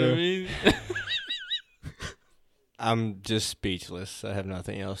 You know what I Yeah. mean? I'm just speechless. I have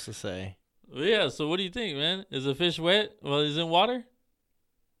nothing else to say. Well, yeah. So what do you think, man? Is a fish wet while he's in water,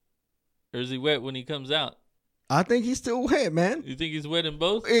 or is he wet when he comes out? I think he's still wet, man. You think he's wet in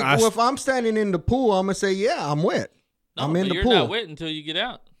both? Well, if I'm standing in the pool, I'm gonna say, yeah, I'm wet. No, I'm in but the you're pool. not wet until you get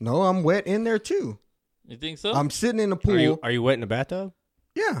out. No, I'm wet in there too. You think so? I'm sitting in the pool. Are you wet in the bathtub?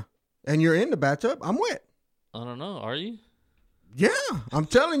 Yeah, and you're in the bathtub. I'm wet. I don't know. Are you? Yeah, I'm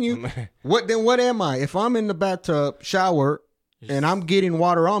telling you. What am I? If I'm in the bathtub, shower, You're and s- I'm getting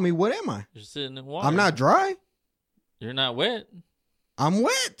water on me, what am I? You're sitting in water. I'm not dry. You're not wet. I'm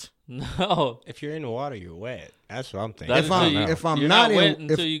wet. No. If you're in the water, you're wet. That's what I'm thinking. That's If until I'm you- if I'm you're not, not wet in,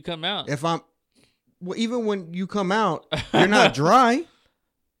 until you come out. if I'm, well, even when you come out, you're not dry.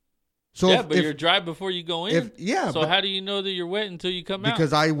 So yeah, if, but if, you're dry before you go in. if yeah, so but- how do you know that you're wet until you come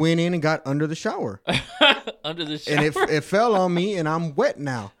because I went in and got under the shower, out? Under the shower. and it fell on me, and I'm wet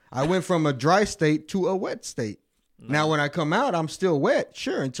now. I went from a dry state to a wet state. Now, when I come out, I'm still wet,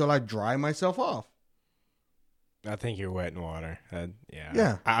 sure, until I dry myself off. I think you're wet in water. Yeah.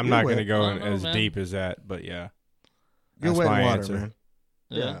 Yeah, I'm you're not going to wet. go I in don't know, as man. deep as that, but yeah. You're That's wet in my water, answer. man.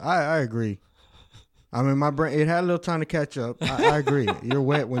 Yeah. Yeah, I agree. I mean, my brain, it had a little time to catch up. I agree. You're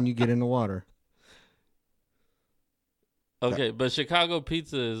wet when you get in the water. Okay, but Chicago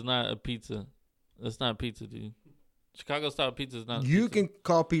pizza is not a pizza. It's not pizza, dude. Chicago style pizza is not. You pizza. can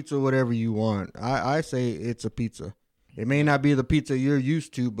call pizza whatever you want. I say it's a pizza. It may not be the pizza you're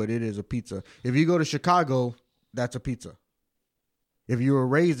used to, but it is a pizza. If you go to Chicago, that's a pizza. If you were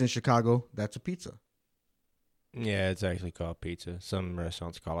raised in Chicago, that's a pizza. Yeah, it's actually called pizza. Some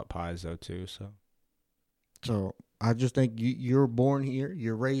restaurants call it pies, though, too. So I just think you're born here,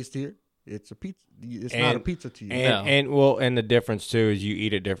 you're raised here. It's a pizza. It's not a And- pizza to you. And the difference, too, is you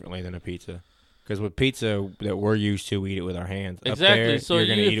eat it differently than a pizza. Because with pizza that we're used to, we eat it with our hands. Exactly. Up there, So you're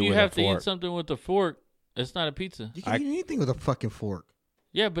going to if eat it you with have a to fork. eat something with a fork, it's not a pizza. You can eat anything with a fucking fork.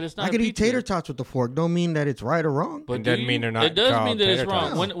 Yeah, but it's not. I a could eat pizza. tater tots with a fork. Don't mean that it's right or wrong. But It doesn't do mean you? they're not It does called mean that it's tater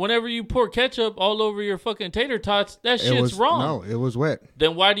wrong. tots. Whenever you pour ketchup all over your fucking tater tots, that It shit's was wrong. No, it was wet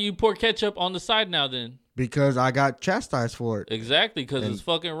Then why do you pour ketchup on the side now? Then because I got chastised for it. exactly because And it's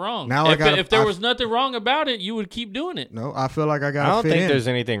fucking wrong. now I gotta- if there I- was nothing wrong about it, you would keep doing it. No, I feel like I I got to don't fit think in. there's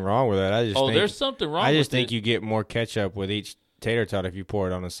anything wrong with that. I just Oh, think, there's something wrong. I just with think it. you get more ketchup with each tater tot if you pour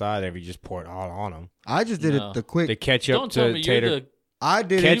it on the side, if you just pour it all on them. I just did No. it the quick. The ketchup Don't tell to me tater you're the. I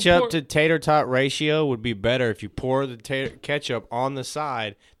did it. ketchup pour- to tater tot ratio would be better if you pour the ketchup on the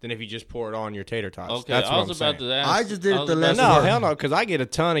side than if you just pour it on your tater tots. Okay, That's I what was I'm about saying. to ask. I just did it was the about less to- No, work. hell no, because I get a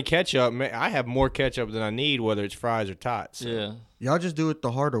ton of ketchup. I have more ketchup than I need, whether it's fries or tots. Yeah. Y'all just do it the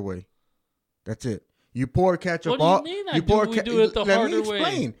harder way. That's it. You pour ketchup What do you all. mean I you do- pour we do it the Let harder me way?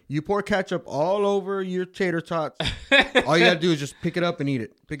 explain. You pour ketchup all over your tater tots. All you gotta do is just pick it up and eat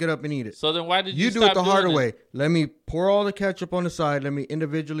it. Pick it up and eat it. So then why did you You do stop it the harder doing it? way. Let me pour all the ketchup on the side. Let me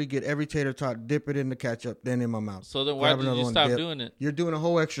individually get every tater tot, dip it in the ketchup, then in my mouth. So then why Grab did another you one, stop dip. doing it? You're doing a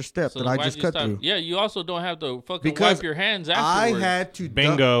whole extra step So that then I why just did you cut stop? through. Yeah, you also don't have to fucking Because wipe your hands I afterwards. had to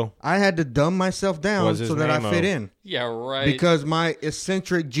Bingo. I had to dumb myself down What's his so that I name, fit oh? in Yeah, right. because my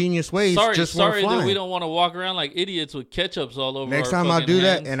eccentric genius ways just weren't sorry flying. that we don't want to walk around like idiots with ketchups all over. Next our time I'll fucking do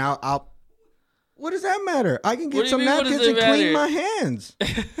hands. that, and I'll. What does that matter? I can What get do you some mean, what does napkins it and clean matter? my hands.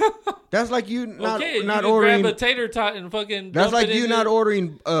 That's like you not okay, you not can ordering. grab a tater tot and fucking. That's dump like it you in not there.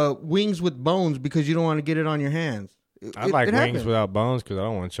 ordering wings with bones because you don't want to get it on your hands. I like it wings happens. without bones because I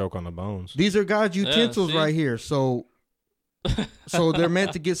don't want to choke on the bones. These are God's utensils see? right here, so they're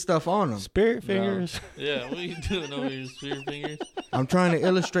meant to get stuff on them. Spirit No. fingers. Yeah, what are you doing over your spear fingers? I'm trying to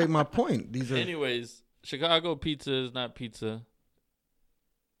illustrate my point. These are Anyways, Chicago pizza is not pizza.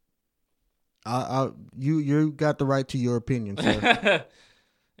 you got the right to your opinion, sir.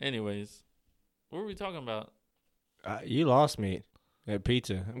 Anyways, what were we talking about? You lost me at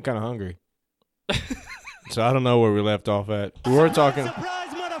pizza. I'm kind of hungry. So I don't know where we left off at. We were talking.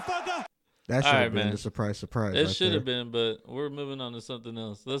 That should All right, have been man. the surprise. It Right should have there. been, but we're moving on to something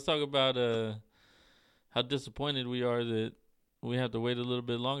else. Let's talk about how disappointed we are that we have to wait a little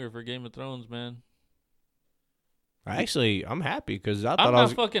bit longer for Game of Thrones, man. Actually, I'm happy because I I'm thought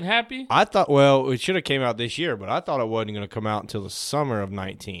not fucking happy. well, it should have came out this year, but I thought it wasn't going to come out until the summer of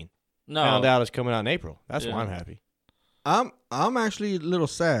 19. No, Found out it's coming out in April. That's why Yeah. I'm happy. I'm actually a little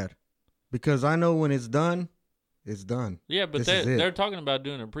sad because I know when it's done, it's done. yeah, but This is it. they're talking about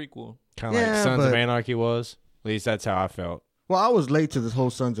doing a prequel. Kind of Yeah, like Sons of but- Anarchy was. At least that's how I felt. Well, I was late to this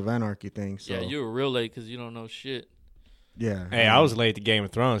whole Sons of Anarchy thing. So Yeah, you were real late because you don't know shit. yeah. Hey, I was late to Game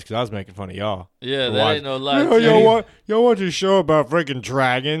of Thrones because I was making fun of y'all. Yeah, For that watch- ain't no lie. Yo, too. y'all watch a show about freaking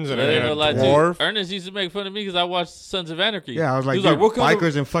dragons and That ain't a no lie, too. dwarf? Ernest used to make fun of me because I watched Sons of Anarchy. Yeah, I was like, He dude, what kind bikers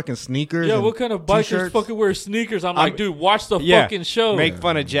of, in fucking sneakers. yeah, and what kind of bikers t-shirts? fucking wear sneakers? I'm like, dude, watch the Yeah, fucking show. Make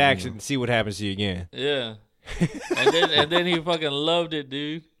fun of Jackson and see what happens to you again. Yeah. and then he fucking loved it,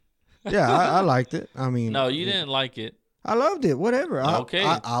 dude. Yeah, I liked it. I mean, No, you didn't like it. I loved it. Whatever. Okay.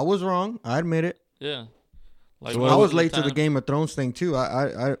 I was wrong. I admit it. Yeah. Like I most was of late to the time- Game of Thrones thing too.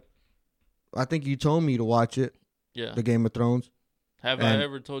 I think you told me to watch it, Yeah. the Game of Thrones. Have and- I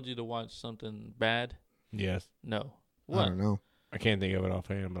ever told you to watch something bad? Yes. No. I What? don't know. I can't think of it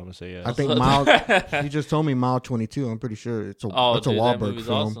offhand, but I'm going to say yes. I think Mile. You just told me Mile 22. I'm pretty sure it's a Oh, it's a dude, that Wahlberg movie's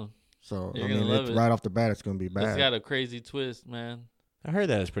film. awesome. So You're I gonna mean, love it's it. right off the bat, it's gonna be It's bad. got a crazy twist, man. I heard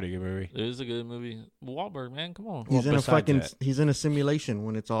that was a pretty good movie. It is a good movie. Wahlberg, man, come on. He's Well, in a besides fucking. that. He's in a simulation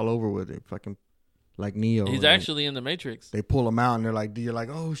when it's all over with it. Fucking like Neo. He's and actually in the Matrix. They pull him out and they're like, "You're like,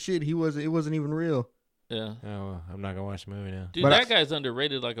 oh shit, he was. It wasn't even real." Yeah. Oh, well, I'm not going to watch the movie now. Dude, But that guy's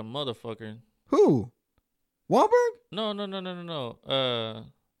underrated like a motherfucker. Who? Wahlberg? No.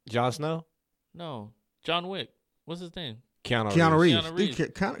 Jon Snow? No. John Wick. What's his name? Keanu Reeves. Keanu Reeves.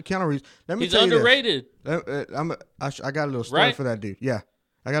 Dude, Keanu Reeves. Let me He's tell you this. underrated. I got a little story Right? for that dude. Yeah,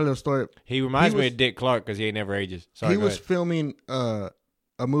 I got a little story. He reminds me was- of Dick Clark because he ain't never ages. Sorry, He go was ahead. filming a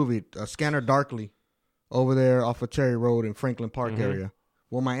movie, Scanner Darkly, over there off of Cherry Road in Franklin Park Mhm. area.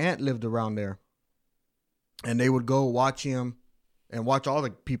 Well, my aunt lived around there, and they would go watch him and watch all the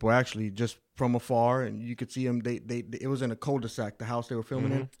people actually just from afar, and you could see him. They it was in a cul-de-sac, the house they were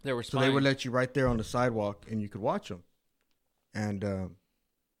filming in. They were So spying. they would let you right there on the sidewalk, and you could watch them. And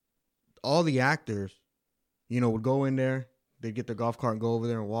all the actors, would go in there. They'd get the golf cart and go over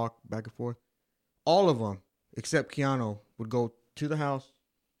there and walk back and forth. All of them, except Keanu, would go to the house,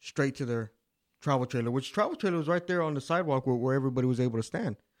 straight to their travel trailer, which travel trailer was right there on the sidewalk where everybody was able to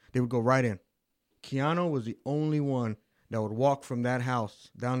stand. They would go right in. Keanu was the only one that would walk from that house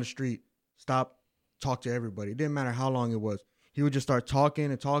down the street, stop, talk to everybody. It didn't matter how long it was. He would just start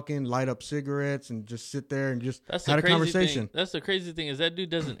talking, light up cigarettes, and just sit there and just That's had the a crazy conversation. thing. That's the crazy thing is that dude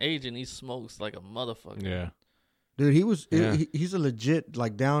doesn't age and he smokes like a motherfucker. Yeah. Dude, he was Yeah. he's a legit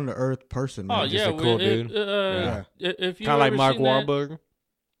like down to earth person, man. Oh just yeah, a cool dude. If you Kind of like ever Mark seen that- Wahlberg.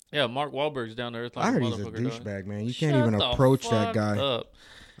 Yeah, Mark Wahlberg's down to earth. Like I heard a he's a motherfucker, dog. douchebag, man. You Shut can't even the approach that fuck guy. up.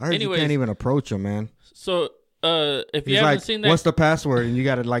 I heard Anyways. you can't even approach him, man. So, if you He's haven't like, seen that, "What's the password?" And you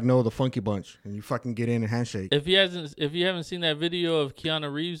got to like know the Funky Bunch, and you fucking get in and handshake. if you haven't seen that video of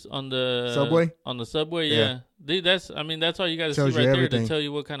Keanu Reeves on the Subway? yeah, Yeah. Dude, that's all you got to see right Tells you there everything. to tell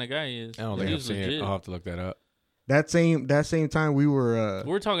you what kind of guy he is. I don't think I've He's seen legit. it. I'll have to look that up. That same time we were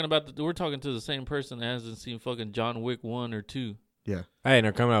We're talking to the same person that hasn't seen fucking John Wick 1 or 2. Hey, and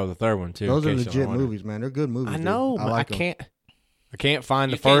they're coming out with a third one too. those in are case y'all legit wonder. movies, man. They're good movies. I dude. know, I but like I 'em. can't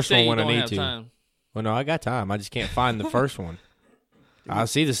find the You can't first say one you when I don't need have to. time. Well, no, I got time. I just can't find the first one. I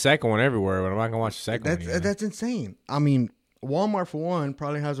see the second one everywhere, but I'm not gonna watch the second one. Again. That's insane. I mean, Walmart for one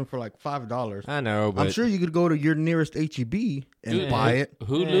probably has them for like $5. I know, but I'm sure you could go to your nearest HEB and Dude, buy it.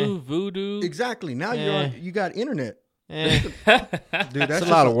 Hulu, Voodoo. Exactly. Now Eh. you got internet. eh, Dude, that's a just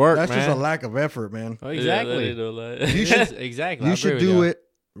lot of work, That's just a man. lack of effort, man. well, Yeah, that exactly. ain't no lie. You should exactly. I you agree should with do y'all. it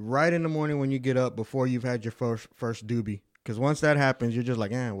right in the morning when you get up before you've had your first doobie. Because once that happens, you're just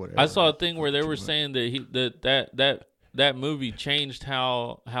like, whatever. I saw a thing where they Too were much. saying that movie changed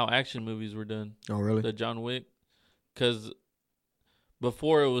how action movies were done. Oh, really? The John Wick, because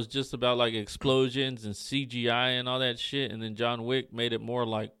before it was just about like explosions and CGI and all that shit, and then John Wick made it more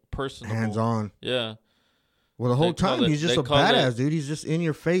like personal, Hands on. Yeah, Well, the whole They call time it- he's just they a call badass, it- dude. He's just in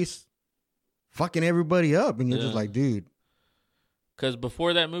your face, fucking everybody up, and you're just Yeah. like, dude. because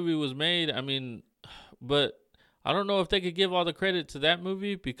before that movie was made, I mean, but I don't know if they could give all the credit to that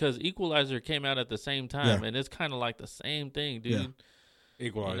movie because Equalizer came out at the same time, Yeah. and it's kind of like the same thing, dude. Yeah.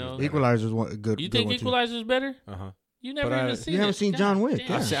 Equalizer. You know? Equalizer's one good. You good think one, too. Equalizer's better? Uh huh. You never But even I- seen You haven't it. seen God John Wick, damn,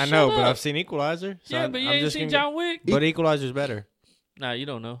 yeah. I shut know, but up. I've seen Equalizer. So Yeah, but you ain't seen gonna, John Wick. But Equalizer's better. Nah, you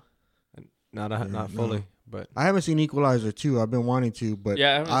don't know. Not no. fully, but I haven't seen Equalizer 2. I've been wanting to, but Yeah,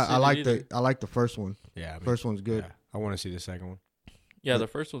 I haven't I seen it like either. I like the first one. yeah. First one's good. Yeah, I want to see the second one. Yeah, the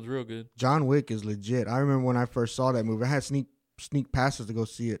first one's real good. John Wick is legit. I remember when I first saw that movie, I had sneak passes to go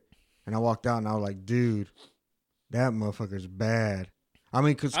see it, and I walked out and I was like, dude, that motherfucker's bad. I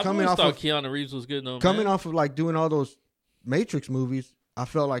mean, because I've coming always off thought of Keanu Reeves was good though. coming man. off of like doing all those Matrix movies, I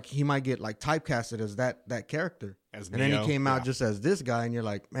felt like he might get like typecasted as that character, As and then he Neo, came out yeah. just as this guy, and you're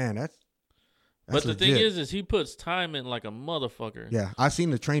like, man, that's But the thing legit. is he puts time in like a motherfucker. Yeah, I've seen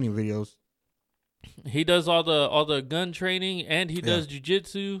the training videos. He does all the gun training and he does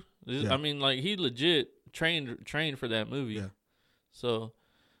jujitsu. Yeah. I mean, like he legit trained for that movie. Yeah. So,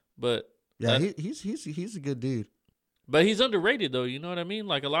 but Yeah, That- he's a good dude. he's underrated though. You know what I mean?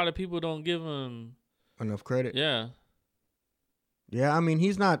 Like a lot of people don't give him. Enough credit. Yeah. Yeah, I mean,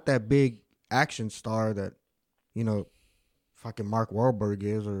 he's not that big action star that, fucking Mark Wahlberg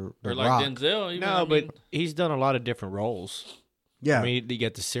is or The Or like Rock. Denzel. Even, No, I mean, but he's done a lot of different roles. Yeah, I mean, you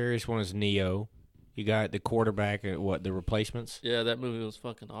got the serious one as Neo. You got the quarterback at The Replacements. yeah, that movie was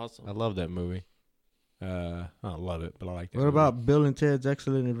fucking awesome. I love that movie. I don't love it, but I like that. what movie. about Bill and Ted's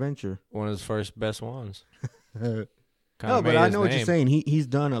Excellent Adventure? one of his first best ones? No, Kinda but made I his know what you're name. saying. He's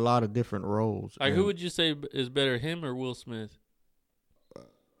done a lot of different roles. Like, and who would you say is better, him or Will Smith?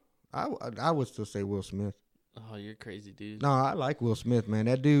 I would still say Will Smith. Oh, you're crazy, dude. No, I like Will Smith, man.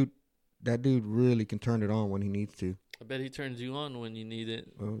 That dude really can turn it on when he needs to. I bet he turns you on when you need it.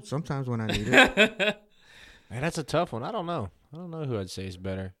 Well, sometimes when I need it. Man, that's a tough one. I don't know. I don't know who I'd say is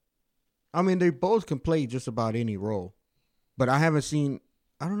better. I mean, they both can play just about any role, but I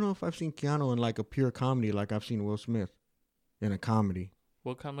don't know if I've seen Keanu in like a pure comedy like I've seen Will Smith in a comedy.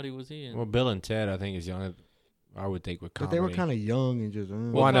 What comedy was he in? Well, Bill and Ted, I think, is the only I would think with But comedy. they were kind of young and just.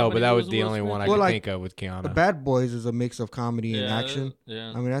 Well, I know, but comedy that was was the Will only Smith? one I Well, could like, think of with The Keanu. Bad Boys is a mix of comedy and action.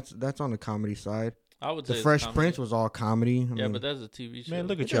 Yeah, I mean, that's on the comedy side. I would The say it's Fresh comedy. Prince was all comedy. I Yeah, mean, but that's a TV show. Man,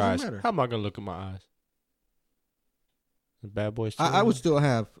 look It at your doesn't eyes. matter. How am I gonna look at my eyes? The Bad Boys. I would still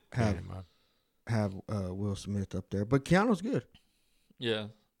have Yeah, Will Smith up there, but Keanu's good. Yeah,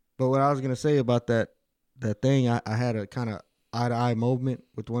 But what I was gonna say about that thing, I had a kind of eye to eye moment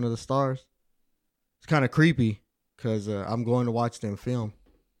with one of the stars. It's kind of creepy because I'm going to watch them film,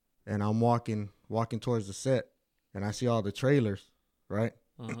 and I'm walking towards the set, and I see all the trailers right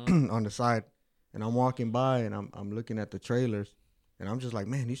on the side, and I'm walking by, and I'm looking at the trailers, and I'm just like,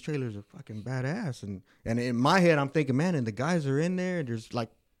 man, these trailers are fucking badass, and in my head I'm thinking, man, and the guys are in there, and there's like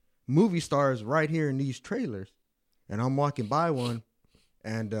movie stars right here in these trailers, and I'm walking by one.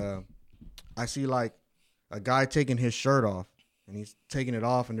 And I see like a guy taking his shirt off, and he's taking it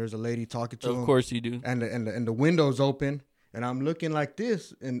off, and there's a lady talking to him. of course you do. And the window's open, and I'm looking like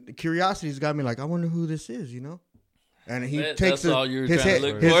this, and curiosity's got me like, I wonder who this is, you know? And he takes That's all you were his trying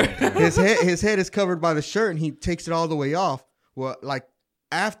head, to look for. his head is covered by the shirt, and he takes it all the way off. Well, like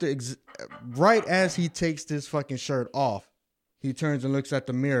right as he takes this fucking shirt off, he turns and looks at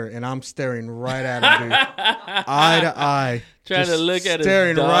the mirror, and I'm staring right at him, dude. Eye to eye. Trying to Just look at his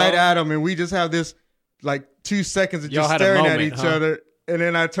staring dog. right at him, and we just have this like 2 seconds of Y'all just had a staring at moment, each huh? other, and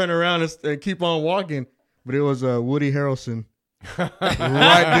then I turn around and keep on walking. But it was Woody Harrelson,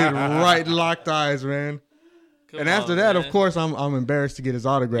 right locked eyes, man. Come And after on, that, man. of course, I'm embarrassed to get his you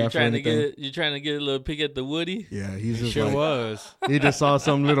autograph or trying to anything. get a little peek at the Woody. Yeah, he's just Sure like, was. he just saw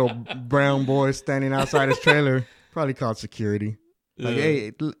some little brown boy standing outside his trailer, probably called security. Like,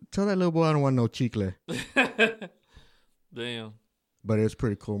 hey, tell that little boy I don't want no chicle. Damn. But it's a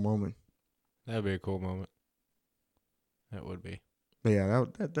pretty cool moment. That'd be a cool moment. That would be. But yeah,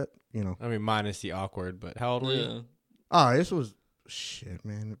 that you know. I mean, minus the awkward. But how old were you? Yeah. This was shit,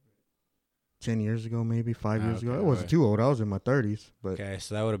 man. 10 years ago, maybe 5 years ago. Okay, I wasn't too old. I was in my 30s, but Okay,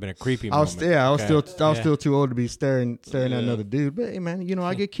 so that would have been a creepy I was moment. I was Okay. still too old to be staring at Yeah. another dude. But hey, man, you know,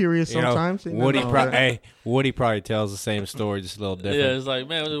 I get curious You know, sometimes. Ain't nothing wrong with that. Woody probably tells the same story, just a little different. Yeah, it's like,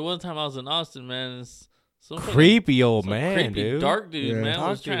 man, the one time I was in Austin, man, it's some fucking- Creepy old some man, creepy dude. dark dude, Yeah. man,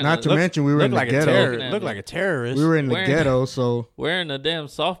 was Dark trying dude. Not to to mention we were in Looked the like a ghetto. terror. Looked like a terrorist. We were in the Wearing- ghetto, so wearing a damn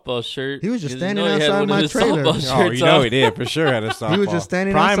softball shirt. He was just 'cause you standing know he had outside one of my his trailer. softball Oh, shirts you know on. he did for sure. Had a softball. he was just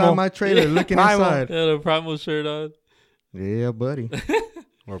standing Primal. outside my trailer looking Primal. inside. He had a primal shirt on. Yeah, buddy.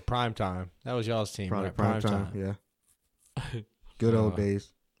 Or prime time. That was y'all's team, Probably right? prime time. Yeah. Good old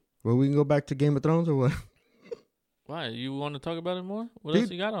days. Well, we can go back to Game of Thrones or what? Why? You want to talk about it more? What Dude.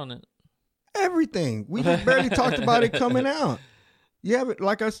 else you got on it? Everything. We just barely talked about it coming out. You haven't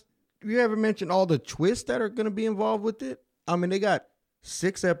you haven't mentioned all the twists that are going to be involved with it. I mean, they got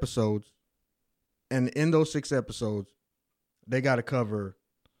 6 episodes, and in those 6 episodes, they got to cover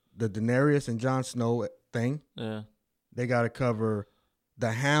the Daenerys and Jon Snow thing. Yeah. They got to cover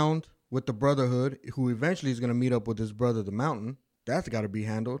the Hound with the Brotherhood, who eventually is going to meet up with his brother, the Mountain. That's got to be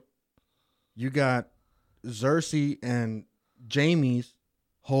handled. You got Cersei and Jaime's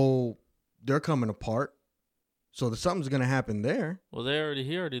they're coming apart. So something's going to happen there. Well,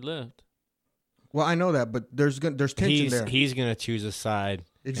 he already left. Well, I know that, but there's tension there. He's gonna choose a side.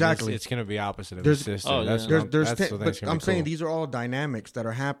 Exactly. It's gonna be opposite of There's- his sister. Oh, That's yeah. what There's that's ten- what makes but it I'm saying cool. these are all dynamics that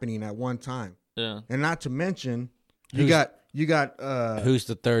are happening at one time. Yeah. And not to mention, Who's- you got Who's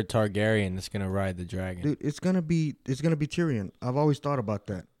the third Targaryen that's gonna ride the dragon? dude, it's gonna be Tyrion. I've always thought about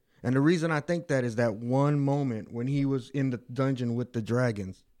that. And the reason I think that is that one moment when he was in the dungeon with the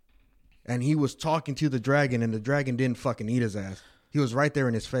dragons and he was talking to the dragon and the dragon didn't fucking eat his ass. He was right there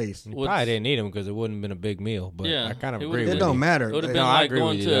in his face. You probably didn't need him because it wouldn't have been a big meal. But Yeah, I kind of it agree would've with It you. don't matter. It would have It- been No, I like agree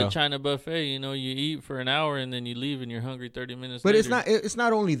going with to you, a though. China buffet. You know, you eat for an hour and then you leave and you're hungry 30 minutes But later. it's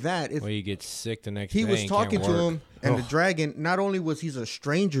not only that. It's Well, you get sick the next he day. was and talking can't to work. him, and the Ugh. dragon. Not only was he a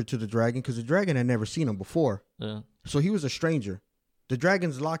stranger to the dragon, because the dragon had never seen him before, Yeah. so he was a stranger. The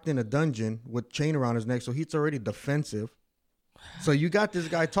dragon's locked in a dungeon with chain around his neck, so he's already defensive. So you got this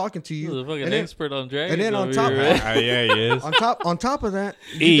guy talking to He's you, a fucking and then, expert on dragons. and then on over top here, of right? Yeah, he is. on top of that,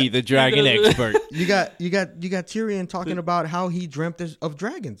 The dragon expert. you got Tyrion talking about how he dreamt of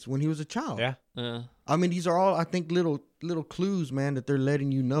dragons when he was a child. Yeah. Yeah. I mean, these are all I think little clues, man, that they're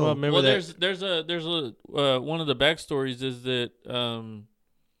letting you know. Well, remember Well, that. there's a one of the backstories is that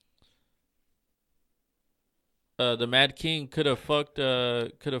the Mad King could have fucked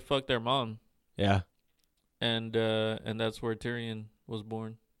their mom, Yeah. and that's where Tyrion was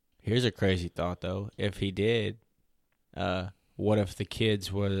born. Here's a crazy thought, though. If he did, what if the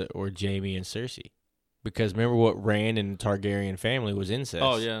kids were Jaime and Cersei? Because remember what ran in the Targaryen family was incest.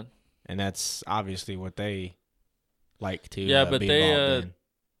 Oh yeah, And that's obviously what they like to Yeah, but be they, involved in.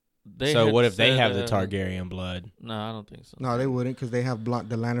 They So had what if they said, have the Targaryen blood? No, I don't think so. No, they wouldn't because they have the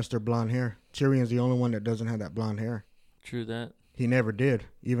Lannister blonde hair. Tyrion's the only one that doesn't have that blonde hair. True that. He never did,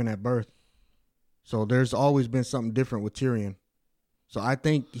 even at birth. So there's always been something different with Tyrion. So I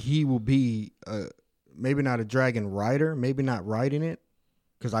think he will be maybe not a dragon rider, maybe not riding it,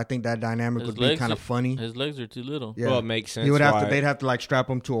 because I think that dynamic His would be legs kind of are- funny. His legs are too little. Yeah. Well, it makes sense. He would have why, to. They'd have to like strap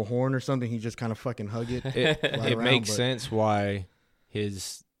him to a horn or something. He just kind of fucking hug it. It, fly it around, makes but- sense why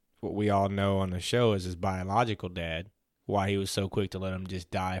what we all know on the show is his biological dad. Why he was so quick to let him just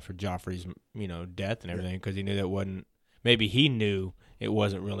die for Joffrey's, death and everything, because he knew that wasn't. Maybe he knew it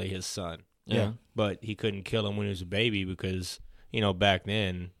wasn't really his son, Yeah. but he couldn't kill him when he was a baby because back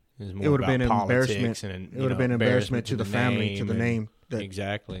then it was more It would have about been an politics embarrassment. and It would have been embarrassment to the family, to the and- name that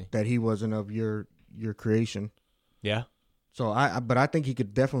exactly. that he wasn't of your creation. Yeah, So but I think he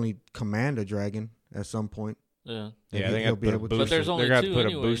could definitely command a dragon at some point. Yeah. yeah. And They he'll got be to able put a to. But there's booster. only They're gonna two put a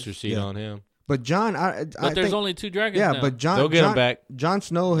anyways. booster seat Yeah. on him. But John, I But there's think, only 2 dragons yeah, now. but John, They'll get him back. Jon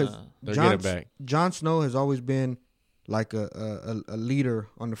Snow has They'll Jon, get him back. Jon Snow has always been like a leader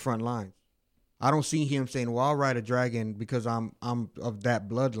on the front line. I don't see him saying, "Well, I'll ride a dragon because I'm of that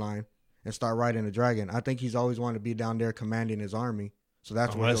bloodline and start riding a dragon." I think he's always wanted to be down there commanding his army. So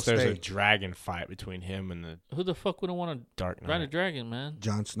that's where he'll Unless there's stay. a dragon fight between him and the Who the fuck wouldn't want Dark to ride a Knight. dragon, man?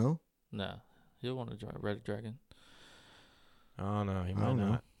 Jon Snow. Nah. He'll want to ride a dragon. Oh no, he I might don't know.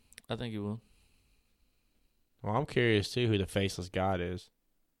 not. I think he will. Well, I'm curious too who the faceless god is.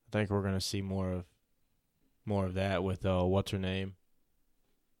 I think we're gonna see more of that with what's her name?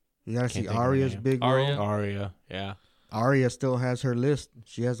 You gotta Can't see think of her Arya's name. big Arya? role. Arya. Yeah. Arya still has her list.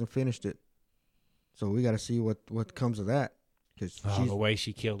 She hasn't finished it. So we got to see what comes of that. Because Oh, the way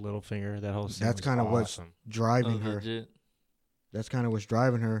she killed Littlefinger, that whole scene. That's was kinda what's- awesome. driving Oh, her. legit. That's kind of what's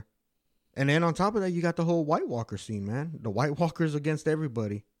driving her. And then on top of that, you got the whole White Walker scene, man. The White Walkers against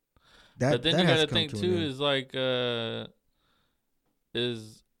everybody. But then you has gotta come think to an too end. is like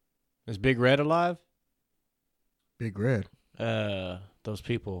is Is Big Red alive? Big Red. Those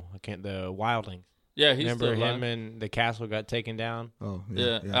people. I can't. The Wildlings. yeah, he's Remember still him alive. and the castle got taken down? Oh,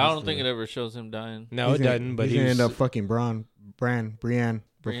 Yeah, he's I don't still think it there. ever shows him dying. No, He's it gonna- doesn't. But he's he gonna was, end up fucking Brienne before Brienne.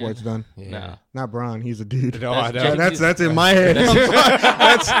 it's done. Yeah. Nah. Not Bron. He's a dude. No, I That's know. Jamie's- That's in my head.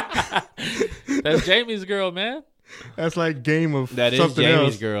 That's Jamie's girl, man. That's like Game of That is something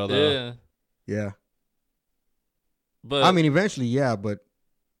Jamie's else. girl, though. Yeah, Yeah. but I mean, eventually, yeah, but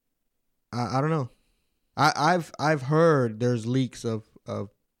I don't know. I've heard there's leaks of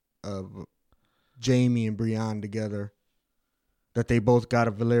Jamie and Brienne together, that they both got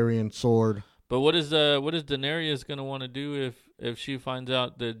a Valyrian sword. But what is Daenerys gonna want to do if she finds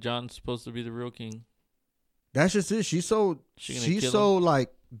out that Jon's supposed to be the real king? That's just it. She's so She gonna she's kill so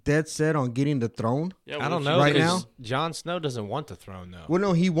like dead set on getting the throne. Yeah, I what don't if know. she- Right because now? Jon Snow doesn't want the throne, though. Well,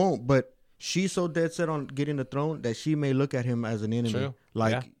 no, he won't. But she's so dead set on getting the throne that she may look at him as an enemy. True.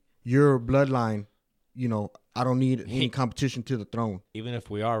 Like Yeah. your bloodline. I don't need any competition to the throne. Even if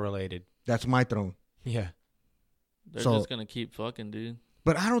we are related. That's my throne. Yeah. They're So- just gonna keep fucking, dude.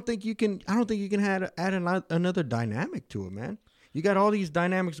 But I don't think you can. add another dynamic to it, man. You got all these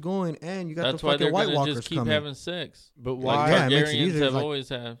dynamics going, and you got That's the why fucking they're White gonna Walkers just keep coming. having sex. But Like why? Yeah, it makes it Targaryens easier, have like- always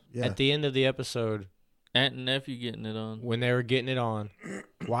have. Yeah, At the end of the episode, Aunt and nephew getting it on. when they were getting it on,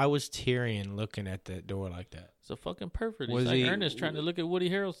 why was Tyrion looking at that door like that? It's a fucking pervert. He's Was like he- Ernest trying to look at Woody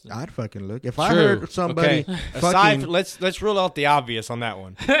Harrelson. I'd fucking look if I True. heard somebody. Okay. Aside, fucking, from, let's rule out the obvious on that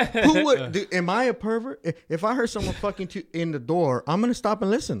one. who would? Am I a pervert? If I heard someone fucking in the door, I'm gonna stop and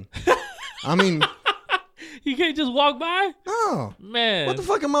listen. I mean, You can't just walk by, no. man. What the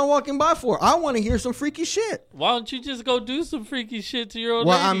fuck am I walking by for? I want to hear some freaky shit. Why don't you just go do some freaky shit to your old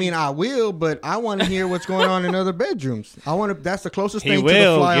Well, lady? I mean, I will, but I want to hear what's going on in other bedrooms. I want to. That's the closest He thing to the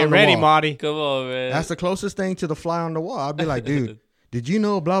will. fly Get on the ready, wall. Marty. come on, man. That's the closest thing to the fly on the wall. I'd be like, dude, did you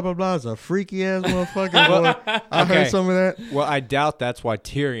know blah blah blah is a freaky ass motherfucker? Boy? I Okay. heard some of that. Well, I doubt that's why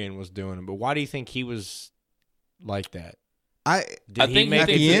Tyrion was doing it. But why do you think he was like that? I Did he think make at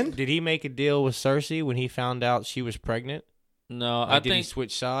the end? Did he make a deal with Cersei when he found out she was pregnant? no, Like, I did he think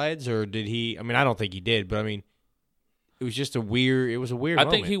switch sides, or did he? I mean, I don't think he did, but I mean, it was just a weird. It was a weird. I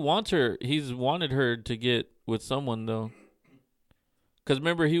moment. think he wants her. He's wanted her to get with someone though. Because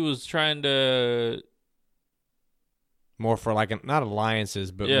remember, he was trying to. more for like not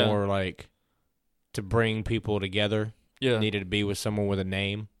alliances, but Yeah. more like to bring people together. Yeah, Needed to be with someone with a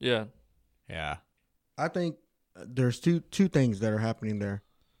name. yeah. Yeah. I think there's two things that are happening there.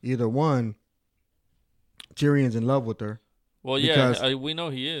 Either one, Tyrion's in love with her, Well, Because we know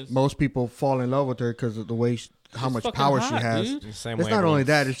he is. Most people fall in love with her because of the way how She's much fucking power hot, she has. dude. The same It's way not only everyone's-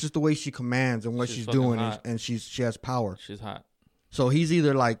 that; it's just the way she commands and what She's she's fucking doing, hot. and she has power. She's hot. So he's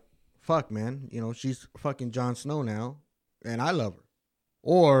either like, "Fuck, man," she's fucking Jon Snow now, and I love her,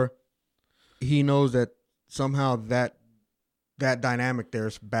 or he knows that somehow that dynamic there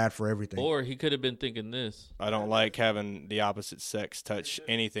is bad for everything. Or he could have been thinking this. I don't like having the opposite sex touch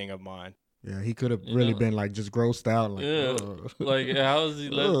anything of mine. Yeah, he could have You really know- been like just grossed out. Like, Yeah. "Ugh." Like, how is he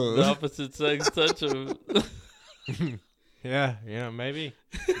letting Ugh. the opposite sex touch him? Yeah, maybe.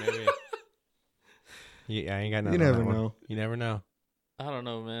 Yeah, I ain't got You nothing. on never that one. know. You never know. I don't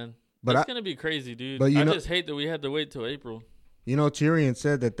know, man. But That's I, gonna be crazy, dude. but you I know- just hate that we had to wait till April. Tyrion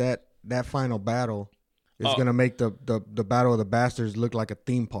said that final battle is Oh. gonna make the battle of the bastards look like a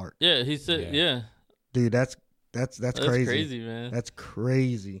theme park. Yeah, he said. Yeah, Dude, that's crazy. crazy, man. That's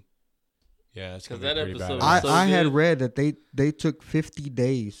crazy. Yeah, it's 'Cause gonna be that pretty episode bad. was I so had good. read that they took 50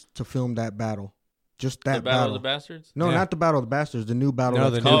 days to film that battle. Just that the battle battle. of the bastards. No, Yeah. not the Battle of the Bastards. The new battle.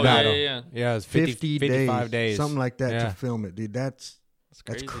 No, that's the coming new out. battle. Yeah. Yeah, it's 50 55 days. something like that Yeah. to film it, dude. That's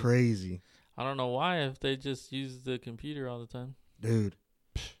That's crazy. crazy, I don't know why if they just use the computer all the time. dude.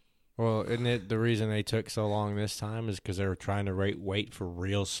 Well, isn't it the reason they took so long this time is because they were trying to wait for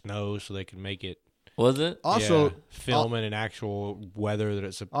real snow so they could make it Was it? Also, film in an actual weather that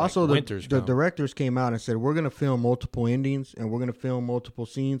it's also like winter's the come. directors came out and said we're gonna film multiple endings and we're gonna film multiple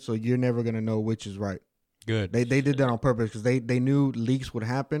scenes, so you're never gonna know which is right. Good. They did that on purpose because they knew leaks would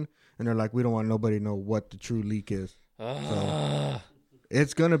happen, and they're like, we don't want nobody to know what the true leak is.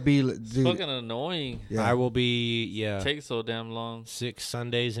 It's gonna be, It's dude. fucking annoying. Yeah. I will be Takes so damn long. 6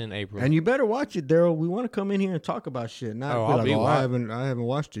 Sundays in April. And you better watch it, Daryl. We want to come in here and talk about shit. Not Oh, be I'll like, be oh, wa- I haven't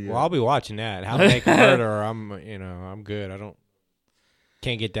watched it yet. well, I'll be watching that. How to Make a Murderer. I'm good. I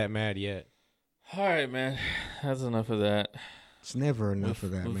can't get that mad yet. All right, man. That's enough of that. It's never enough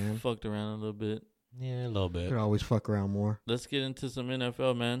of that, We've man. fucked around a little bit. Yeah, a little bit. Could always fuck around more. Let's get into some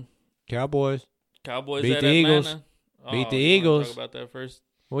NFL, man. Cowboys. Cowboys Beat at the Atlanta. Eagles. Beat the you wanna Eagles. Talk about that first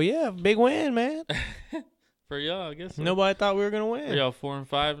Well, yeah, big win, man. for y'all, I guess. So. Nobody thought we were gonna Are win. y'all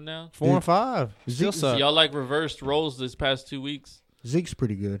 4-5 now? 4 and 5. Still Zeke- suck. Y'all like reversed roles this past 2 weeks. Zeke's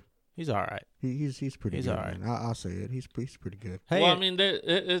pretty good. He's all right. He's pretty He's good. all right. Man. I'll say it. He's pretty good. Hey, Well, I mean,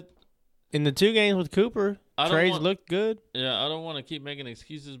 in the 2 games with Cooper, I don't trades want- looked good. yeah, I don't want to keep making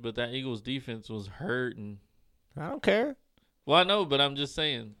excuses, but that Eagles defense was hurting. I don't care. Well, I know, but I'm just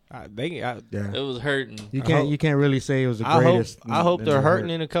saying I, Yeah. it was hurting. You I can't hope- you can't really say it was the I greatest. hope and they're they're hurting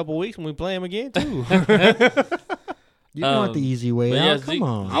hurt. in a couple weeks when we play them again too. You want the easy way but out? yeah, Come Zeke-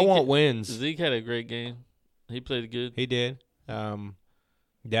 on. I want wins. Zeke had a great game. He played good. He did.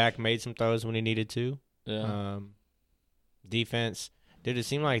 Dak made some throws when he needed to. Yeah. Defense, dude, it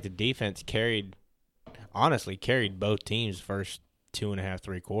seemed like the defense carried both teams first 2.5,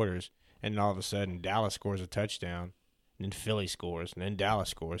 3 quarters, and all of a sudden Dallas scores a touchdown, and then Philly scores, and then Dallas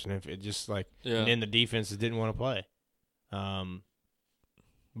scores, and it just like, yeah. and then the defenses didn't want to play.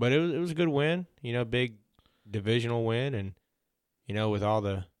 But it was a good win, big divisional win, and with all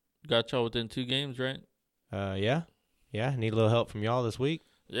the Got y'all within 2 games, right? yeah, need a little help from y'all this week.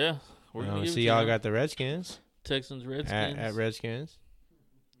 Yeah. We're gonna give it See to y'all got the Redskins Texans, Redskins. at Redskins.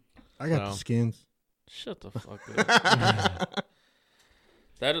 I got the So- Skins. Shut the fuck up.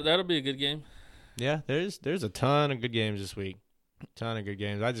 That'll be a good game. Yeah, there's a ton of good games this week. Ton of good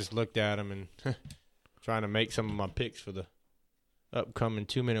games. I just looked at them and trying to make some of my picks for the upcoming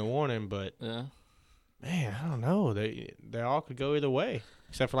 2-minute warning, but Yeah. man, I don't know. They all could go either way,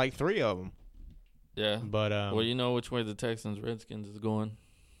 except for like 3 of them. Yeah. But Well, you know which way the Texans, Redskins is going.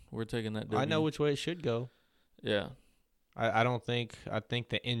 We're taking that. I know W. which way it should go. Yeah. I think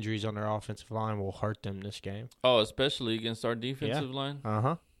the injuries on their offensive line will hurt them this game. Oh, especially against our defensive line.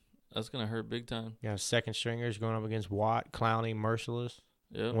 Uh-huh. That's gonna hurt big time. You have second stringers going up against Watt, Clowney, Merciless.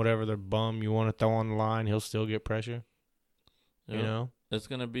 Yeah. Whatever their bum you want to throw on the line, he'll still get pressure. Yeah. You know? It's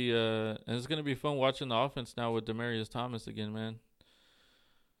gonna be and it's gonna be fun watching the offense now with Demarius Thomas again, man.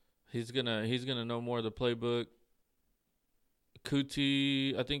 He's gonna know more of the playbook. I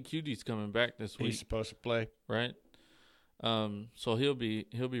think QT's coming back this week, He's supposed to play. right? So he'll be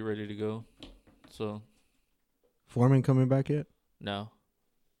ready to go. So Foreman coming back yet? no,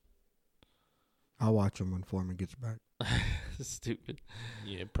 I'll watch him when Foreman gets back. stupid.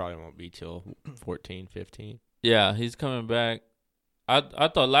 Yeah, it probably won't be till 14, 15. Yeah, he's coming back. I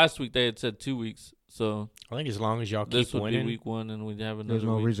thought last week they had said 2 weeks, so I think as long as y'all keep this would winning. be week 1, and we'd have another There's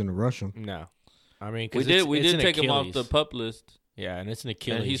no week. reason to rush him. No. I mean, We 'cause did it's an take him off the Achilles. pup list, Yeah, and it's an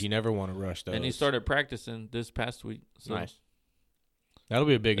Achilles. he's- You never want to rush those. and he started practicing this past week. So Nice. That'll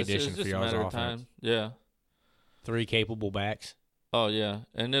be a big it's addition just for a y'all's matter offense. of time. Yeah. 3 capable backs. Oh yeah,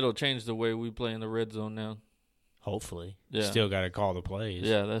 and it'll change the way we play in the red zone now. Hopefully. Yeah. Still got to call the plays.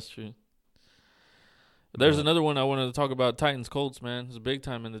 Yeah, that's true. There's But- another one I wanted to talk about. Titans Colts, man. It's big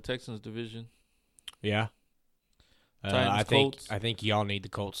time in the Texans division. Yeah. Titans, Colts. I think y'all need the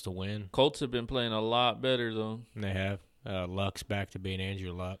Colts to win. Colts have been playing a lot better though. They have. Luck's back to being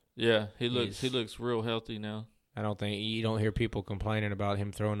Andrew Luck. Yeah, he He's- looks real healthy now. I don't think you don't hear people complaining about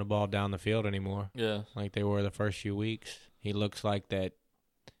him throwing the ball down the field anymore Yeah, like they were the first few weeks. He looks like that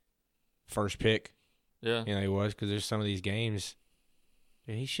first pick, yeah. he was, because there's some of these games,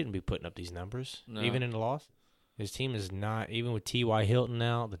 and he shouldn't be putting up these numbers, No. even in the loss. His team is not, even with T.Y. Hilton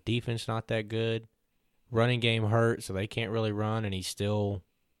now, the defense not that good. Running game hurt, so they can't really run, and he's still,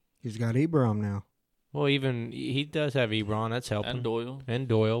 He's got Ebram now. well, even, he does have Ebron, that's helping. And Doyle.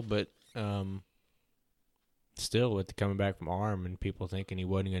 Doyle, but still with the coming back from arm and people thinking he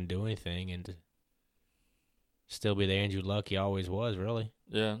wasn't going to do anything and to still be the Andrew Luck he always was, really.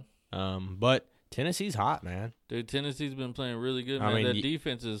 Yeah. But Tennessee's hot, man. Dude, Tennessee's been playing really good, I man. mean, That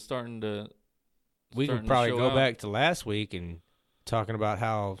defense is starting to. We starting could to probably show go out. back to last week and talking about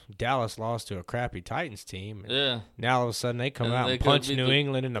how Dallas lost to a crappy Titans team. And Yeah. now all of a sudden they come And out they and could've punch beat New the-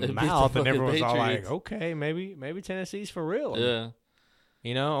 England in the they beat the mouth, and fucking everyone's all like, Patriots. okay, maybe Tennessee's for real. Yeah.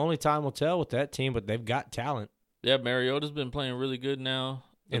 You know, only time will tell with that team, but they've got talent. Yeah, Mariota's been playing really good now.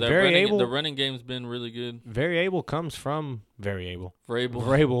 And That very able- the running game's been really good. Very able comes from very able. Vrabel.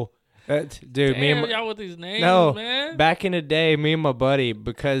 Vrabel. Dude, me and Damn, my, y'all with these names, No, man. back in the day, me and my buddy,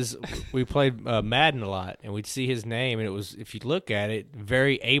 because we played Madden a lot, and we'd see his name, and it was, if you look at it,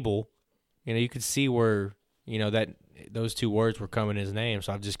 very able. You know, you could see where, you know, that those 2 words were coming in his name,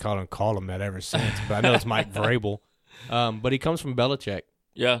 so I've just called him that ever since. But I know it's Mike Vrabel. But he comes from Belichick.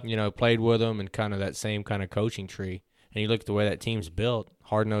 Yeah. You know, played with him and kind of that same kind of coaching tree. And you look at the way that team's built,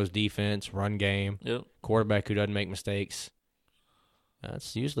 hard-nosed defense, run game, Yep. quarterback who doesn't make mistakes.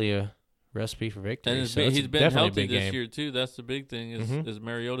 That's usually a recipe for victory. And So it's he's been definitely a healthy big this game. year too. That's the big thing Mhm. is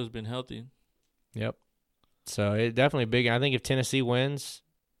Mariota's been healthy. Yep. So it definitely big. I think if Tennessee wins,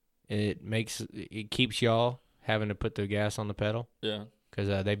 it keeps y'all having to put the gas on the pedal Yeah. because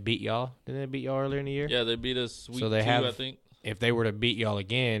they beat y'all. Didn't they beat y'all earlier in the year? Yeah, they beat us week So they 2, have- I think. If they were to beat y'all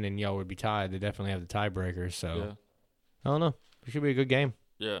again and y'all would be tied, they definitely have the tiebreaker. So Yeah. I don't know. It should be a good game.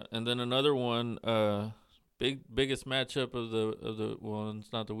 Yeah. And then another one, biggest matchup of the well,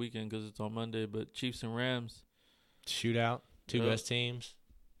 it's not the weekend because it's on Monday, but Chiefs and Rams. Shootout. Two Yep. best teams.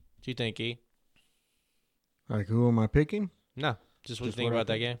 What you think, E? Like, who am I picking? No. Just what you Just think what I about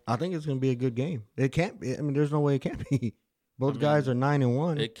that think. game? I think it's going to be a good game. It can't be. I mean, there's no way it can't be. Both I mean, guys are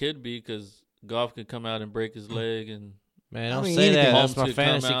 9-1. It could be because Goff could come out and break his leg, and Man, I don't mean, say anything. that. That's Mahomes my could come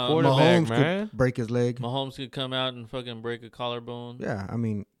fantasy out. quarterback, Mahomes man. could break his leg. Mahomes could come out and fucking break a collarbone. Yeah, I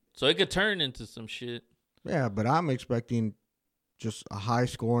mean, So it could turn into some shit. yeah, but I'm expecting just a high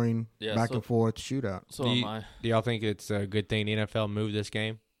scoring, Yeah, back so- and forth shootout. So Do am you- I. Do y'all think it's a good thing the NFL moved this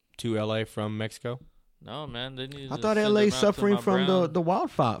game to LA from Mexico? No, man. They need I to thought send LA them out to suffering my from Browns. the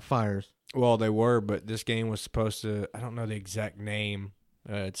wildfires. Well, they were, but this game was supposed to, I don't know the exact name.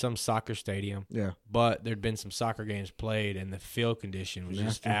 It's some soccer stadium, Yeah, but there'd been some soccer games played, and the field condition was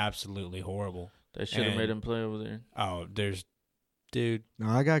just Nasty. absolutely horrible. They should have made and- him play over there. Oh, dude, no,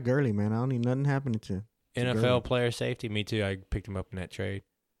 I got Gurley, man. I don't need nothing happening to NFL Gurley. player safety. Me too. I picked him up in that trade.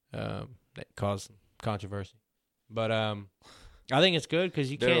 That caused some controversy, but I think it's good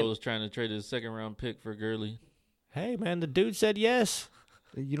because you Daryl can't. was trying to trade his second round pick for Gurley. Hey, man, the dude said yes.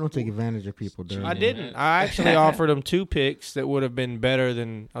 You don't take advantage of people, Dirk. I didn't. I actually offered him 2 picks that would have been better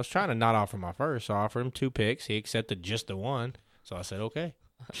than. I was trying to not offer my first, so I offered him 2 picks. He accepted just the one, so I said okay.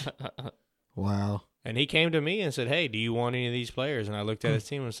 Wow. And he came to me and said, "Hey, do you want any of these players?" And I looked at his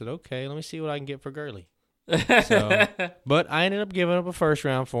team and said, "Okay, let me see what I can get for Gurley." So, but I ended up giving up a first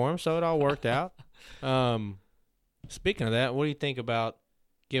round for him, so it all worked out. Speaking of that, what do you think about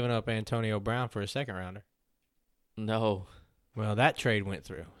giving up Antonio Brown for a second rounder? No. Well, that trade went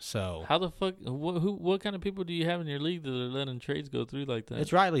through, so How the fuck? What kind of people do you have in your league that are letting trades go through like that?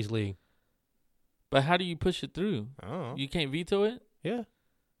 it's Riley's league. But how do you push it through? I don't know. You can't veto it? Yeah. Are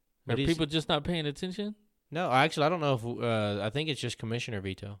But he's- people just not paying attention? No, actually, I don't know if I think it's just commissioner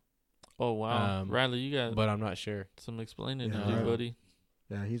veto, Oh wow, Riley, you got but I'm not sure. some explaining Yeah, to do, right. buddy.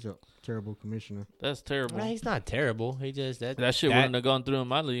 Yeah, he's a terrible commissioner. That's terrible. Well, he's not terrible. He just That shit wouldn't have gone through in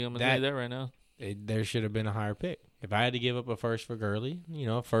my league. I'm gonna tell you that- that right now. there should have been a higher pick. If I had to give up a first for Gurley,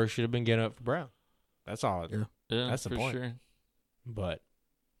 a first should have been given up for Brown. That's all. Yeah. Yeah, That's the for point. sure. But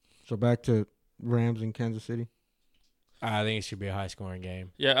So back to Rams in Kansas City. I think it should be a high scoring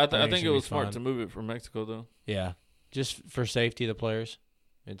game. Yeah, I think should it was be smart fun. to move it from Mexico though. Yeah, just for safety of the players.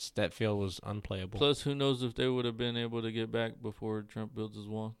 That field was unplayable. Plus, who knows if they would have been able to get back before Trump builds his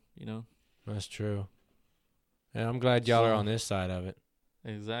wall, you know? That's true. And I'm glad y'all are So- on this side of it.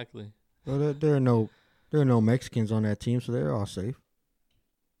 Exactly. Well, there are no Mexicans on that team, so they're all safe.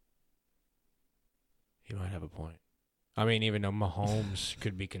 He might have a point. I mean, even though Mahomes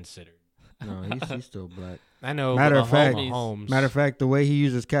could be considered. No, he's still black. I know. Matter but of fact- Mahomes. Matter of fact, the way he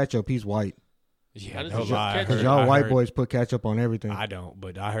uses ketchup, he's white. Yeah, How does no he lie. use Because I y'all I white heard- boys put ketchup on everything. I don't,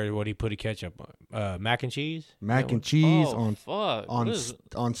 but I heard what he put a ketchup on. Mac and cheese? Mac That and cheese Oh, fuck. on What is-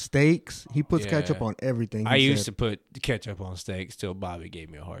 on steaks. He puts Yeah. ketchup on everything. I he used to said. put ketchup on steaks till Bobby gave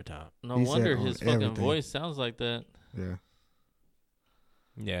me a hard time. no he said wonder on his fucking everything. voice sounds like that. Yeah,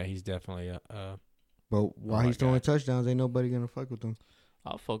 Yeah, he's definitely but while my he's throwing God. touchdowns, ain't nobody gonna fuck with him.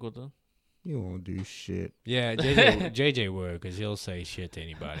 I'll fuck with him. You won't do shit. yeah, JJ would, because he'll say shit to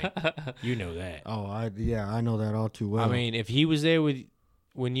anybody. You know that. Oh, I know that all too well. I mean, if he was there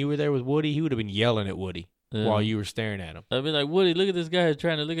when you were there with Woody, he would have been yelling at Woody Yeah. while you were staring at him. I'd be like, Woody, look at this guy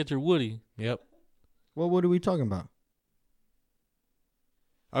trying to look at your Woody. Yep. what are we talking about?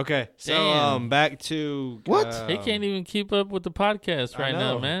 Okay, so Damn. back to What? He can't even keep up with the podcast I right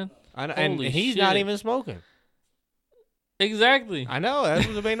now, know. man. and Holy he's not shit. even smoking. Exactly. I know that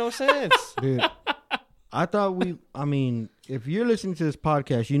doesn't make no sense. Dude, I thought if you're listening to this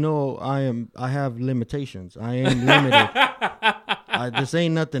podcast, you know I have limitations. I am limited. This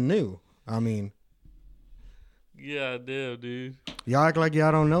ain't nothing new. I mean, Yeah, damn, dude. y'all act like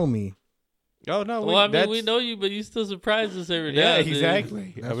y'all don't know me. Oh no, Well, I mean, we know you, but you still surprise us every Yeah, now and then.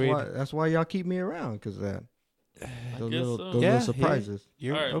 exactly. That's why y'all keep me around, because that those guess little so. those Yeah, little surprises.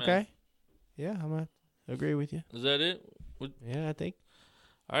 You're All right, man. okay. Yeah, I'm gonna agree with you. Is that it? Yeah, I think.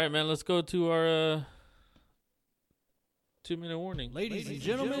 All right, man. Let's go to our 2-minute warning. Ladies and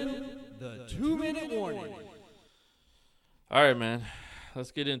gentlemen, the 2-minute warning. All right, man.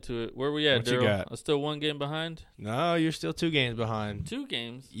 Let's get into it. Where we at, What you Daryl? got? I'm still 1 game behind. No, you're still 2 games behind. 2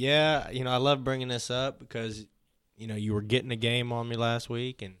 games. Yeah, I love bringing this up because, you were getting a game on me last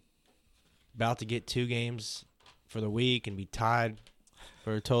week and about to get 2 games for the week and be tied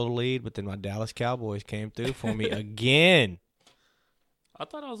for a total lead, but then my Dallas Cowboys came through for me again. I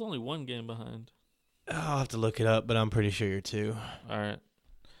thought I was only 1 game behind. I'll have to look it up, but I'm pretty sure you're 2. All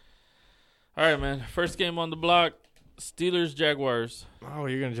right, man. First game on the block. Steelers Jaguars. Oh,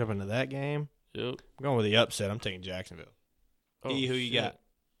 you're going to jump into that game? Yep. I'm going with the upset. I'm taking Jacksonville. Oh, who you shit.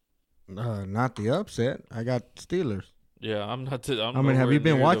 got? Not the upset. I got Steelers. Yeah, I'm not. I'm I mean, have nowhere you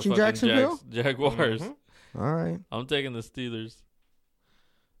been near the watching fucking Jacksonville? Jaguars. Mhm. All right. I'm taking the Steelers.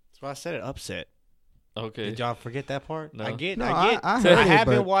 That's why I said it, upset. Okay. Did y'all forget that part? No. I get. No, I get. I I, heard it, have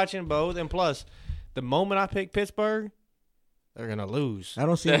been but- watching both, and plus, the moment I pick Pittsburgh, they're gonna lose. I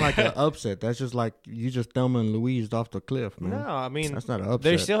don't seem like an upset. That's just like you just Thelma and Louise off the cliff, man. No, I mean That's not an upset.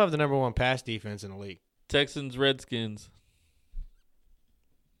 they still have the number 1 pass defense in the league. Texans Redskins.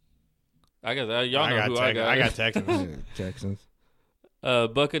 I got that. Y'all know who I got. I got Texans. Yeah, Texans.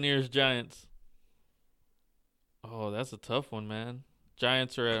 Buccaneers Giants. Oh, that's a tough one, man.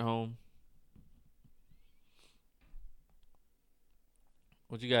 Giants are at home.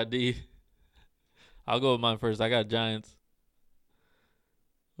 What you got, D? I'll go with mine first. I got Giants.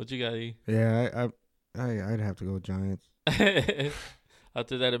 What you got, E? Yeah, I'd have to go Giants.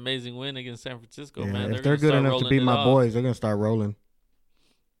 After that amazing win against San Francisco, Yeah, man, if they're gonna good start enough to rolling beat it my off. boys, they're gonna start rolling.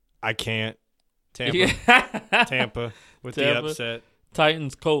 I can't. Tampa, Yeah. Tampa with Tampa. the upset.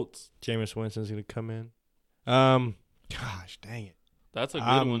 Titans Colts. Jameis Winston's gonna come in. Gosh, dang it! That's a good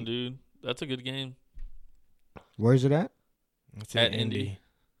Um, one, dude. That's a good game. Where's it at? It's At in Indy.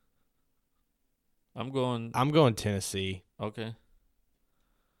 I'm going. I'm going Tennessee. Okay.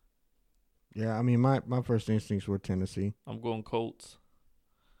 Yeah, I mean my first instincts were Tennessee, I'm going Colts.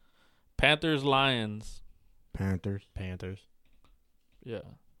 Panthers Lions. Panthers. Yeah.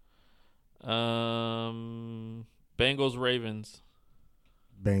 Bengals Ravens.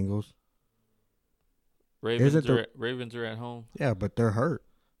 Bengals. Ravens Isn't the- Ravens are at home. Yeah, but they're hurt.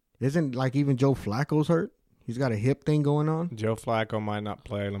 Isn't like even Joe Flacco's hurt? He's got a hip thing going on. Joe Flacco might not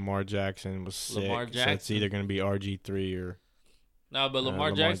play. Lamar Jackson was sick. Lamar So it's Jackson. either going to be RG3 or. No, but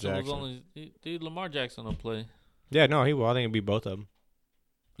Lamar, Lamar Jackson was Jackson. only. Dude, Lamar Jackson will play. Yeah, no, he will. I think it'll be both of them.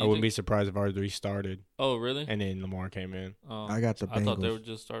 I You wouldn't be think- surprised if RG3 started Oh, really? and then Lamar came in. Oh, I got the I thought they Bengals. would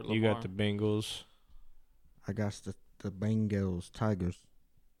just start Lamar. You got the Bengals. I got the Bengals, Tigers.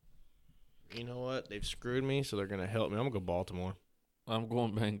 You know what? They've screwed me, so they're going to help me. I'm going to go Baltimore. I'm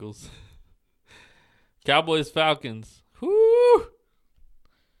going Bengals. Cowboys Falcons. Whoo!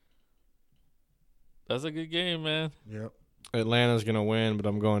 That's a good game, man. Yep. Atlanta's going to win, but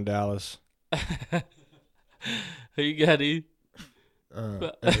I'm going Dallas. Who you got, E?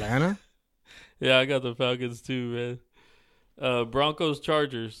 Atlanta. Yeah, I got the Falcons too, man. Broncos,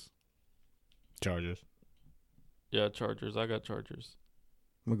 Chargers. Chargers. Yeah, Chargers. I got Chargers.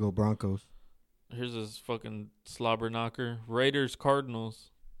 I'm gonna go Broncos. Here's this fucking slobber knocker. Raiders, Cardinals.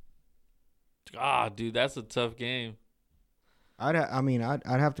 Ah, dude, that's a tough game. I'd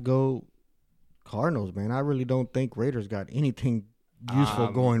have to go Cardinals, man. I really don't think Raiders got anything useful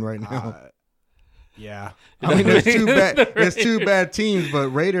going right now. Yeah. I mean, there's two bad. There's two bad teams, but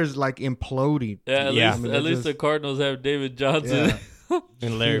Raiders like imploding. Yeah, at Yeah. least, I mean, at least just- the Cardinals have David Johnson. Yeah.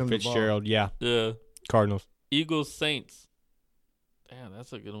 And Larry Feed 'em the ball. Fitzgerald. Yeah. Yeah. Cardinals. Eagles, Saints. Damn,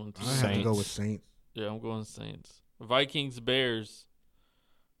 that's a good one too. I have to go Saints. with Saints. Yeah, I'm going Saints. Vikings, Bears.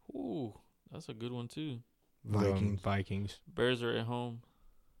 Ooh, that's a good one too. Vikings. Bears are at home.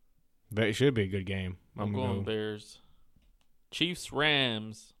 But it should be a good game. I'm gonna going go. Bears. Chiefs,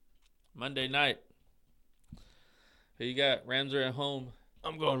 Rams. Monday night. Who you got? Rams are at home.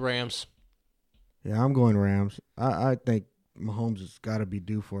 I'm going Rams. Yeah, I'm going Rams. I think Mahomes has got to be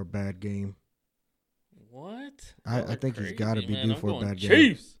due for a bad game. What? I Y'all are think he's crazy, gotta be man. due I'm for a going bad game.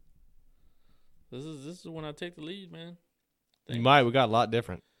 Chiefs. This is when I take the lead, man. You might. We got a lot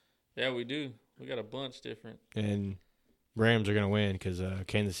different. Yeah, we do. We got a bunch different. And Rams are going to win because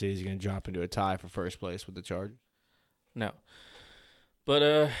Kansas City is going to drop into a tie for first place with the Chargers. No.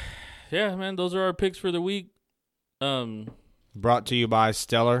 But yeah, man, those are our picks for the week. Brought to you by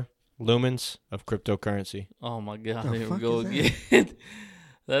Stellar Lumens of cryptocurrency. Oh my god, The here we fuck go is again.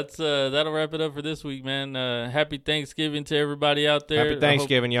 That's that'll wrap it up for this week, man. Happy Thanksgiving to everybody out there. Happy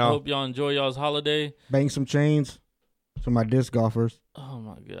Thanksgiving, I y'all. hope y'all enjoy y'all's holiday. Bang some chains for my disc golfers, Oh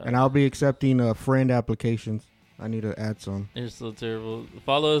my god. and I'll be accepting friend applications. I need to add some. You're so terrible.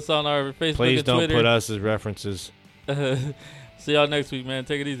 Follow us on our Facebook Please and don't Twitter. put us as references. See y'all next week, man.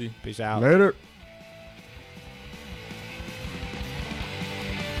 Take it easy. Peace out. Later.